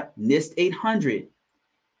 He's got NIST 800.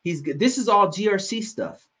 This is all GRC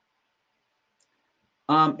stuff.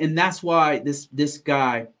 And that's why this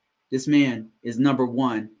man is number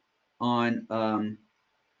one on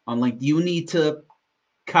LinkedIn. You need to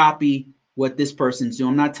copy what this person's doing.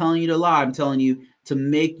 I'm not telling you to lie. I'm telling you to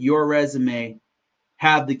make your resume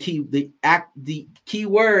have the keywords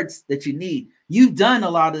that you need. You've done a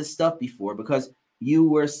lot of this stuff before because you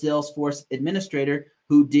were a Salesforce administrator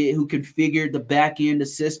who configured the back end of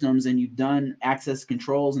systems, and you've done access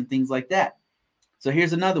controls and things like that. So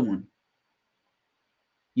here's another one.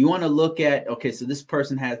 You want to look at, okay, so this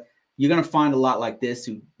person you're going to find a lot like this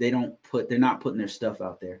who they're not putting their stuff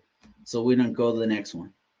out there. So we're going to go to the next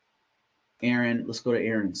one. Aaron, let's go to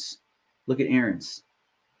Aaron's. Look at Aaron's.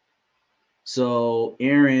 So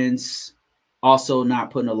Aaron's also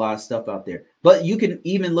not putting a lot of stuff out there. But you can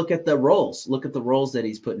even look at the roles. Look at the roles that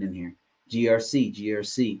he's putting in here.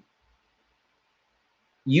 GRC.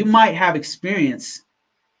 You might have experience.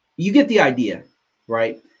 You get the idea,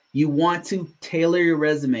 right? You want to tailor your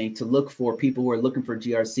resume to look for people who are looking for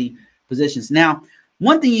GRC positions. Now,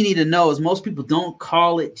 one thing you need to know is most people don't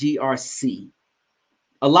call it GRC.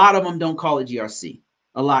 A lot of them don't call it GRC.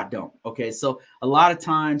 A lot don't. Okay, so a lot of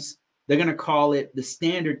times they're going to call it the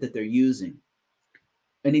standard that they're using.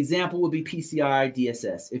 An example would be PCI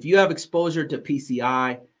DSS. If you have exposure to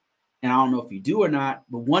PCI, and I don't know if you do or not,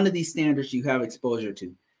 but one of these standards you have exposure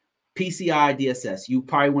to, PCI DSS, you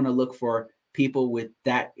probably want to look for people with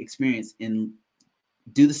that experience and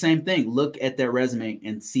do the same thing. Look at their resume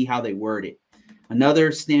and see how they word it.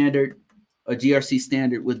 Another standard, a GRC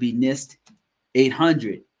standard, would be NIST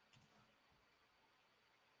 800.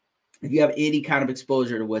 If you have any kind of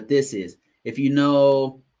exposure to what this is, if you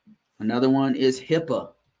know, another one is HIPAA.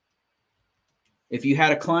 If you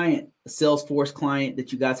had a client, a Salesforce client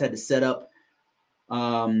that you guys had to set up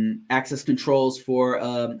access controls for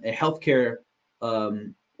a healthcare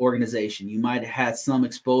organization, you might have had some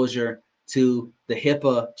exposure to the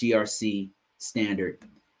HIPAA GRC standard.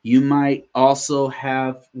 You might also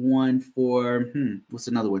have one for, what's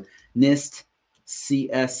another one? NIST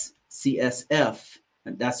CSF.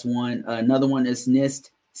 That's one. Another one is NIST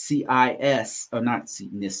CIS, or not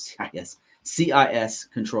NIST CIS, CIS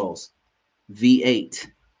controls, V8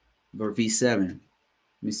 or V7. Let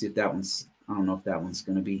me see if that one's, I don't know if that one's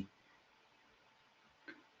going to be.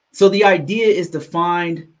 So the idea is to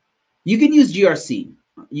find, you can use GRC.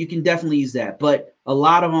 You can definitely use that, but a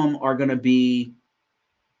lot of them are going to be,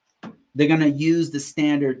 they're going to use the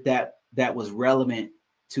standard that was relevant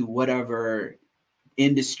to whatever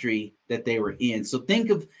industry that they were in. So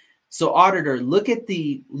auditor, look at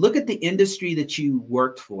the industry that you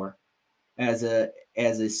worked for as a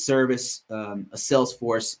service, a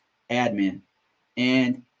Salesforce admin,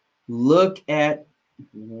 and look at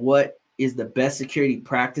what is the best security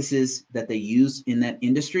practices that they use in that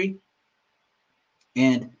industry,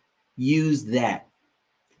 and use that.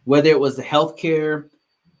 Whether it was the healthcare,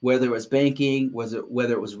 whether it was banking, whether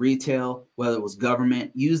it was retail, whether it was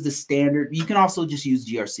government, use the standard. You can also just use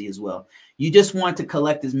GRC as well. You just want to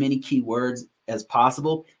collect as many keywords as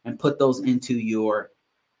possible and put those into your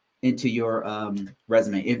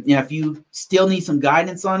resume. If you still need some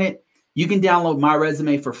guidance on it, you can download my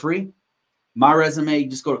resume for free. My resume, you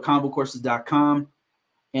just go to convocourses.com,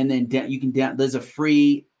 and then you can there's a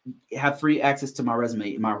free access to my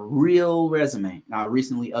resume, my real resume. Now I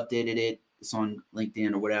recently updated it. It's on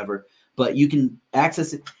LinkedIn or whatever, but you can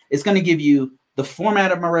access it. It's going to give you the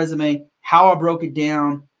format of my resume, how I broke it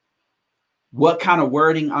down, what kind of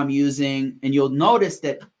wording I'm using, and you'll notice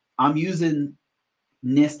that I'm using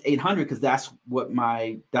NIST 800 because that's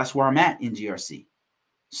where I'm at in GRC.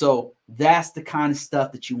 So that's the kind of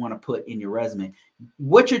stuff that you want to put in your resume.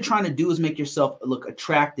 What you're trying to do is make yourself look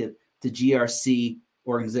attractive to GRC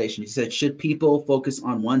organization. You said, should people focus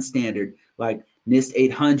on one standard like NIST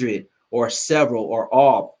 800 or several or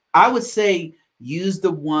all? I would say use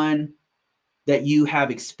the one that you have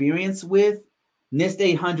experience with. NIST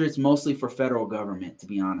 800 is mostly for federal government, to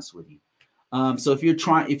be honest with you. So if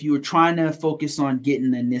you were trying to focus on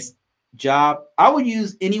getting a NIST job, I would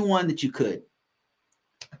use anyone that you could.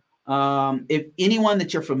 If anyone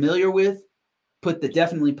that you're familiar with,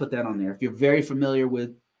 definitely put that on there. If you're very familiar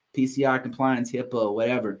with PCI compliance, HIPAA,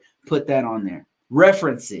 whatever, put that on there.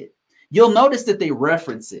 Reference it. You'll notice that they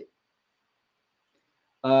reference it.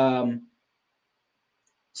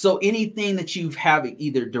 So anything that you have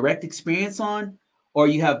either direct experience on, or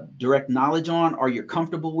you have direct knowledge on, or you're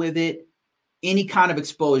comfortable with it, any kind of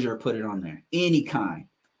exposure, put it on there. Any kind.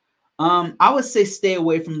 I would say stay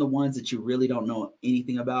away from the ones that you really don't know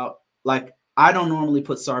anything about. Like, I don't normally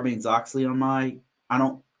put Sarbanes-Oxley on I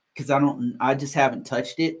just haven't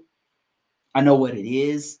touched it. I know what it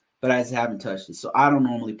is, but I just haven't touched it. So I don't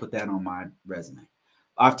normally put that on my resume.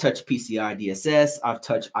 I've touched PCI DSS. I've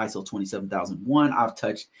touched ISO 27001. I've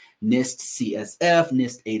touched NIST CSF,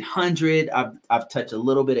 NIST 800. I've touched a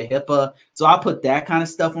little bit of HIPAA. So I'll put that kind of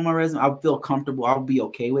stuff on my resume. I'll feel comfortable. I'll be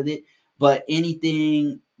okay with it. But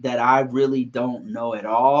anything that I really don't know at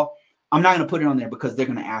all, I'm not going to put it on there because they're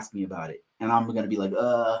going to ask me about it. And I'm going to be like,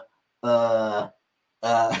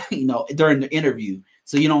 during the interview.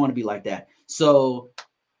 So you don't want to be like that. So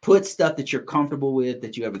put stuff that you're comfortable with,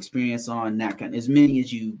 that you have experience on, as many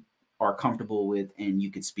as you are comfortable with, and you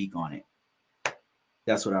can speak on it.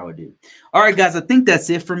 That's what I would do. All right, guys, I think that's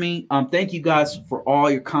it for me. Thank you guys for all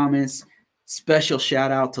your comments. Special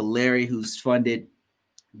shout out to Larry, who's funded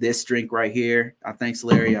this drink right here. Thanks,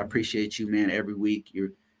 Larry. I appreciate you, man. Every week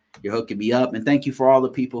you're hooking me up. And thank you for all the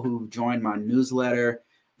people who've joined my newsletter.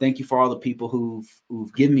 Thank you for all the people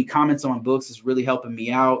who've given me comments on books. It's really helping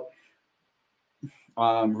me out.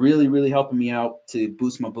 Really, really helping me out to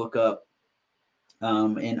boost my book up.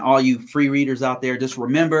 And all you free readers out there, just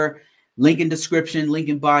remember, link in description, link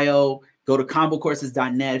in bio. Go to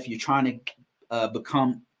convocourses.net if you're trying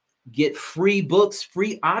to get free books,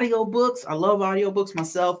 free audio books. I love audio books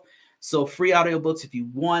myself. So free audio books if you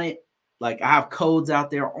want it. Like, I have codes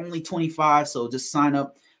out there, only 25. So just sign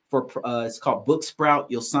up for it's called Book Sprout.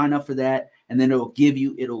 You'll sign up for that, and then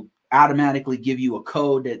it'll automatically give you a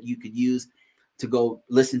code that you could use to go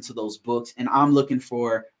listen to those books. And I'm looking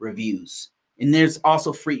for reviews. And there's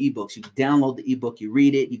also free ebooks. You download the ebook, you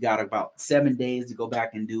read it. You got about 7 days to go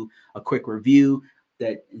back and do a quick review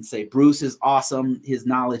and say, Bruce is awesome. His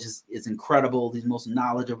knowledge is incredible. He's the most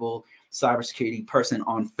knowledgeable cybersecurity person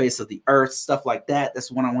on face of the earth, stuff like that.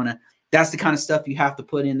 That's what that's the kind of stuff you have to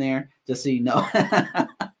put in there, just so you know.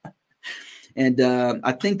 And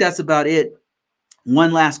I think that's about it.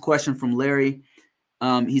 One last question from Larry.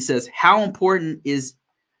 He says, how important is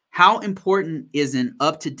an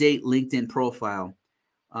up-to-date LinkedIn profile?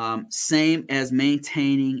 Same as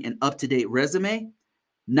maintaining an up-to-date resume?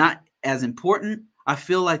 Not as important. I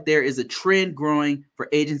feel like there is a trend growing for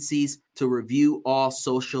agencies to review all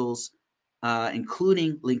socials,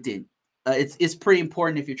 including LinkedIn. It's pretty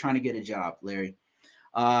important if you're trying to get a job, Larry.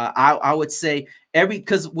 I would say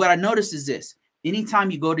because what I noticed is this: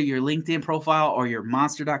 anytime you go to your LinkedIn profile or your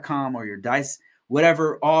monster.com or your Dice,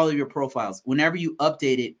 whatever, all of your profiles, whenever you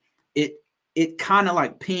update it kind of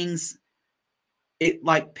like pings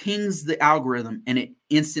the algorithm, and it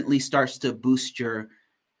instantly starts to boost your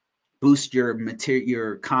material,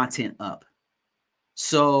 your content up.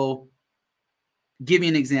 So give you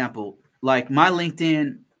an example, like my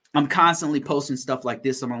LinkedIn, I'm constantly posting stuff like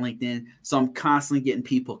this on my LinkedIn. So I'm constantly getting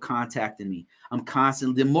people contacting me.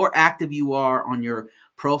 The more active you are on your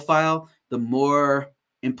profile, the more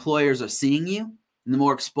employers are seeing you and the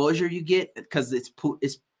more exposure you get, because it's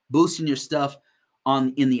boosting your stuff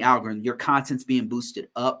in the algorithm. Your content's being boosted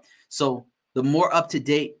up. So the more up to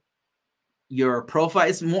date your profile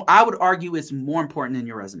is, more, I would argue, it's more important than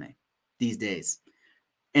your resume these days.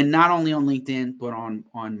 And not only on LinkedIn, but on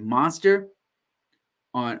Monster,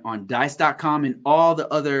 on dice.com, and all the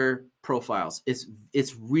other profiles.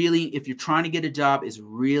 It's really, if you're trying to get a job, it's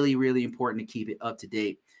really, really important to keep it up to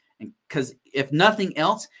date. And because if nothing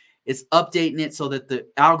else, it's updating it so that the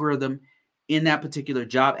algorithm in that particular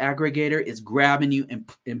job aggregator is grabbing you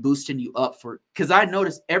and boosting you up for, because I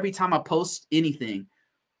notice every time I post anything,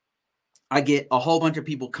 I get a whole bunch of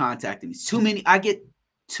people contacting me. I get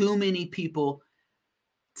too many people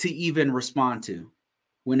to even respond to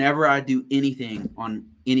whenever I do anything on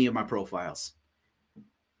any of my profiles.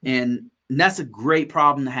 And that's a great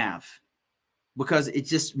problem to have, because it's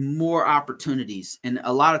just more opportunities. And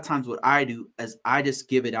a lot of times what I do is I just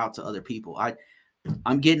give it out to other people.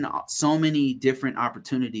 I'm getting so many different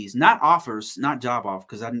opportunities, not offers, not job offers,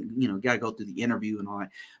 because I got to go through the interview and all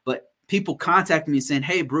that, but people contacting me saying,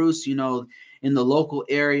 hey, Bruce, in the local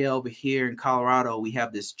area over here in Colorado, we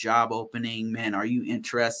have this job opening, man, are you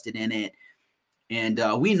interested in it? And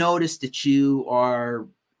we noticed that you are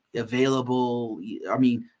available. I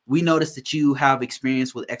mean, we noticed that you have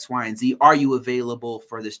experience with X, Y, and Z. Are you available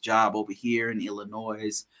for this job over here in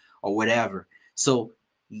Illinois or whatever? So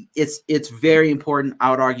it's very important. I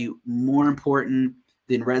would argue more important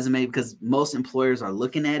than resume, because most employers are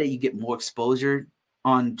looking at it. You get more exposure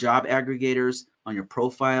on job aggregators on your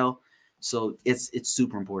profile. So it's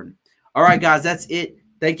super important. All right, guys, that's it.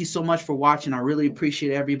 Thank you so much for watching. I really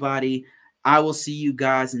appreciate everybody. I will see you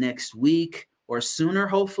guys next week or sooner.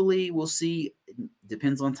 Hopefully we'll see. It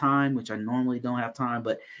depends on time, which I normally don't have time,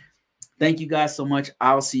 but thank you guys so much.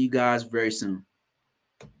 I'll see you guys very soon.